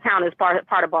think of that town as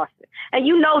part of Boston. And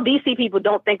DC people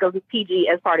don't think of PG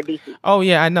as part of BC. Oh,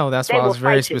 yeah, I know. That's why I was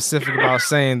very specific about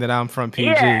saying that I'm from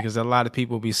PG, because a lot of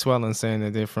people be swelling saying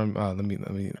that they're from, a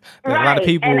lot of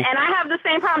people. And I have the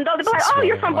same problem. They'll be like, "Oh,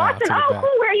 you're from Boston. Oh,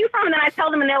 cool. Where are you from?" And then I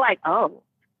tell them and they're like, "Oh."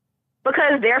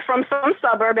 Because they're from some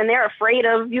suburb and they're afraid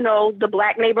of, the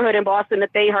Black neighborhood in Boston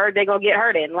that they heard they're going to get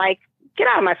hurt in. Like, get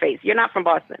out of my face. You're not from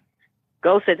Boston.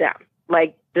 Go sit down.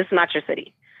 Like, this is not your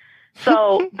city.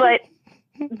 So, but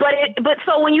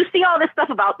so when you see all this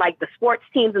stuff about like the sports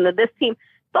teams and this team,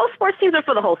 those sports teams are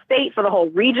for the whole state, for the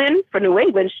whole region, for New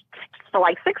England, for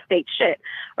like 6 states shit.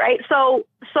 Right. So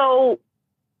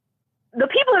the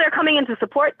people that are coming in to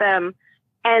support them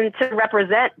and to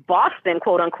represent Boston,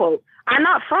 quote unquote, I'm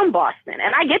not from Boston.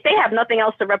 And I get they have nothing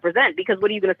else to represent, because what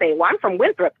are you going to say? Well, I'm from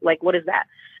Winthrop. Like, what is that?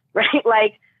 Right?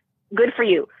 Like, good for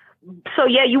you. So,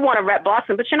 yeah, you want to rep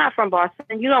Boston, but you're not from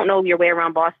Boston. You don't know your way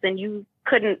around Boston. You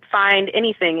couldn't find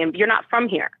anything, and you're not from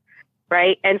here.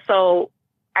 Right? And so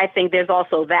I think there's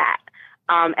also that.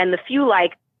 And the few,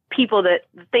 like,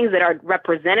 things that are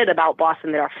represented about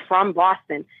Boston that are from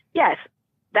Boston, yes,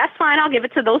 that's fine. I'll give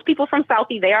it to those people from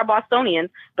Southie. They are Bostonians,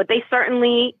 but they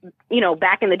certainly,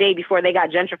 back in the day before they got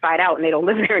gentrified out and they don't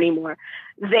live there anymore,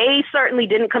 they certainly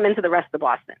didn't come into the rest of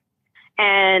Boston.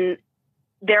 And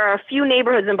there are a few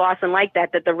neighborhoods in Boston like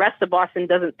that the rest of Boston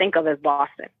doesn't think of as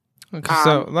Boston. Okay,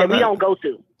 so that we don't go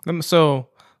to. So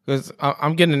because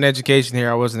I'm getting an education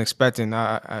here. I wasn't expecting.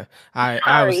 Sorry.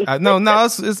 No,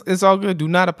 it's all good. Do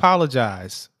not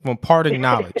apologize for imparting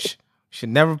knowledge. You should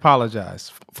never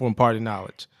apologize for imparting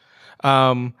knowledge.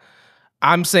 I'm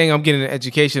saying I'm getting an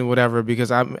education, whatever,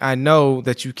 because I know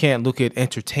that you can't look at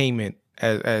entertainment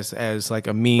as like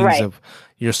a means Right. of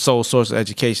your sole source of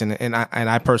education, and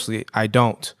I personally I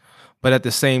don't. But at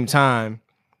the same time,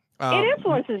 It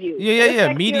influences you.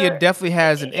 yeah. Media definitely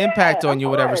has an impact on of you,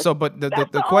 whatever. course. So, but That's the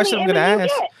the question only I'm going to image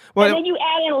you ask, get. well, and then you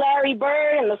add in Larry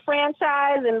Bird and the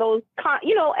franchise and those, and I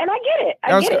get it.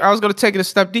 I get it. I was going to take it a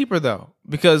step deeper though,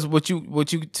 because what you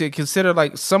to consider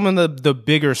like some of the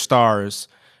bigger stars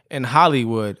in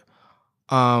Hollywood,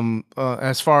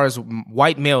 as far as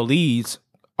white male leads,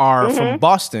 are from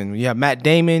Boston. You have Matt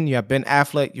Damon, you have Ben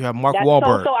Affleck, you have Mark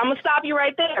Wahlberg. So I'm gonna stop you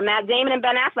right there. Matt Damon and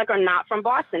Ben Affleck are not from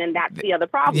Boston, and that's the other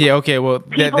problem. Yeah, okay. Well,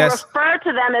 people refer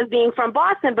to them as being from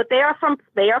Boston, but they are from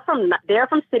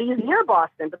cities near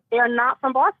Boston, but they are not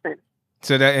from Boston.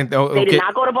 So that they did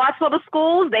not go to Boston public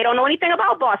schools. They don't know anything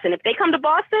about Boston. If they come to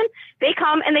Boston, they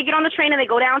come and they get on the train and they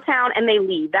go downtown and they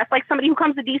leave. That's like somebody who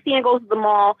comes to DC and goes to the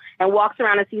mall and walks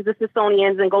around and sees the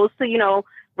Smithsonian's and goes to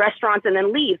restaurants and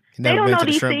then leaves. They don't know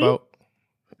DC.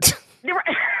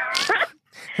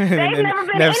 They've never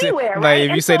been anywhere. Like right?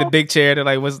 if you say the big chair, they're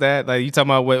like, "What's that?" Like you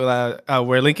talking about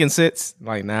where Lincoln sits?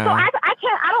 Like, nah. So I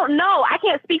don't know. I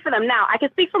can't speak for them now. I can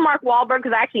speak for Mark Wahlberg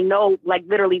because I actually know like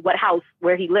literally what house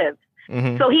where he lives.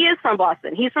 Mm-hmm. So he is from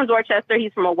Boston. He's from Dorchester.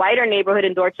 He's from a whiter neighborhood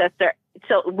in Dorchester.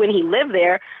 So when he lived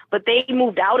there, but they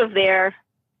moved out of there.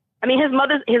 I mean, his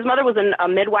mother was a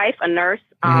midwife, a nurse,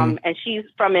 and she's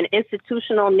from an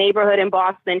institutional neighborhood in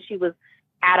Boston. She was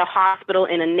at a hospital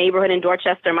in a neighborhood in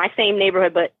Dorchester, my same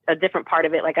neighborhood, but a different part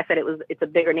of it. Like I said, it's a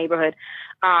bigger neighborhood.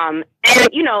 And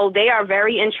they are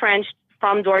very entrenched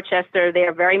from Dorchester. They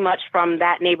are very much from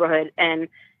that neighborhood, and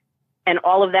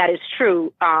all of that is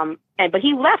true. But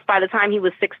he left by the time he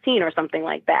was 16 or something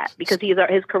like that, because his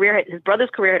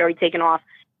brother's career had already taken off,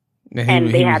 and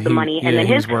they had the money, and then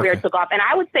his career took off. And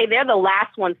I would say they're the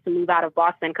last ones to move out of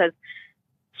Boston, because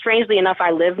strangely enough,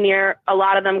 I lived near a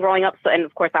lot of them growing up. So, and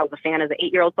of course, I was a fan as an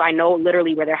 8-year-old, so I know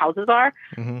literally where their houses are.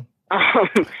 Mm-hmm.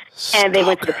 And they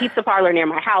went to the pizza parlor near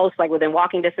my house, like within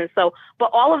walking distance. So,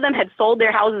 but all of them had sold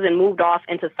their houses and moved off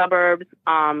into suburbs.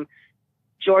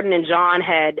 Jordan and John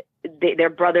had their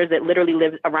brothers that literally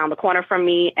lived around the corner from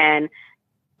me, and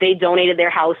they donated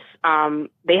their house.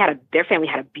 Their family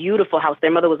had a beautiful house. Their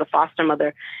mother was a foster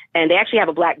mother, and they actually have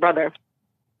a black brother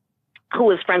who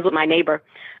was friends with my neighbor.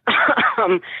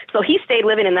 So he stayed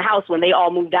living in the house when they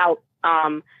all moved out.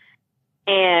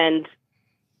 And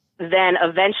then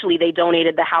eventually they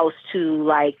donated the house to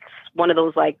like one of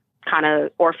those like kind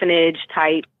of orphanage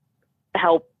type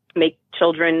help make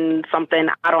children something.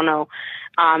 I don't know.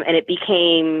 And it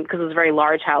became, because it was a very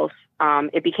large house,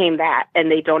 it became that,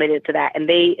 and they donated it to that. And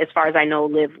they, as far as I know,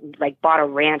 bought a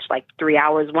ranch like 3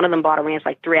 hours. One of them bought a ranch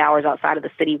like 3 hours outside of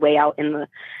the city, way out in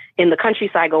the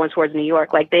countryside going towards New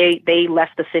York. Like they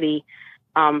left the city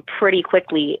pretty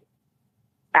quickly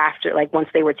after, like once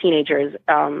they were teenagers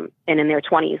and in their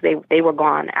 20s, they were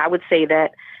gone. I would say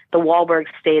that the Wahlbergs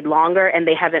stayed longer, and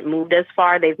they haven't moved as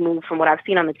far. They've moved, from what I've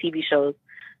seen on the TV shows,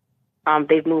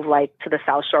 they've moved like to the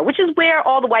South Shore, which is where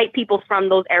all the white people from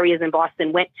those areas in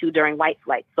Boston went to during white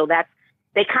flight. So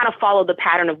they kind of followed the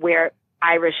pattern of where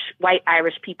white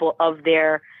Irish people of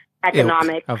their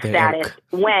economic status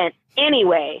went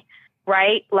anyway,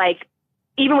 right? Like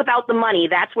even without the money,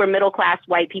 that's where middle-class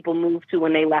white people moved to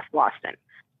when they left Boston.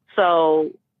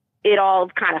 So it all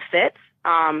kind of fits.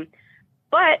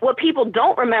 But what people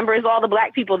don't remember is all the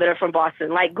black people that are from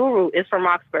Boston. Like Guru is from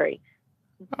Roxbury.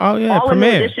 Oh yeah, All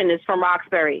Premier. New Edition is from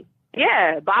Roxbury.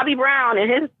 Yeah, Bobby Brown and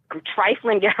his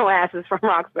trifling ghetto ass is from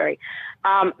Roxbury.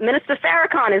 Minister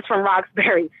Farrakhan is from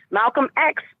Roxbury. Malcolm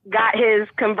X got his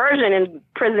conversion in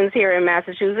prisons here in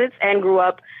Massachusetts and grew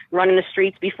up running the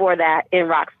streets before that in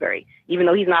Roxbury, even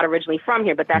though he's not originally from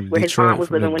here, but that's where his aunt was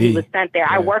living when he was sent there.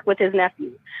 Yeah. I work with his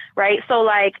nephew, right? So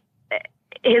like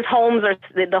his homes are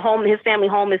his family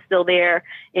home is still there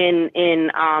in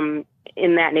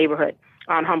that neighborhood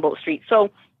on Humboldt Street.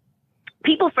 So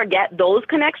people forget those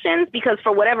connections because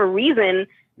for whatever reason,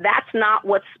 that's not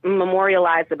what's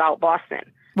memorialized about Boston.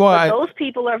 Well, those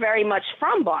people are very much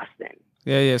from Boston.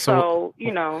 Yeah. So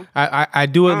I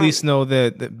do at least know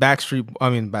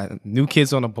that New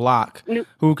Kids on the Block,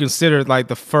 who considered like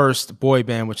the first boy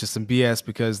band, which is some BS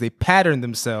because they patterned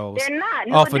themselves. They're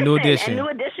not off of New Edition. And New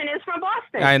Edition is from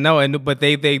Boston. I know, but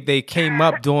they came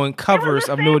up doing covers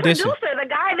of New Edition. The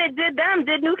guy that did them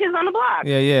did New Kids on the Block.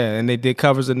 Yeah, and they did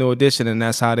covers of New Edition, and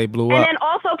that's how they blew up. And then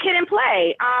also Kid and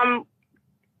Play.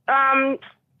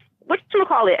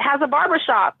 whatchamacallit, has a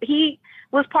barbershop. He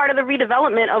was part of the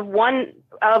redevelopment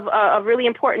of a really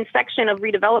important section of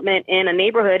redevelopment in a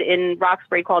neighborhood in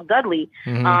Roxbury called Dudley,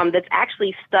 that's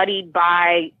actually studied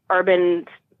by urban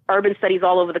studies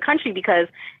all over the country, because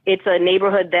it's a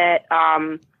neighborhood that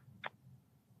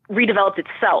redeveloped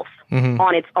itself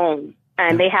on its own.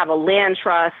 And they have a land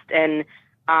trust, and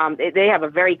they have a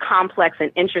very complex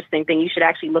and interesting thing. You should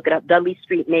actually look it up, Dudley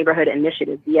Street Neighborhood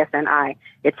Initiative, DSNI.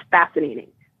 It's fascinating.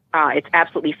 It's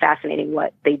absolutely fascinating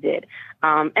what they did.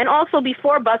 And also,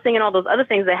 before busing and all those other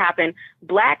things that happened,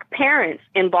 Black parents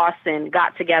in Boston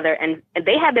got together, and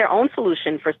they had their own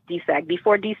solution for DSEG.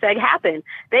 Before DSEG happened,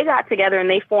 they got together and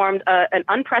they formed an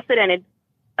unprecedented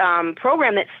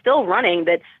program that's still running,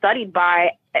 that's studied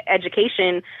by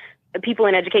people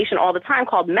in education all the time,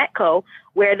 called METCO,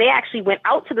 where they actually went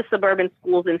out to the suburban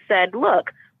schools and said,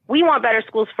 look, we want better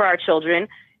schools for our children.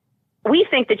 We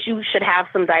think that you should have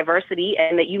some diversity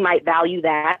and that you might value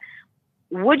that.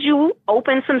 Would you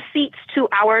open some seats to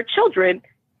our children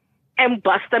and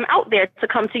bust them out there to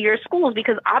come to your schools?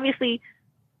 Because obviously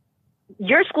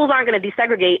your schools aren't going to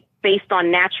desegregate based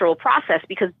on natural process,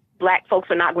 because Black folks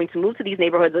are not going to move to these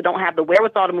neighborhoods or don't have the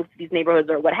wherewithal to move to these neighborhoods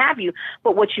or what have you.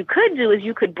 But what you could do is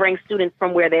you could bring students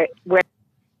from where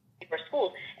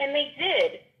schools. And they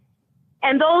did.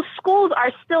 And those schools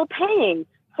are still paying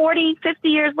 40, 50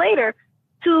 years later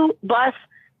to bus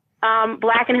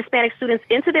Black and Hispanic students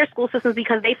into their school systems,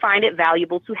 because they find it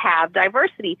valuable to have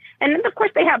diversity. And then, of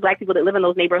course, they have Black people that live in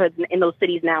those neighborhoods in those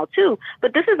cities now, too.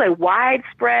 But this is a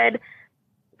widespread,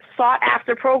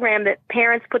 sought-after program that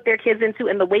parents put their kids into,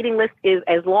 and the waiting list is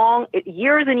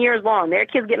years and years long. There are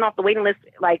kids getting off the waiting list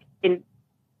like in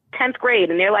 10th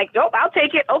grade, and they're like, oh, I'll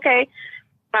take it. Okay.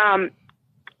 And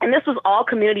this was all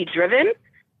community-driven.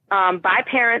 By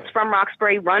parents from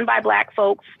Roxbury, run by Black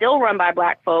folks, still run by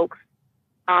Black folks,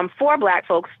 for Black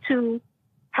folks, to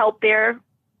help their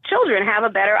children have a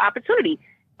better opportunity.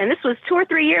 And this was 2 or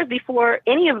 3 years before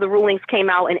any of the rulings came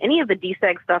out and any of the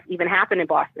DSEG stuff even happened in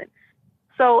Boston.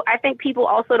 So I think people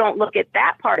also don't look at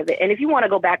that part of it. And if you want to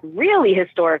go back really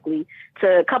historically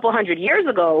to a couple hundred years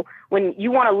ago, when you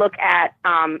want to look at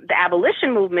the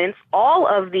abolition movements, all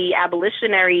of the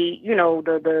abolitionary,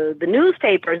 the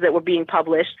newspapers that were being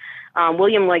published,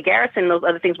 William Lloyd Garrison, those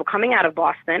other things were coming out of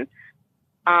Boston.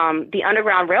 The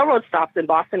Underground Railroad stops in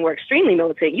Boston were extremely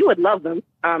militant. You would love them.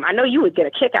 I know you would get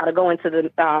a kick out of going to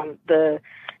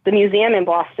the museum in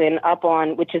Boston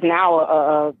which is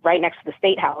now right next to the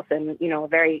State House, and a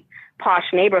very posh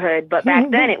neighborhood. But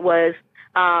back then it was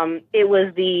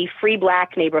the free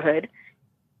Black neighborhood,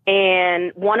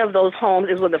 and one of those homes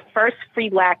was the first free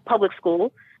Black public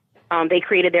school. They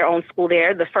created their own school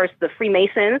there. The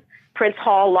Freemasons, Prince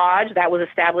Hall Lodge, that was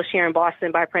established here in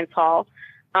Boston by Prince Hall.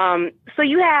 So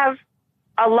you have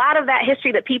a lot of that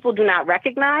history that people do not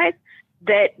recognize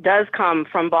that does come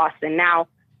from Boston. Now,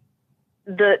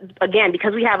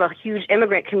 because we have a huge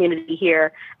immigrant community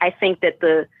here, I think that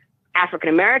the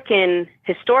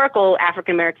historical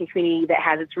African-American community that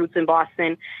has its roots in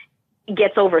Boston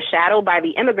gets overshadowed by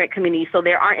the immigrant community. So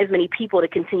there aren't as many people to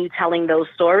continue telling those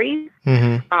stories.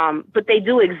 But they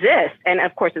do exist. And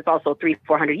of course, it's also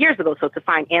 300-400 years ago. So to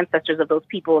find ancestors of those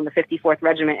people in the 54th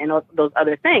Regiment and those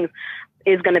other things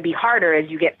is going to be harder as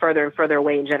you get further and further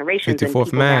away in generations. 54th and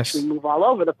people Mass. actually move all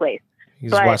over the place. You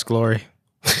just watch Glory.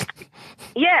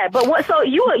 Yeah, but so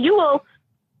you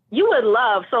would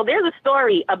love. So there's a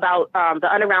story about the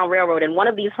Underground Railroad, and one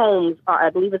of these homes, I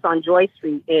believe it's on Joy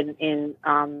Street in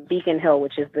Beacon Hill,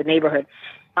 which is the neighborhood.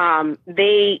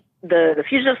 The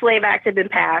Fugitive Slave Act had been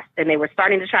passed, and they were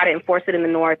starting to try to enforce it in the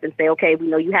North and say, okay, we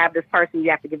know you have this person, you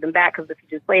have to give them back because the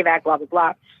Fugitive Slave Act, blah blah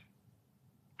blah.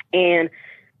 And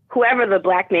whoever the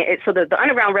Black man, so the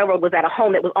Underground Railroad was at a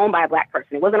home that was owned by a Black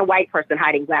person. It wasn't a white person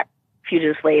hiding Black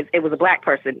fugitive slaves. It was a Black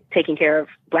person taking care of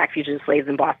Black fugitive slaves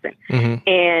in Boston.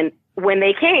 And when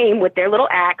they came with their little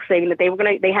axe saying that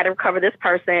they had to recover this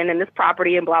person and this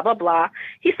property and blah, blah, blah,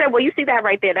 he said, well, you see that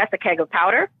right there? That's a keg of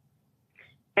powder.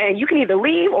 And you can either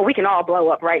leave or we can all blow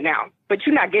up right now, but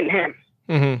you're not getting him.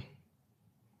 And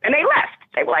they left.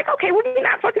 They were like, okay, we're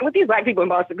not fucking with these Black people in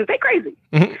Boston because they're crazy.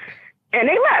 And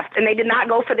they left, and they did not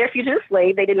go for their fugitive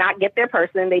slave. They did not get their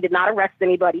person. They did not arrest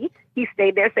anybody. He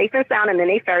stayed there safe and sound, and then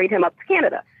they ferried him up to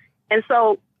Canada. And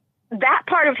so that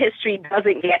part of history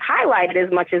doesn't get highlighted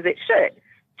as much as it should.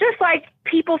 Just like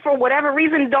people, for whatever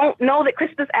reason, don't know that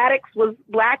Crispus Attucks was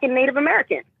Black and Native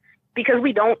American, because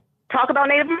we don't talk about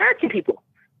Native American people.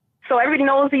 So everybody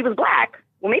knows he was Black.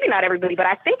 Well, maybe not everybody, but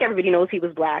I think everybody knows he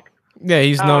was Black. Yeah,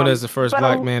 he's known as the first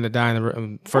Black man to die in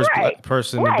the Black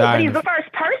person to die. But he's the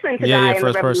first person to die in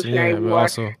the Revolutionary War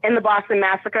and the Boston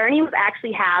Massacre, and he was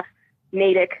actually half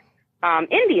Natick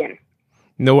Indian.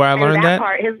 Know where I learned that?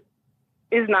 Part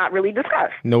is not really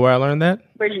discussed. Know where I learned that?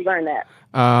 Where'd you learn that?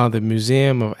 The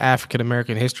Museum of African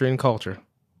American History and Culture.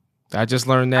 I just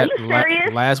learned that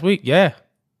last week. Yeah.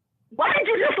 Why did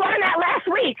you just learn that last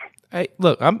week? Hey,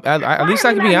 look, at least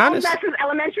I can be honest. That's his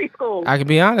elementary school. I can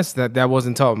be honest that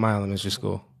wasn't taught in my elementary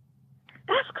school.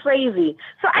 That's crazy.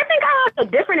 So I think I had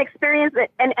a different experience,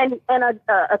 and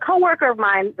a coworker of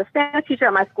mine, the Spanish teacher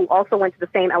at my school, also went to the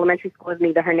same elementary school as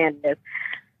me, the Hernandez.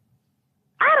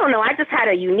 I don't know. I just had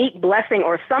a unique blessing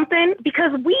or something,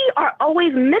 because we are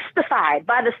always mystified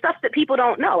by the stuff that people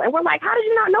don't know. And we're like, how did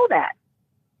you not know that?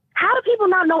 How do people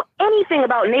not know anything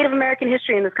about Native American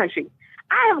history in this country?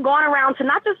 I have gone around to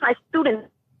not just my students.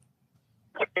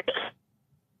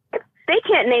 They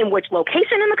can't name which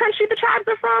location in the country the tribes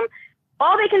are from.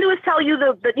 All they can do is tell you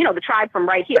the tribe from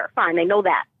right here. Fine, they know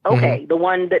that. Okay, The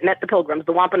one that met the Pilgrims,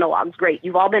 the Wampanoags, great.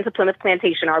 You've all been to Plymouth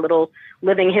Plantation, our little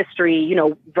living history,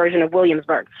 version of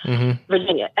Williamsburg,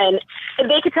 Virginia. And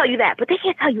they could tell you that, but they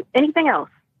can't tell you anything else.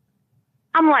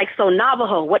 I'm like, so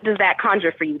Navajo, what does that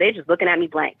conjure for you? They're just looking at me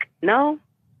blank. No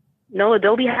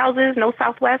adobe houses, no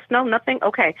Southwest, no nothing.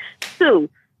 Okay, Sioux,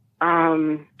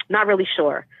 not really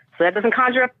sure. So that doesn't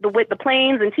conjure up the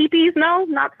plains and teepees? No,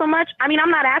 not so much. I mean,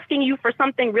 I'm not asking you for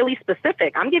something really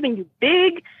specific. I'm giving you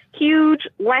big, huge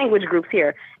language groups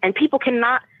here, and people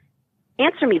cannot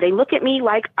answer me. They look at me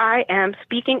like I am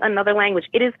speaking another language.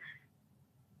 It's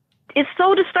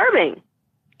so disturbing.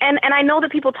 And I know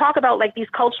that people talk about like these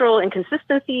cultural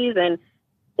inconsistencies and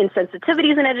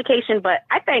insensitivities in education, but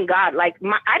I thank God, I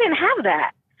didn't have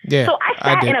that. Yeah, so I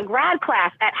sat in a grad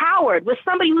class at Howard with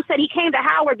somebody who said he came to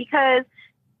Howard because,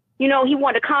 he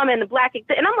wanted to come in the Black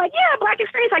experience. And I'm like, yeah, Black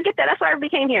experience, I get that. That's why everybody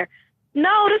came here.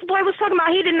 No, this boy was talking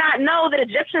about he did not know that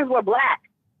Egyptians were Black.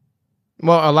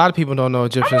 Well, a lot of people don't know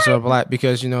Egyptians are Black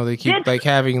because, they keep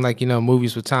having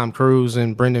movies with Tom Cruise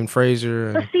and Brendan Fraser.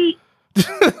 And... But see...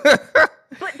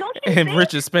 But don't you and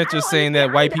Richard Spencer saying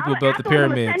that white people built the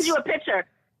pyramids. Send you a picture.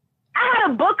 I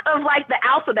had a book of the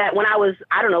alphabet when I was,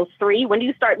 3. When do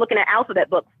you start looking at alphabet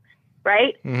books,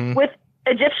 right? Mm-hmm. With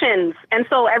Egyptians. And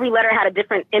so every letter had a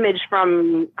different image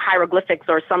from hieroglyphics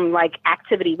or some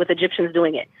activity with Egyptians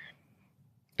doing it.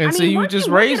 And so you just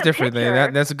raised differently.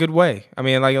 That's a good way. I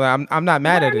mean, I'm not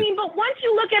mad at it. But once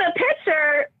you look at a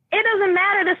picture, it doesn't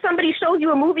matter if somebody shows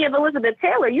you a movie of Elizabeth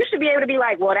Taylor. You should be able to be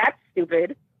like, well, that's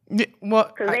stupid. Yeah, well,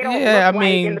 because they don't look white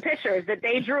in the pictures that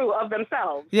they drew of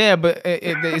themselves. Yeah, but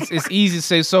it's easy to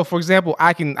say. So, for example,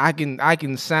 I can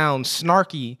sound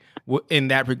snarky in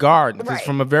that regard because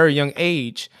from a very young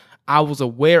age, I was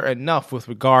aware enough with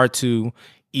regard to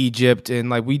Egypt,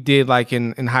 and we did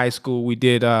in high school, we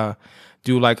did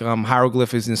do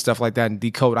hieroglyphics and stuff like that and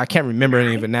decode. I can't remember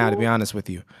any of it now, to be honest with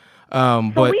you. But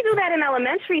we do that in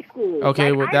elementary school.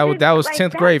 Okay, well that was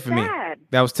 10th grade for me.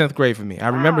 That was 10th grade for me. I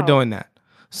remember doing that.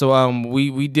 So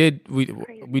we did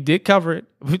cover it,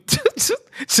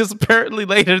 just apparently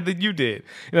later than you did.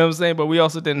 You know what I'm saying? But we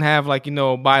also didn't have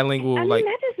bilingual. I mean,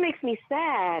 that just makes me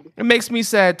sad. It makes me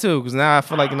sad too, because now I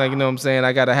feel you know what I'm saying.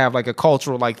 I gotta have a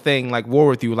cultural thing war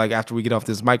with you after we get off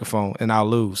this microphone, and I'll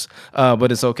lose. But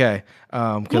it's okay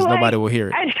because nobody will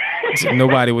hear it.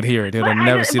 Nobody would hear it. It'll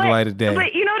never see the light of day.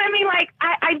 But you know what I mean?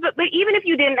 But even if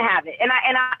you didn't have it, and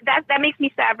that makes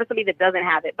me sad for somebody that doesn't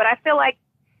have it. But I feel like,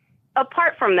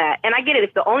 apart from that, and I get it,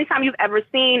 if the only time you've ever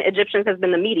seen Egyptians has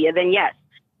been the media, then yes,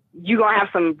 you're going to have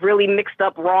some really mixed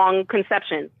up, wrong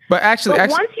conceptions. But actually,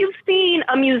 once you've seen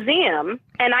a museum,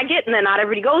 and I get that not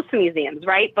everybody goes to museums,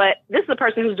 right? But this is a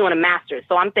person who's doing a master's.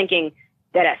 So I'm thinking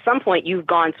that at some point you've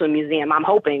gone to a museum. I'm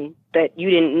hoping that you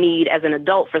didn't need, as an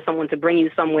adult, for someone to bring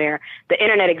you somewhere. The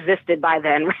internet existed by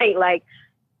then, right?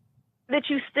 That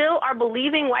you still are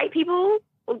believing white people?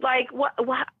 What?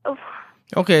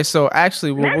 Okay, so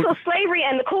actually... mental slavery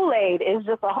and the Kool-Aid is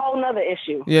just a whole nother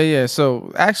issue. Yeah. So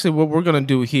actually what we're going to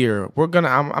do here,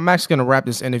 I'm actually going to wrap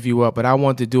this interview up, but I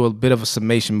want to do a bit of a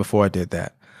summation before I did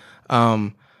that.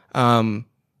 I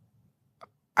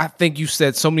think you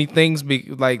said so many things,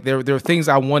 there are things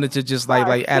I wanted to just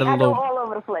add a little... all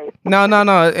over the place. No,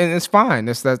 and it's fine.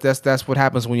 That's what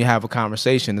happens when you have a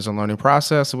conversation. It's a learning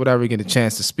process or whatever. You get a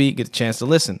chance to speak, get a chance to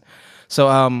listen.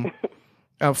 So...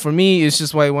 for me, it's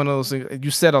just one of those things.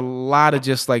 You said a lot of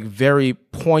just very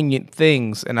poignant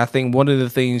things, and I think one of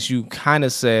the things you kind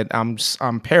of said, I'm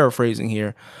paraphrasing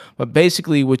here, but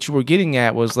basically what you were getting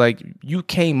at was you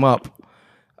came up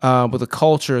with a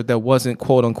culture that wasn't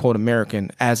quote unquote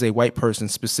American as a white person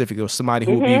specifically, or somebody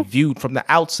who would be viewed from the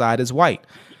outside as white,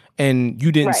 and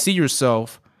you didn't see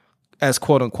yourself as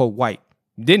quote unquote white.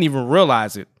 You didn't even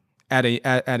realize it at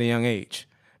a young age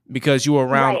because you were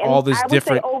around all this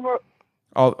different.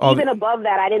 Even above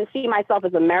that, I didn't see myself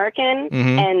as American.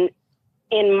 And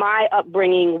in my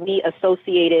upbringing, we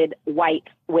associated white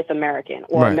with American,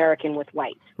 or American with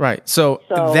white. Right. So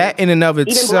that in and of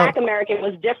itself, even Black American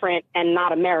was different and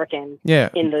not American. Yeah.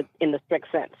 In the strict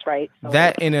sense, right? So,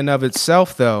 that in and of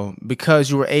itself, though,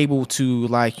 because you were able to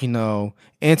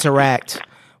interact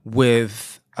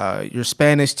with your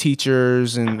Spanish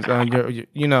teachers and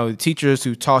your teachers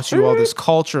who taught you all this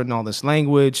culture and all this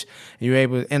language, and you were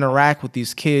able to interact with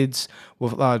these kids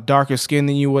with darker skin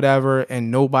than you, whatever, and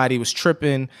nobody was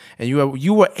tripping, and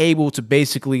you were able to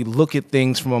basically look at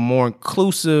things from a more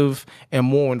inclusive and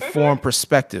more informed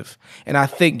perspective. And I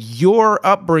think your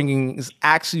upbringing is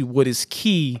actually what is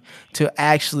key to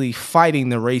actually fighting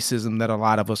the racism that a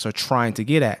lot of us are trying to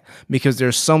get at, because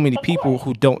there's so many people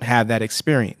who don't have that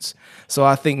experience. So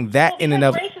I think that in and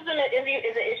of racism is an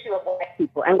issue of Black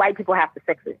people, and white people have to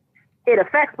fix it. It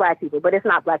affects Black people, but it's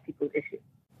not Black people's issue.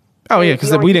 Oh yeah,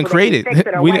 because we didn't create it.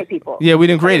 We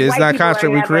didn't create it. It's not a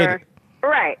construct we created.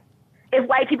 Right. If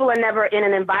white people are never in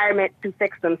an environment to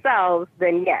fix themselves,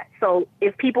 then yes. So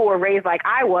if people were raised like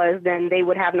I was, then they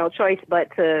would have no choice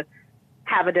but to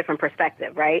have a different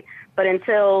perspective, right? But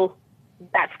until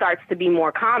that starts to be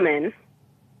more common,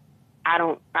 I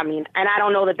don't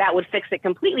know that would fix it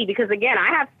completely, because again, I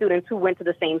have students who went to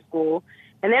the same school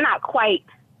and they're not quite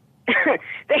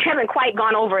they haven't quite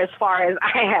gone over as far as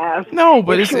I have. No,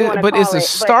 but it's a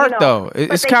start, though.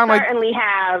 It's kind of like certainly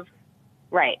have,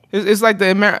 right? It's like the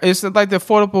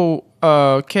Affordable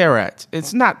Care Act.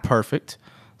 It's not perfect.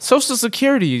 Social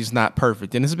Security is not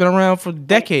perfect, and it's been around for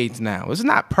decades now. It's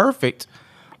not perfect,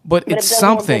 but it's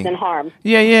something.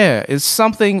 Yeah, it's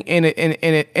something, and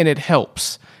it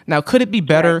helps. Now, could it be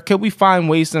better? Right. Could we find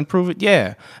ways to improve it?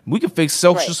 Yeah. We can fix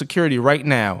Social Security right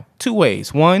now. Two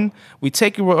ways. One, we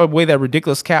take away that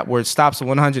ridiculous cap where it stops at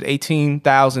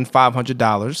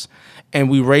 $118,500, and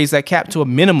we raise that cap to a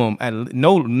minimum at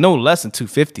no less than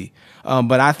 $250.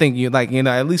 But I think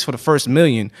at least for the first $1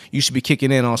 million, you should be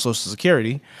kicking in on Social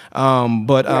Security.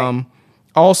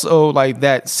 Also, like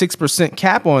that 6%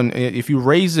 cap on it, if you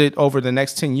raise it over the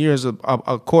next 10 years, a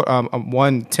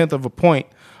 1/10 of a point,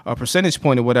 a percentage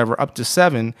point or whatever, up to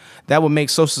 7, that would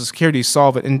make Social Security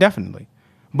solve it indefinitely.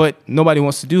 But nobody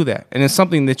wants to do that. And it's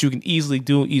something that you can easily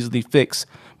fix.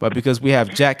 But because we have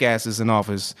jackasses in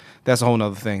office, that's a whole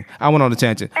other thing. I went on a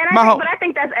tangent. But I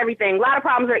think that's everything. A lot of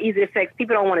problems are easy to fix.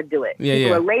 People don't want to do it.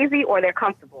 People are lazy or they're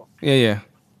comfortable. Yeah.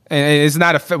 And it's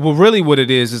not really what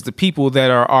it is the people that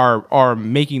are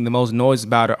making the most noise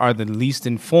about it are the least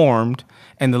informed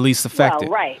and the least affected.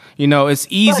 Well, right. It's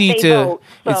easy to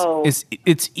vote, it's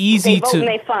easy they vote to and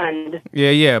they fund.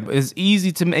 Yeah. But it's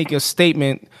easy to make a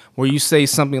statement where you say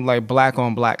something like black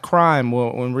on black crime.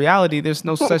 Well, in reality, there's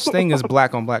no such thing as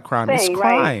black on black crime. It's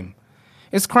crime. Right?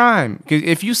 It's crime. Because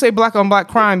if you say black on black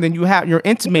crime, then you're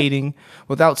intimating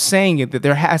without saying it that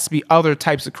there has to be other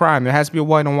types of crime. There has to be a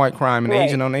white on white crime and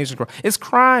Asian on Asian crime. It's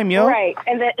crime, yo. Right,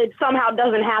 and that it somehow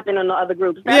doesn't happen in the other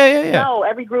groups. Yeah. No,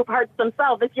 every group hurts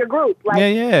themselves. It's your group.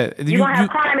 Yeah. You don't have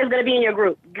crime is going to be in your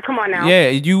group. Come on now. Yeah,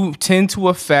 you tend to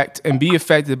affect and be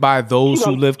affected by those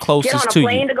who live closest to you. Get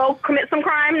on a plane to go commit some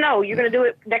crime? No, you're going to do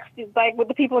it with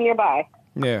the people nearby.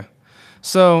 Yeah.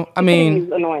 So, I mean,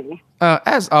 it's annoying.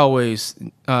 As always,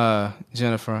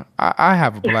 Jennifer, I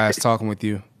have a blast talking with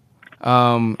you.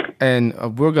 And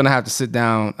we're going to have to sit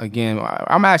down again.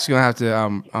 I'm actually going to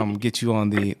have to get you on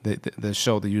the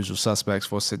show, The Usual Suspects,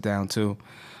 for a sit down too,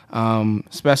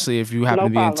 especially if you happen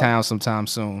to be in town sometime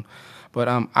soon. But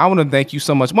I want to thank you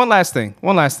so much. One last thing.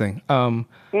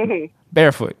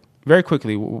 Barefoot. Very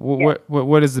quickly,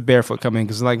 where does the Barefoot come in?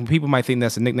 Because people might think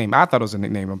that's a nickname. I thought it was a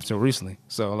nickname until recently.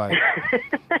 So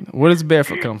where does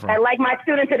Barefoot come from? And my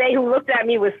student today who looked at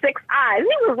me with 6 eyes,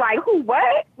 he was like, "Who?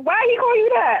 What? Why he call you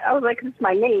that?" I was like, "It's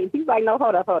my name." He's like, "No,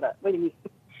 hold up. Wait a minute."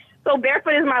 So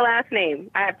Barefoot is my last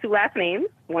name. I have 2 last names,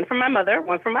 one from my mother,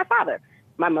 one from my father.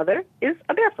 My mother is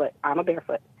a Barefoot. I'm a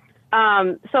Barefoot.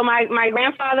 So my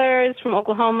grandfather is from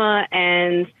Oklahoma,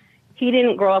 and he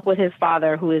didn't grow up with his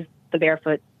father, who is the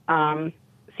Barefoot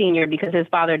senior, because his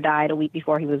father died a week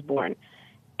before he was born.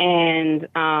 And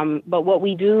but what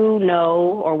we do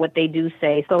know, or what they do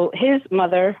say, so his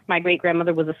mother, my great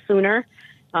grandmother, was a Sooner.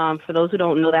 For those who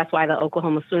don't know, that's why the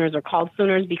Oklahoma Sooners are called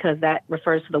Sooners, because that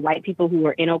refers to the white people who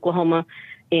were in Oklahoma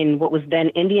in what was then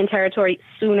Indian territory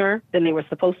sooner than they were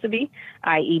supposed to be,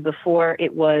 i.e. before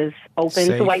it was open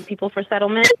to white people for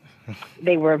settlement.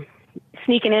 They were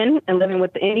sneaking in and living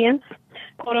with the Indians,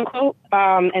 quote unquote.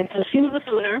 And so she was a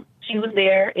Sooner. She was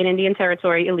there in Indian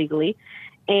territory illegally.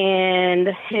 And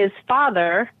his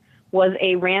father was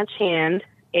a ranch hand,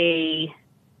 a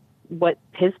what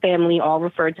his family all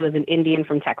referred to as an Indian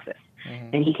from Texas.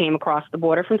 And he came across the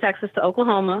border from Texas to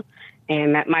Oklahoma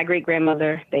and met my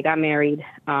great-grandmother. They got married.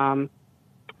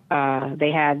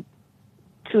 They had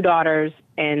 2 daughters.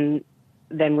 And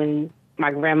then when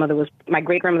my great-grandmother was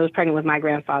pregnant with my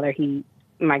grandfather,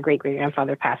 my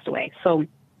great-great-grandfather passed away. So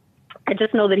I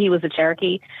just know that he was a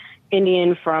Cherokee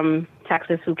Indian from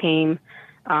Texas who came.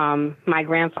 My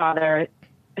grandfather,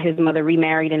 his mother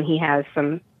remarried, and he has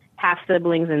some half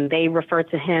siblings, and they refer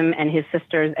to him and his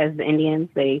sisters as the Indians.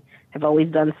 They have always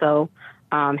done so.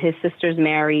 His sisters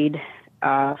married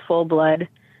full blood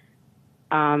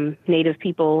Native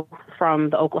people from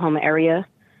the Oklahoma area.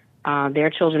 Their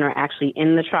children are actually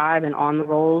in the tribe and on the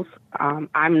rolls.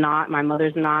 I'm not. My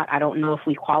mother's not. I don't know if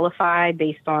we qualify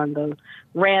based on the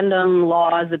random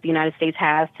laws that the United States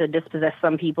has to dispossess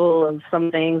some people of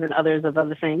some things and others of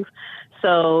other things.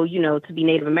 So, to be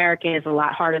Native American is a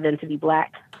lot harder than to be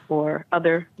Black or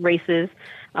other races.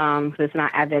 So it's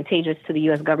not advantageous to the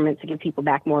U.S. government to give people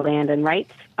back more land and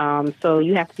rights. So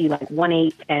you have to be like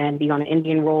 1/8 and be on an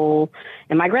Indian roll.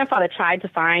 And my grandfather tried to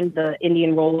find the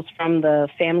Indian rolls from the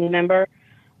family member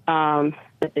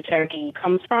that the Cherokee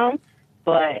comes from,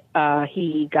 but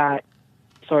he got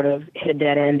sort of hit a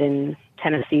dead end in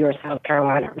Tennessee or South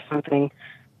Carolina or something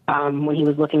when he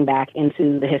was looking back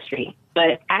into the history.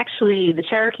 But actually, the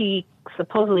Cherokee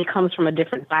supposedly comes from a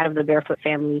different side of the Barefoot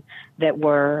family that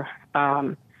were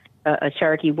a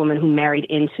Cherokee woman who married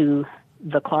into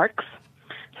the Clarks.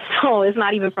 So it's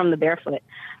not even from the Barefoot.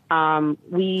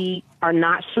 We are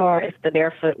not sure if the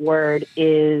Barefoot word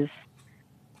is,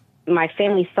 my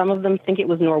family, some of them think it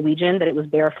was Norwegian, that it was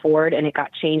Bareford, and it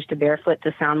got changed to Barefoot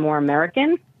to sound more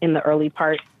American in the early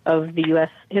part of the U.S.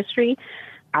 history.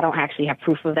 I don't actually have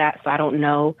proof of that, so I don't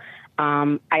know.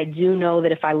 I do know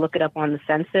that if I look it up on the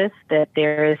census, that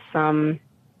there is some,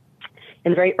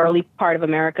 in the very early part of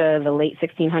America, the late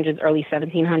 1600s, early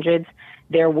 1700s,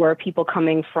 there were people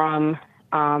coming from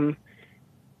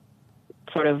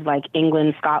sort of like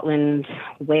England, Scotland,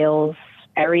 Wales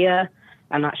area.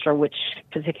 I'm not sure which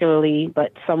particularly,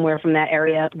 but somewhere from that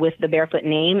area with the Barefoot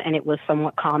name, and it was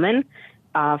somewhat common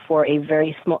for a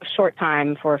very short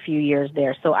time, for a few years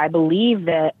there. So I believe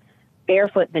that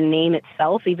Barefoot, the name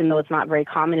itself, even though it's not very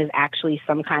common, is actually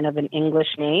some kind of an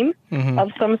English name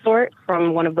of some sort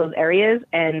from one of those areas,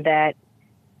 and that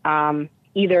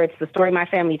either it's the story my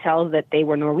family tells that they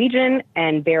were Norwegian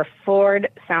and Bareford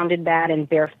sounded bad and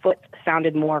Barefoot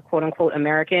sounded more quote unquote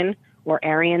American or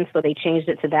Aryan, so they changed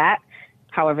it to that.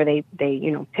 However, they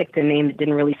picked a name that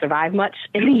didn't really survive much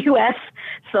in the U.S.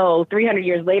 So 300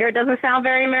 years later, it doesn't sound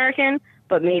very American,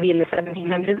 but maybe in the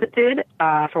 1700s it did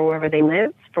for wherever they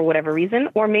lived, for whatever reason.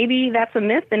 Or maybe that's a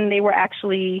myth and they were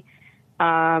actually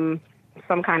some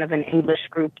kind of an English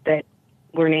group that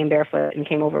were named Barefoot and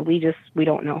came over. We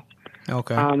don't know.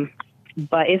 Okay.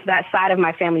 But it's that side of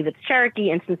my family that's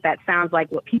Cherokee, and since that sounds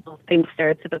like what people think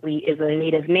stereotypically is a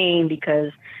native name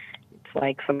because it's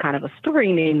like some kind of a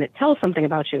story name that tells something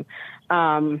about you.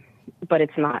 But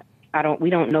it's not. We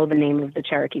don't know the name of the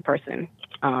Cherokee person.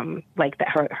 Like that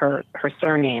her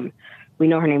surname. We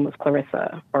know her name was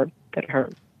Clarissa, or that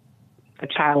the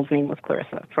child's name was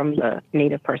Clarissa from the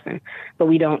native person. But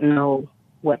we don't know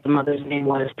what the mother's name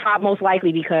was. Most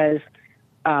likely because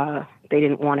they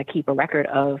didn't want to keep a record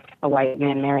of a white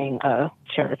man marrying a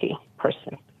Cherokee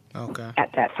person. Okay.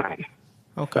 At that time.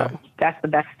 Okay. So that's the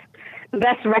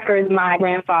best record. My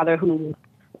grandfather, who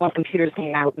once computers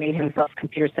came out, made himself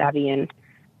computer savvy and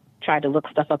tried to look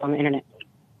stuff up on the internet.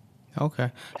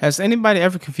 Okay. Has anybody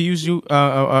ever confused you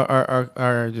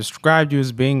or described you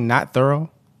as being not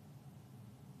thorough?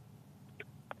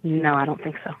 No, I don't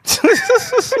think so.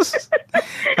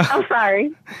 I'm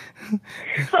sorry.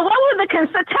 So what would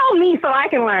tell me so I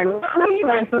can learn. Let me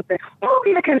learn something. What would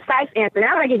be the concise answer?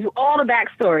 Now that I give you all the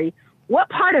backstory, what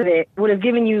part of it would have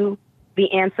given you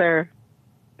the answer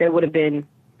that would have been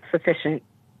sufficient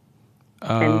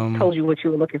and told you what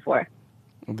you were looking for?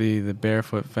 The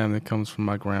Barefoot family comes from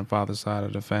my grandfather's side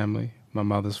of the family, my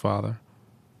mother's father.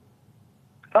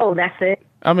 Oh, that's it.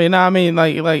 I mean,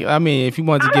 if you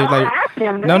want to give like,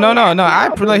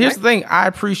 no. Here's the thing. I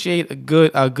appreciate a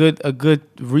good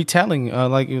retelling.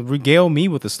 Like regale me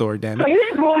with the story, damn it. So you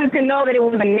just wanted to know that it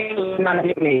was a name, not a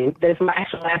nickname. That it's my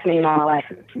actual last name on my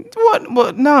license.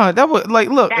 What? No, that was like,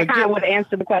 look. That kind of would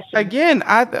answer the question. Again,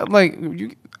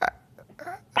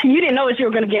 You didn't know what you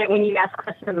were going to get when you asked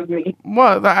questions of me.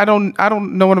 Well, I don't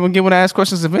know what I'm going to get when I ask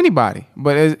questions of anybody.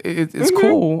 But it's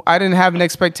cool. I didn't have an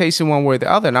expectation one way or the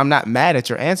other, and I'm not mad at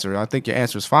your answer. I think your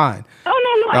answer is fine. Oh,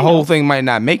 no. The whole thing might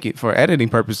not make it for editing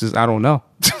purposes. I don't know.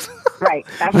 Right.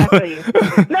 That's what I feel you.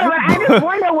 No, but I just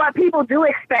wonder what people do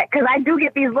expect, because I do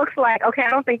get these looks like, okay, I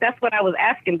don't think that's what I was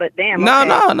asking, but damn. No,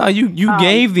 okay. no. You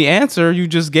gave the answer. You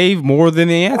just gave more than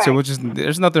the answer, Right. which is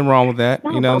there's nothing wrong with that.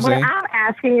 No, You know but what I'm saying? I'm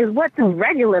asking is, what do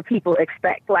regular people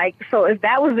expect? Like, so if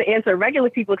that was the answer regular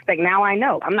people expect, now I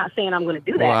know. I'm not saying I'm going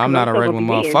to do that. Well, I'm not a regular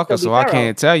motherfucker, so I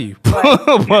can't tell you.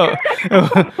 Well,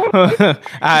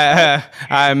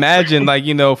 I imagine, like,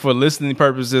 you know, for listening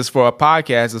purposes for a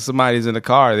podcast, if somebody's in the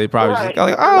car, they probably just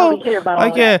like, oh,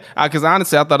 like, yeah. Because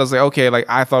honestly, I thought it was like, okay, like,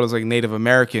 I thought it was like Native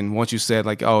American. Once you said,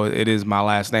 like, oh, it is my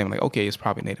last name, like, okay, it's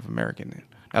probably Native American then.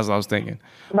 That's what I was thinking.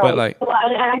 Right. But like, well,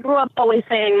 I grew up always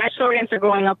saying, my short answer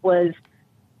growing up was,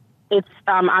 it's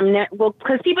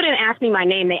because people didn't ask me my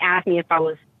name. They asked me if I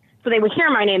was, so they would hear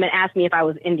my name and ask me if I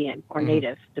was Indian or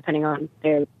Native, depending on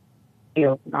their, you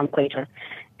know, nomenclature.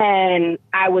 And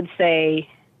I would say,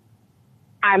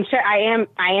 I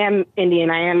am Indian,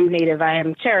 I am Native, I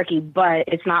am Cherokee, but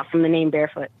it's not from the name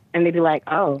Barefoot. And they'd be like,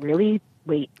 oh, really?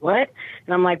 Wait, what?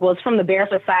 And I'm like, well, it's from the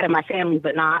Barefoot side of my family,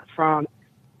 but from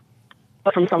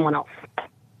someone else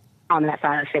on that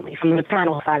side of the family, from the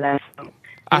maternal side of that family.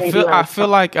 I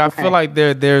feel like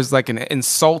there's like an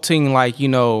insulting, like, you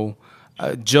know,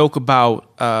 joke about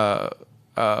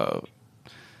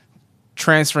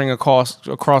transferring across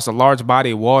a large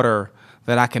body of water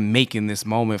that I can make in this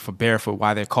moment for Barefoot,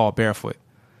 why they're called Barefoot.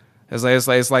 It's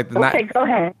like the okay, go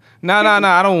ahead. No,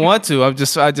 I don't want to. I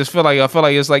just feel like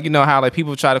it's like, you know how like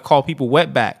people try to call people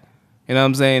wetback. You know what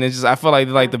I'm saying? It's just, I feel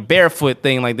like the Barefoot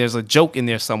thing, like there's a joke in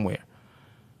there somewhere.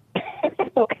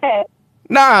 Okay.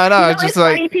 No, it's just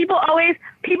like funny. People always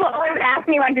ask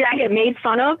me, like, did I get made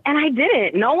fun of? And I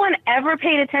didn't. No one ever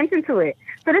paid attention to it.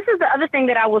 So this is the other thing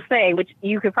that I will say, which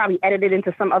you could probably edit it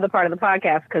into some other part of the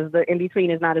podcast because the in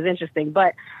between is not as interesting.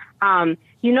 But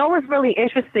you know what's really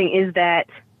interesting is that,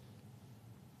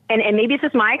 and maybe it's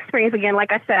just my experience again.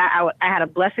 Like I said, I had a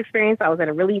blessed experience. I was at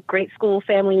a really great school,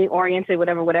 family oriented,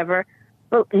 whatever.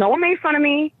 But no one made fun of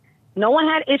me. No one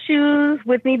had issues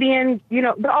with me being, you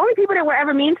know, the only people that were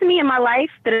ever mean to me in my life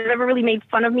that have ever really made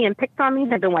fun of me and picked on me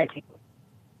have been white people.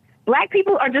 Black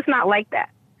people are just not like that.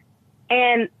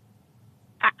 And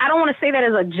I don't want to say that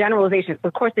as a generalization.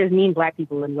 Of course, there's mean black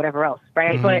people and whatever else,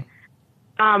 right?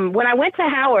 Mm-hmm. But when I went to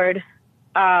Howard,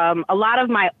 a lot of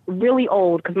my really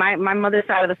old, because my mother's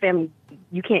side of the family,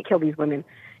 you can't kill these women.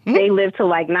 Mm-hmm. They live to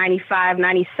like 95,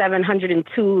 97,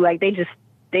 102. Like they just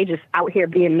out here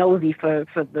being nosy for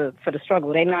the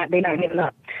struggle. They're not giving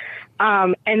up.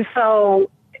 And so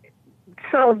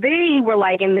they were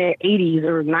like in their 80s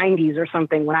or 90s or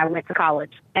something when I went to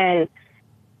college, and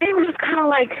they were just kind of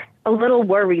like a little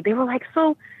worried. They were like,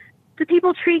 so do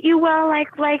people treat you well?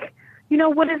 Like, you know,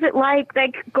 what is it like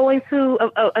going to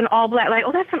an all black, like,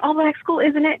 oh, that's an all black school,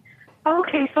 isn't it? Oh,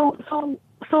 okay.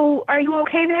 So are you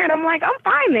okay there? And I'm like, I'm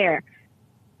fine there.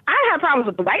 I had problems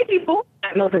with the white people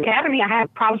at Milton Academy. I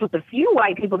had problems with a few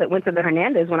white people that went to the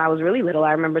Hernandez when I was really little.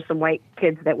 I remember some white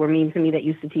kids that were mean to me that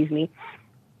used to tease me.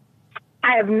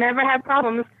 I have never had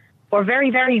problems, or very,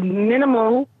 very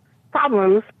minimal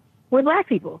problems, with black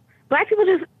people. Black people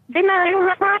they don't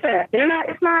have process.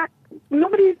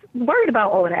 Nobody's worried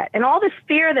about all of that. And all this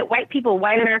fear that white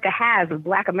America has of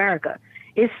black America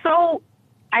is so,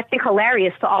 I think,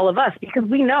 hilarious to all of us, because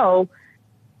we know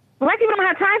black people don't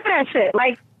have time for that shit.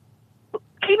 Like,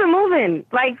 keep it moving.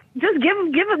 Like, just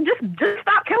just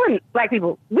stop killing black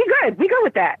people. We good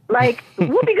with that. Like,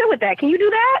 we'll be good with that. Can you do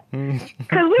that?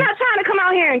 Because we're not trying to come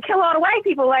out here and kill all the white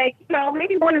people. Like, you know,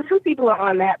 maybe 1 or 2 people are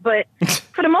on that. But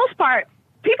for the most part,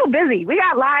 people busy. We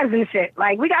got lives and shit.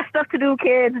 Like, we got stuff to do,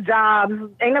 kids, jobs.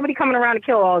 Ain't nobody coming around to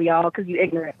kill all y'all because you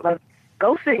ignorant. Like,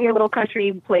 go sit in your little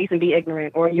country place and be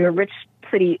ignorant, or your rich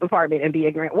city apartment and be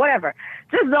ignorant, whatever.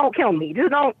 Just don't kill me.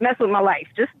 Just don't mess with my life.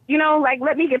 Just, you know, like,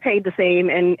 let me get paid the same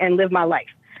and live my life.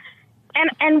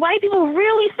 And white people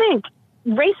really think,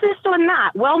 racist or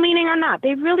not, well-meaning or not,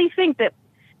 they really think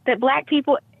that black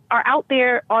people are out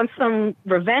there on some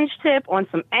revenge tip, on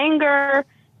some anger,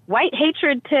 white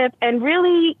hatred tip, and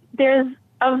really there's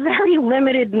a very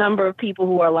limited number of people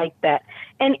who are like that.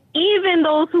 And even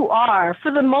those who are,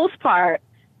 for the most part,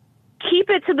 keep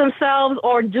it to themselves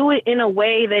or do it in a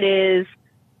way that is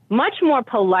much more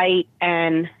polite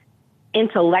and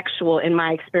intellectual, in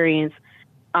my experience,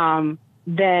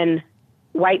 than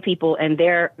white people and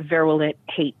their virulent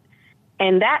hate.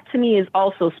 And that, to me, is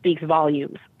also speaks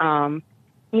volumes. You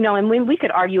know, and we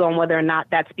could argue on whether or not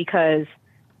that's because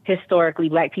historically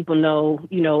black people know,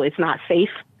 you know, it's not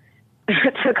safe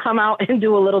to come out and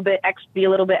do a little bit be a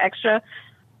little bit extra.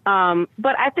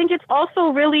 But I think it's also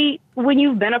really, when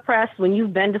you've been oppressed, when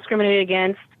you've been discriminated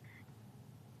against,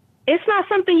 it's not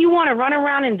something you want to run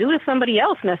around and do to somebody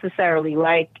else necessarily.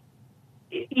 Like,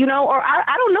 you know, or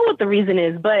I don't know what the reason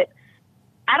is, but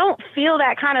I don't feel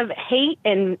that kind of hate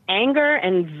and anger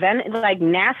and like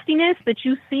nastiness that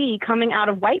you see coming out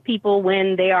of white people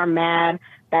when they are mad,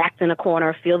 backed in a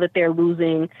corner, feel that they're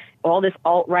losing, all this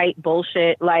alt-right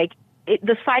bullshit. Like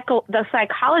the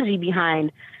psychology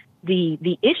behind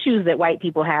the issues that white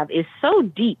people have is so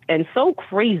deep and so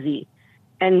crazy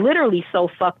and literally so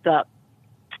fucked up.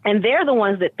 And they're the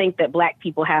ones that think that black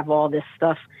people have all this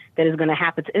stuff that is going to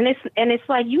happen. And it's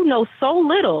like, you know so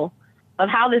little of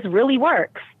how this really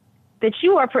works that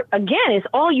you are, again, it's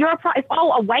all it's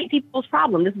all a white people's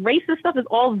problem. This racist stuff is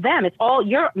all them. It's all,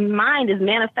 your mind is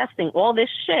manifesting all this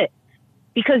shit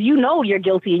because you know you're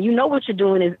guilty and you know what you're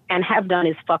doing is and have done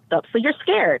is fucked up. So you're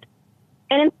scared.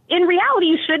 And in reality,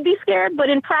 you should be scared, but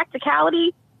in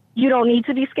practicality, you don't need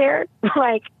to be scared.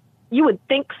 Like, you would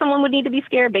think someone would need to be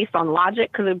scared based on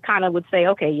logic, because it kind of would say,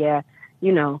 okay, yeah,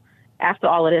 you know, after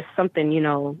all of this, something, you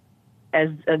know, as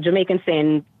a Jamaican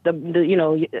saying, the you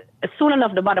know, soon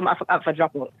enough the bottom of a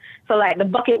drop out. So like the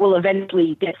bucket will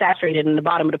eventually get saturated and the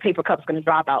bottom of the paper cup's going to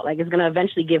drop out. Like it's going to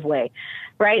eventually give way,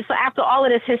 right? So after all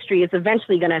of this history, it's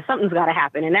eventually something's got to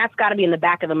happen, and that's got to be in the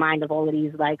back of the mind of all of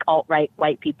these like alt-right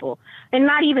white people, and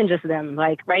not even just them.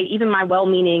 Like, right, even my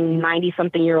well-meaning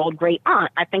 90-something-year-old great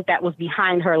aunt, I think that was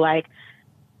behind her, like,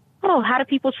 oh, how do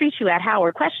people treat you at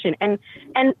Howard? Question. And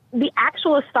the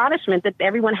actual astonishment that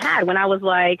everyone had when I was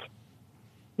like,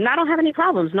 no, I don't have any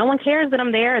problems. No one cares that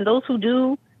I'm there. And those who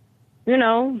do, you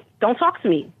know, don't talk to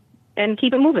me and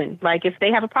keep it moving. Like, if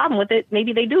they have a problem with it,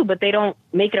 maybe they do, but they don't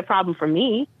make it a problem for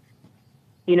me.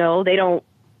 You know, they don't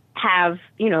have,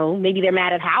 you know, maybe they're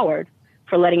mad at Howard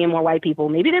for letting in more white people.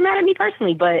 Maybe they're mad at me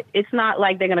personally, but it's not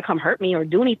like they're going to come hurt me or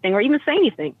do anything or even say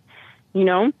anything, you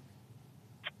know?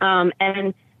 And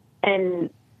I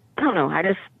don't know,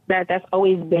 that's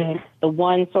always been the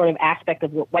one sort of aspect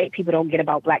of what white people don't get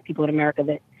about black people in America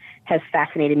that has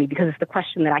fascinated me, because it's the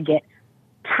question that I get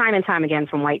time and time again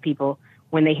from white people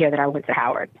when they hear that I went to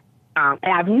Howard. And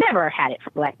I've never had it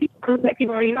from black people, because black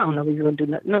people already know nobody's going to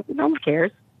do no one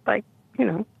cares. Like, you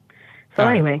know. So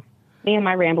anyway, me and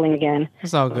my rambling again.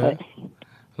 It's all good. But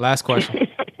last question.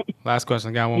 Last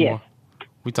question. I got one more.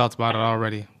 We talked about it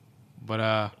already.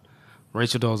 But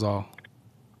Rachel Dolezal,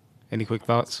 any quick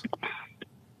thoughts?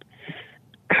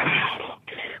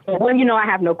 Well, one, you know, I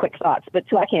have no quick thoughts, but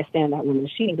two, I can't stand that woman.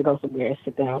 She needs to go somewhere and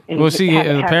sit down. And well,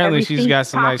 apparently she's got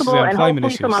some employment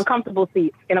issues. Some uncomfortable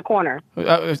seats in a corner.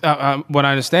 What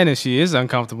I understand is she is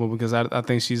uncomfortable because I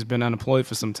think she's been unemployed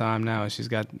for some time now, and she's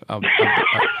got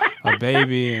a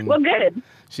baby. And well, good.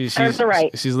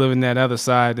 She's living that other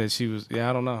side that she was. Yeah,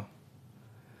 I don't know.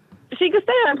 She could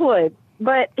stay unemployed,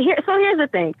 but here's the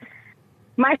thing.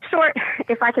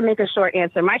 If I can make a short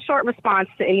answer, my short response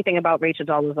to anything about Rachel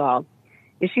Dolezal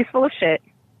is she's full of shit.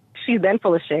 She's been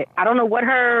full of shit. I don't know what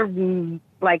her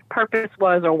like purpose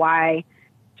was or why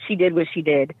she did what she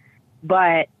did,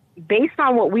 but based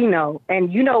on what we know,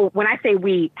 and you know, when I say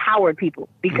we, Howard people,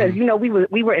 because you know we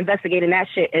were investigating that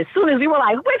shit as soon as we were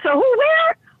like, wait, so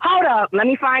where? Hold up, let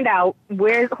me find out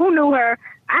who knew her.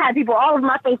 I had people all over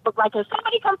my Facebook like, has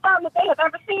somebody confirmed that they have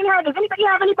ever seen her? Does anybody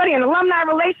have anybody in alumni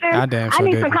relations? I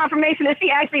need some confirmation that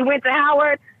she actually went to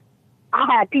Howard. I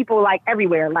had people like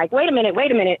everywhere, like, wait a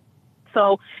minute.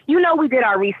 So, you know, we did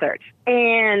our research.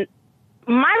 And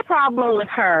my problem with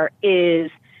her is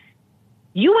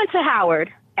you went to Howard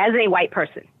as a white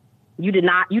person. You did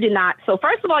not. So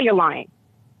first of all, you're lying.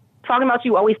 Talking about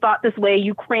you always thought this way,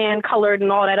 you crayon colored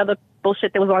and all that other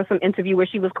bullshit that was on some interview where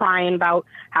she was crying about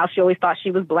how she always thought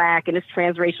she was black and this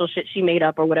transracial shit she made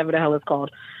up or whatever the hell it's called.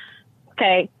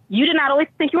 Okay. You did not always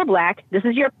think you were black. This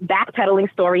is your backpedaling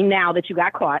story now that you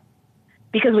got caught.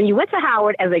 Because when you went to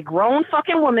Howard as a grown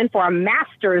fucking woman for a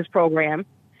master's program,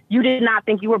 you did not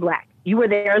think you were black. You were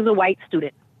there as a white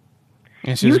student.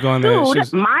 And she was going there. You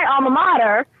sued my alma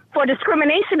mater for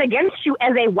discrimination against you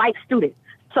as a white student.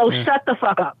 So shut the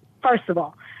fuck up, first of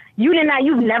all. You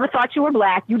never thought you were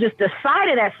black. You just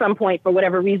decided at some point for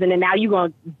whatever reason, and now you're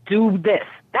going to do this.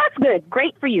 That's good.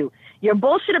 Great for you. Your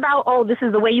bullshit about, oh, this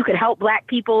is the way you could help black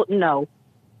people. No.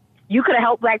 You could have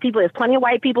helped black people. There's plenty of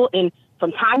white people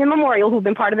from time immemorial who've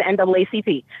been part of the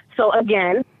NAACP. So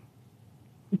again,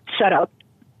 shut up.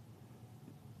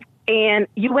 And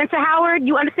you went to Howard,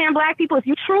 you understand black people. If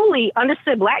you truly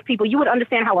understood black people, you would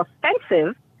understand how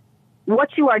offensive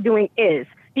what you are doing is.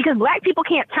 Because black people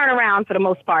can't turn around for the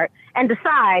most part and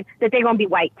decide that they're going to be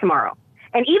white tomorrow.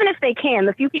 And even if they can,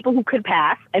 the few people who could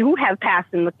pass and who have passed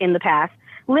in the past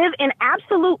live in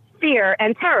absolute fear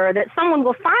and terror that someone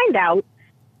will find out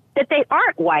that they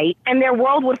aren't white and their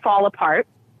world would fall apart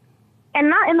And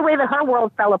not in the way that her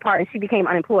world fell apart and she became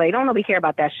unemployed. Don't nobody care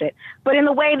about that shit. But in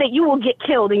the way that you will get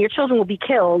killed and your children will be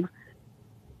killed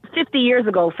 50 years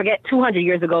ago, forget 200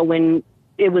 years ago when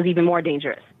it was even more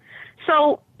dangerous.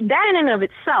 So that in and of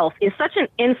itself is such an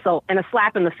insult and a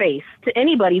slap in the face to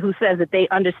anybody who says that they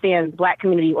understand the Black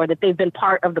community or that they've been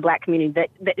part of the Black community,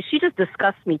 that she just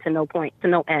disgusts me to no point, to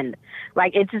no end.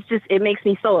 Like, it just it makes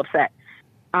me so upset.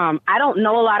 I don't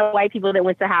know a lot of white people that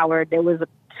went to Howard. There was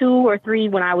 2 or 3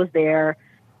 when I was there.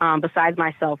 Besides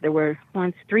myself, there were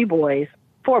 4 boys,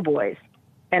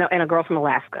 and a girl from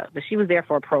Alaska. But she was there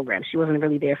for a program. She wasn't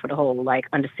really there for the whole, like,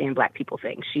 understand Black people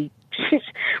thing.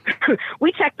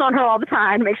 We checked on her all the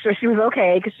time to make sure she was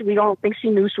okay, because we don't think she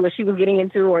knew what she was getting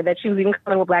into or that she was even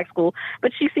coming to a Black school.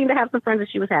 But she seemed to have some friends and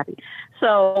she was happy.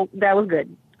 So that was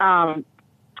good.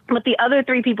 But the other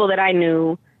 3 people that I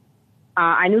knew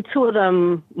 2 of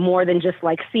them more than just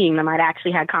like seeing them. I'd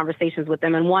actually had conversations with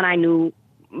them, and one I knew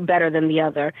better than the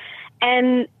other.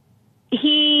 And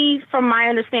he, from my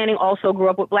understanding, also grew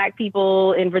up with Black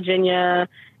people in Virginia,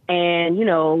 and, you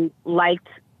know, it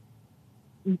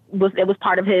was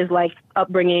part of his like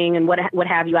upbringing and what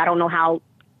have you. I don't know how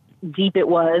deep it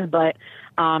was, but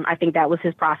I think that was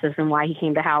his process and why he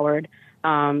came to Howard.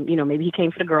 You know, maybe he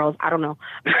came for the girls. I don't know,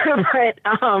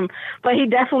 but he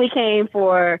definitely came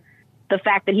for the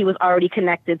fact that he was already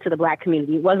connected to the Black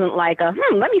community. It wasn't like let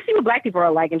me see what Black people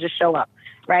are like and just show up,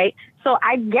 right? So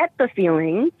I get the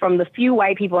feeling from the few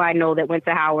white people I know that went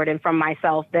to Howard and from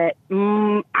myself that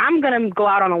I'm going to go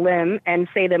out on a limb and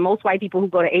say that most white people who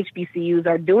go to HBCUs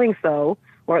are doing so,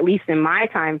 or at least in my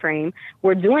time frame,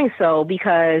 were doing so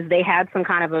because they had some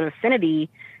kind of an affinity,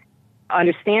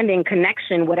 understanding,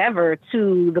 connection, whatever,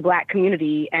 to the Black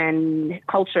community and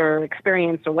culture,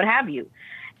 experience, or what have you.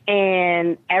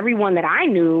 And everyone that I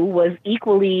knew was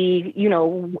equally, you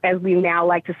know, as we now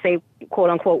like to say, quote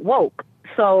unquote, woke.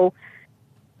 So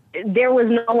there was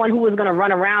no one who was going to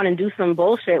run around and do some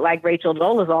bullshit like Rachel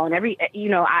Dolezal. And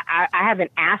I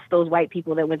haven't asked those white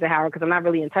people that went to Howard because I'm not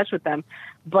really in touch with them.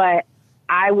 But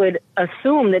I would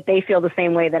assume that they feel the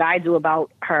same way that I do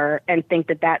about her and think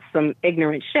that that's some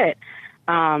ignorant shit.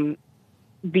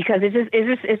 Because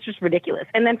it's just ridiculous.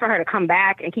 And then for her to come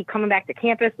back and keep coming back to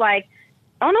campus, like,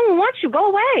 oh, no one wants you. Go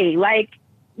away. Like,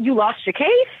 you lost your case.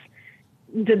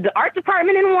 The art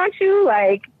department didn't want you.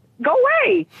 Like, go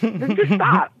away. Just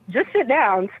stop. Just sit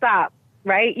down. Stop.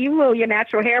 Right? You will your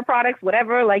natural hair products,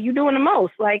 whatever. Like, you doing the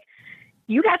most. Like,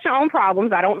 you got your own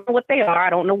problems. I don't know what they are.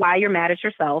 I don't know why you're mad at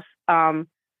yourself.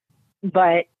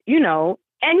 But, you know,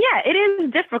 and yeah, it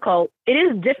is difficult. It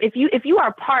is if you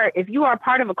are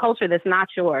part of a culture that's not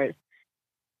yours,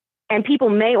 and people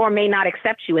may or may not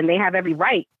accept you, and they have every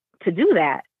right to do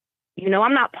that. You know,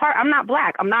 I'm not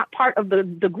Black. I'm not part of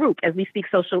the group as we speak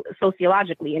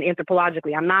sociologically and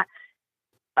anthropologically. I'm not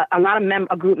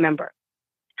a group member.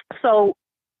 So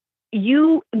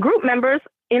group members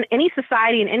in any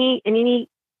society, in any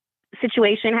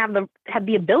situation have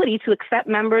the ability to accept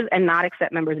members and not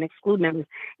accept members and exclude members.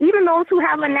 Even those who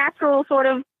have a natural sort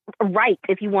of right,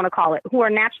 if you want to call it, who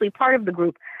are naturally part of the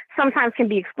group, sometimes can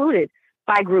be excluded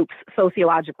by groups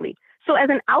sociologically. So as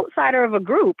an outsider of a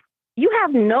group, you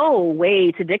have no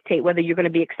way to dictate whether you're going to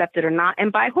be accepted or not,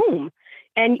 and by whom.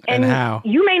 And how.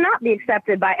 You may not be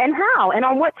accepted by, and how, and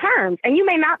on what terms. And you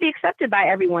may not be accepted by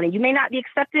everyone, and you may not be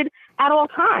accepted at all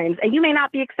times, and you may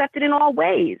not be accepted in all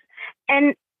ways.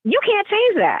 And you can't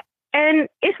change that. And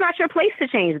it's not your place to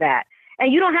change that.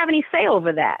 And you don't have any say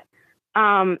over that.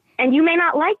 And you may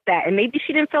not like that. And maybe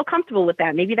she didn't feel comfortable with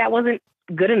that. Maybe that wasn't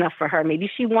good enough for her. Maybe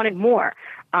she wanted more.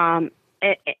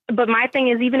 But my thing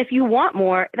is, even if you want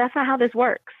more, that's not how this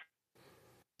works.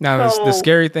 Now, so the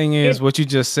scary thing is what you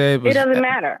just said. It doesn't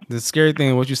matter. The scary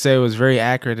thing, what you said was very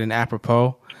accurate and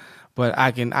apropos. But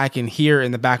I can hear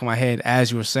in the back of my head,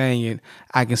 as you were saying it,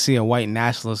 I can see a white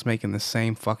nationalist making the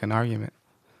same fucking argument.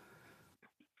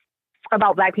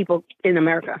 About Black people in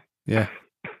America. Yeah.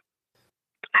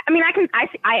 I mean,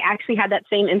 I actually had that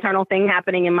same internal thing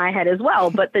happening in my head as well.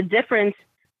 But the difference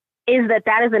is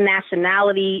that is a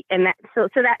nationality, and that so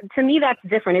that to me that's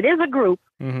different. It is a group,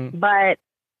 but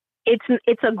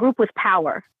it's a group with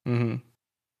power, and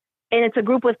it's a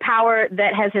group with power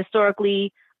that has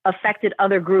historically affected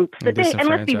other groups. And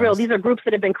let's be real, these are groups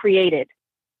that have been created.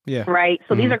 Yeah. Right.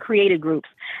 So these are created groups,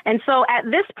 and so at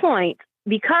this point,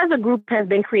 because a group has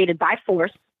been created by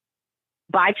force,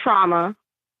 by trauma,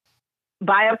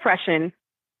 by oppression,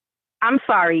 I'm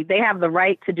sorry, they have the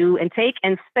right to do and take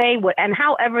and say what and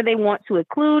however they want to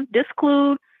include,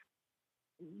 disclude,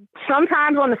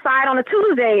 sometimes on the side on a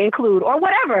Tuesday include, or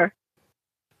whatever,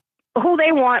 who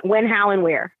they want, when, how, and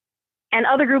where. And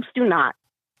other groups do not.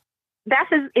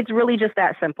 It's really just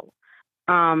that simple.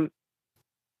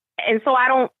 And so I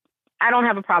don't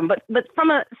have a problem. But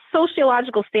from a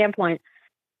sociological standpoint,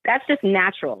 that's just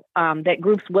natural, that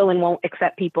groups will and won't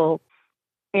accept people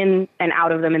in and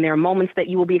out of them. And there are moments that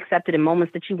you will be accepted and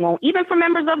moments that you won't, even for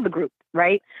members of the group,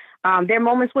 right? There are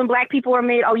moments when Black people are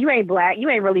made, oh, you ain't Black. You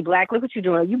ain't really Black. Look what you're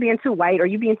doing. Are you being too white? Or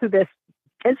you being too this?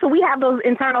 And so we have those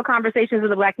internal conversations in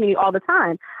the Black community all the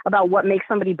time about what makes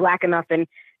somebody Black enough, and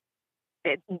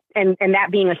that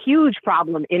being a huge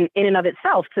problem in and of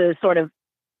itself, to sort of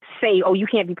say, oh, you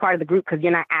can't be part of the group because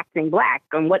you're not acting Black.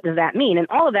 And what does that mean? And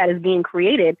all of that is being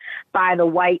created by the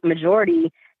white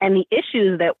majority and the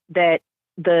issues that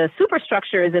the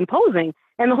superstructure is imposing.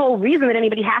 And the whole reason that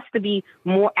anybody has to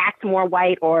act more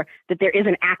white, or that there is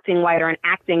an acting white or an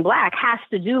acting Black, has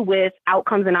to do with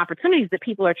outcomes and opportunities that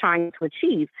people are trying to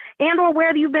achieve, and or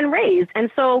where you've been raised. And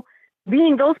so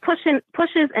being those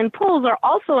pushes and pulls are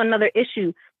also another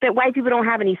issue that white people don't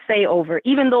have any say over,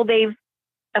 even though they've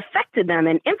affected them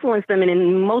and influenced them, and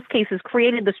in most cases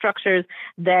created the structures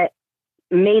that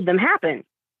made them happen.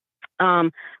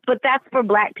 But that's for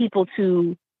Black people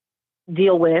to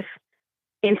deal with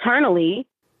internally.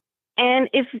 And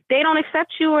if they don't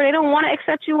accept you, or they don't want to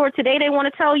accept you, or today they want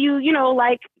to tell you,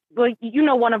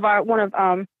 one of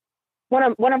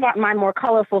my more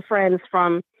colorful friends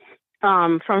from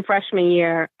freshman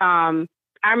year, I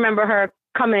remember her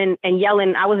coming and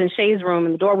yelling. I was in Shay's room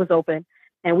and the door was open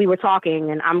and we were talking,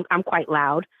 and I'm quite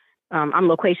loud. I'm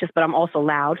loquacious, but I'm also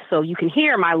loud. So you can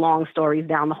hear my long stories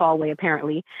down the hallway,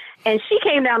 apparently. And she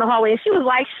came down the hallway and she was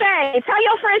like, Shay, tell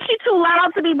your friend she's too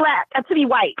loud to be Black, to be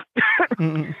white.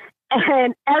 Mm-hmm.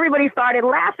 And everybody started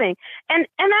laughing. And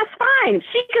that's fine.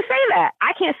 She can say that.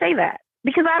 I can't say that,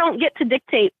 because I don't get to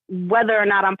dictate whether or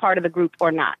not I'm part of the group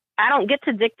or not. I don't get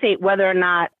to dictate whether or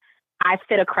not I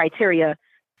fit a criteria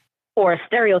or a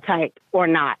stereotype or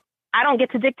not. I don't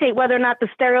get to dictate whether or not the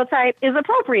stereotype is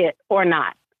appropriate or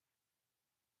not,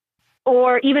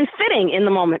 or even fitting in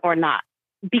the moment or not,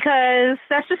 because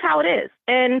that's just how it is.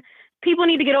 And people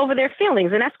need to get over their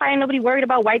feelings. And that's why ain't nobody worried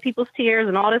about white people's tears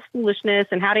and all this foolishness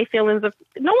and how they feelings.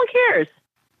 No one cares.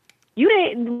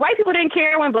 White people didn't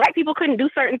care when Black people couldn't do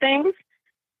certain things.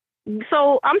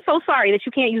 So I'm so sorry that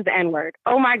you can't use the N-word.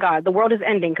 Oh my God, the world is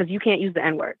ending because you can't use the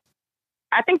N-word.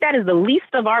 I think that is the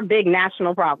least of our big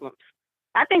national problems.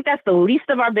 I think that's the least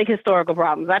of our big historical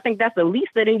problems. I think that's the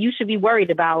least that you should be worried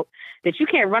about, that you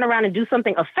can't run around and do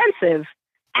something offensive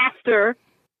after,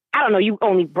 I don't know, you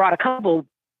only brought a couple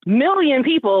million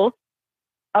people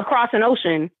across an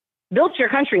ocean, built your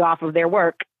country off of their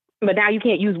work, but now you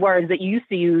can't use words that you used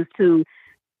to use to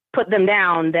put them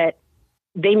down that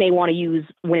they may want to use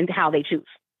how they choose.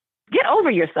 Get over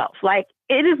yourself. Like,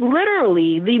 it is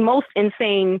literally the most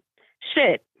insane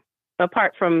shit,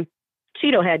 apart from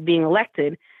Cheeto Head being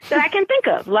elected, that I can think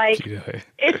of. Like,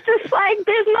 it's just like,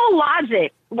 there's no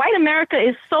logic. White America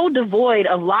is so devoid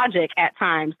of logic at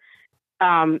times.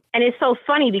 And it's so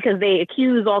funny because they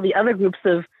accuse all the other groups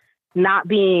of not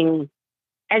being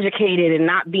educated and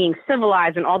not being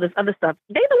civilized and all this other stuff.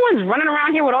 They're the ones running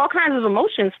around here with all kinds of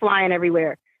emotions flying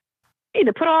everywhere. You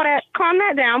need to calm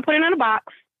that down, put it in a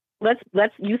box. Let's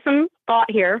use some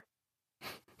thought here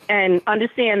and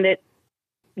understand that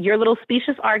your little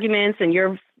specious arguments and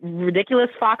your ridiculous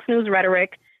Fox News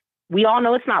rhetoric, we all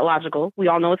know it's not logical. We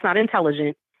all know it's not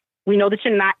intelligent. We know that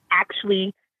you're not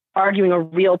actually arguing a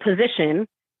real position.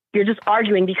 You're just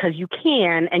arguing because you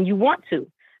can and you want to.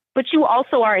 But you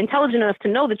also are intelligent enough to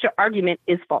know that your argument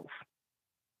is false.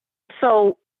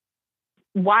 So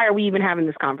why are we even having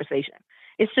this conversation?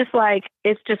 It's just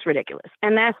ridiculous.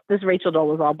 And this Rachel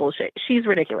Dole is all bullshit. She's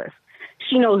ridiculous.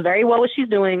 She knows very well what she's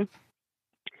doing.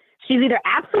 She's either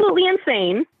absolutely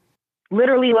insane,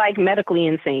 literally like medically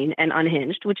insane and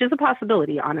unhinged, which is a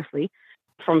possibility, honestly,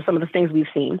 from some of the things we've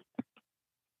seen.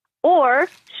 Or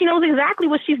she knows exactly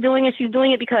what she's doing, and she's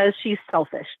doing it because she's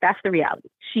selfish. That's the reality.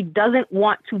 She doesn't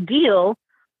want to deal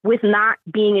with not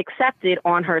being accepted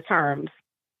on her terms.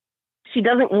 She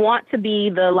doesn't want to be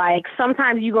the, like,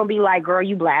 sometimes you're going to be like, girl,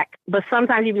 you Black, but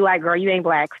sometimes you be like, girl, you ain't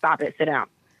Black. Stop it. Sit down.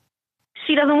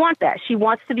 She doesn't want that. She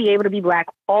wants to be able to be Black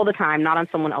all the time, not on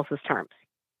someone else's terms.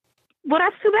 Well,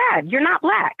 that's too bad. You're not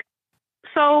Black.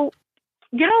 So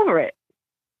get over it.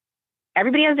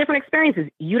 Everybody has different experiences.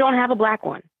 You don't have a Black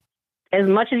one. As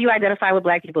much as you identify with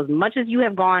Black people, as much as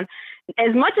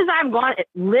I've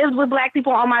lived with Black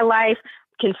people all my life,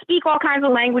 can speak all kinds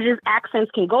of languages,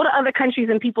 accents, can go to other countries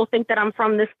and people think that I'm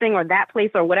from this thing or that place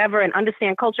or whatever, and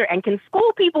understand culture, and can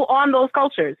school people on those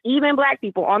cultures, even Black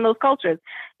people on those cultures.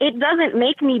 It doesn't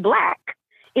make me Black.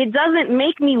 It doesn't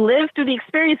make me live through the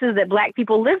experiences that Black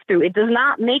people live through. It does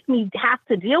not make me have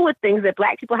to deal with things that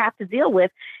Black people have to deal with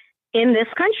in this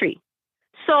country.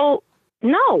 So,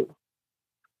 no.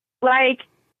 Like,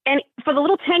 and for the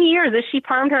little 10 years that she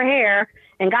permed her hair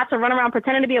and got to run around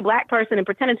pretending to be a black person and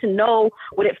pretending to know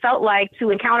what it felt like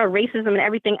to encounter racism and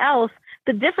everything else,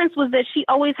 the difference was that she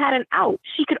always had an out.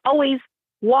 She could always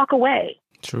walk away.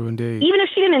 True indeed. Even if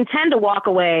she didn't intend to walk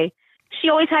away, she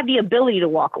always had the ability to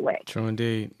walk away. True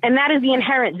indeed. And that is the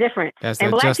inherent difference. That's and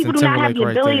that black Justin people do not have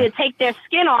Timberlake the ability right there. to take their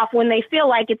skin off when they feel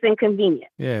like it's inconvenient.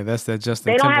 Yeah, that's that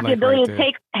Justin They don't Timberlake have the ability right to there.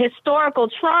 take historical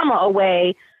trauma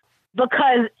away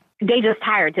because they just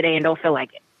tired today and don't feel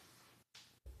like it.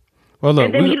 Well,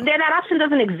 look, That option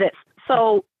doesn't exist.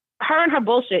 So her and her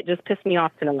bullshit just pissed me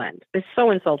off to no end. It's so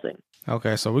insulting.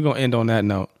 okay, so we're going to end on that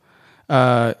note.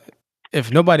 If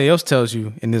nobody else tells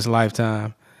you in this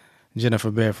lifetime,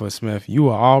 Jennifer Barefoot Smith, you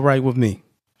are all right with me.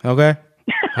 Okay?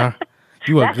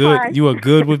 You are That's good. fine. You are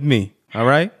good with me. All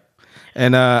right?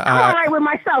 And I'm all right with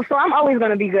myself, so I'm always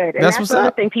going to be good. And That's that's what's the other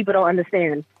up. thing people don't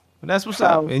understand. that's what's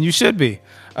up. And you should be.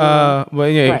 But yeah,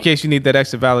 in Right. case you need that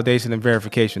extra validation and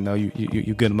verification, though,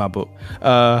 you good in my book.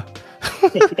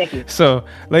 Thank you. So,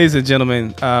 ladies and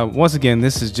gentlemen, once again,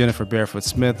 this is Jennifer Barefoot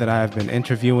Smith that I have been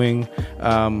interviewing.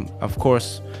 Of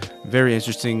course, very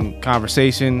interesting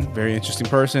conversation, very interesting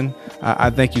person. I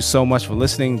thank you so much for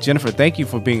listening. Jennifer, thank you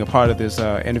for being a part of this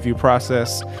interview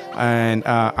process. And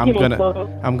I'm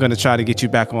gonna try to get you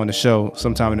back on the show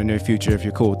sometime in the near future if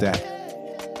you're cool with that.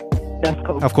 That's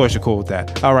cool. Of course, you're cool with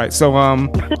that. All right. So,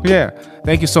 yeah.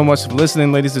 Thank you so much for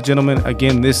listening, ladies and gentlemen.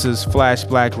 Again, this is Flash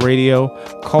Black Radio,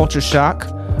 Culture Shock.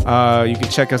 You can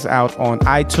check us out on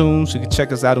iTunes. You can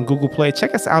check us out on Google Play.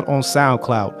 Check us out on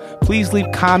SoundCloud. Please leave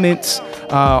comments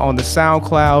on the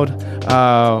SoundCloud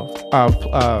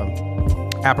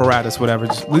apparatus, whatever.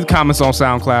 Just leave comments on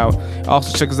SoundCloud.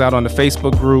 Also, check us out on the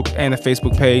Facebook group and the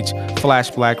Facebook page, Flash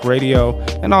Black Radio.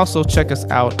 And also check us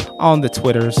out on the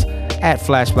Twitters at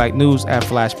Flash Black News, at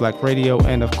Flash Black Radio,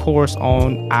 and of course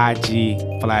on IG,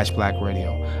 Flash Black Radio.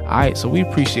 All right, so we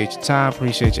appreciate your time,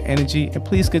 appreciate your energy, and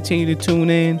please continue to tune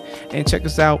in and check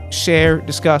us out, share,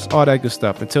 discuss, all that good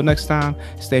stuff. Until next time,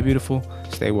 stay beautiful,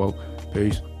 stay woke.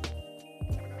 Peace.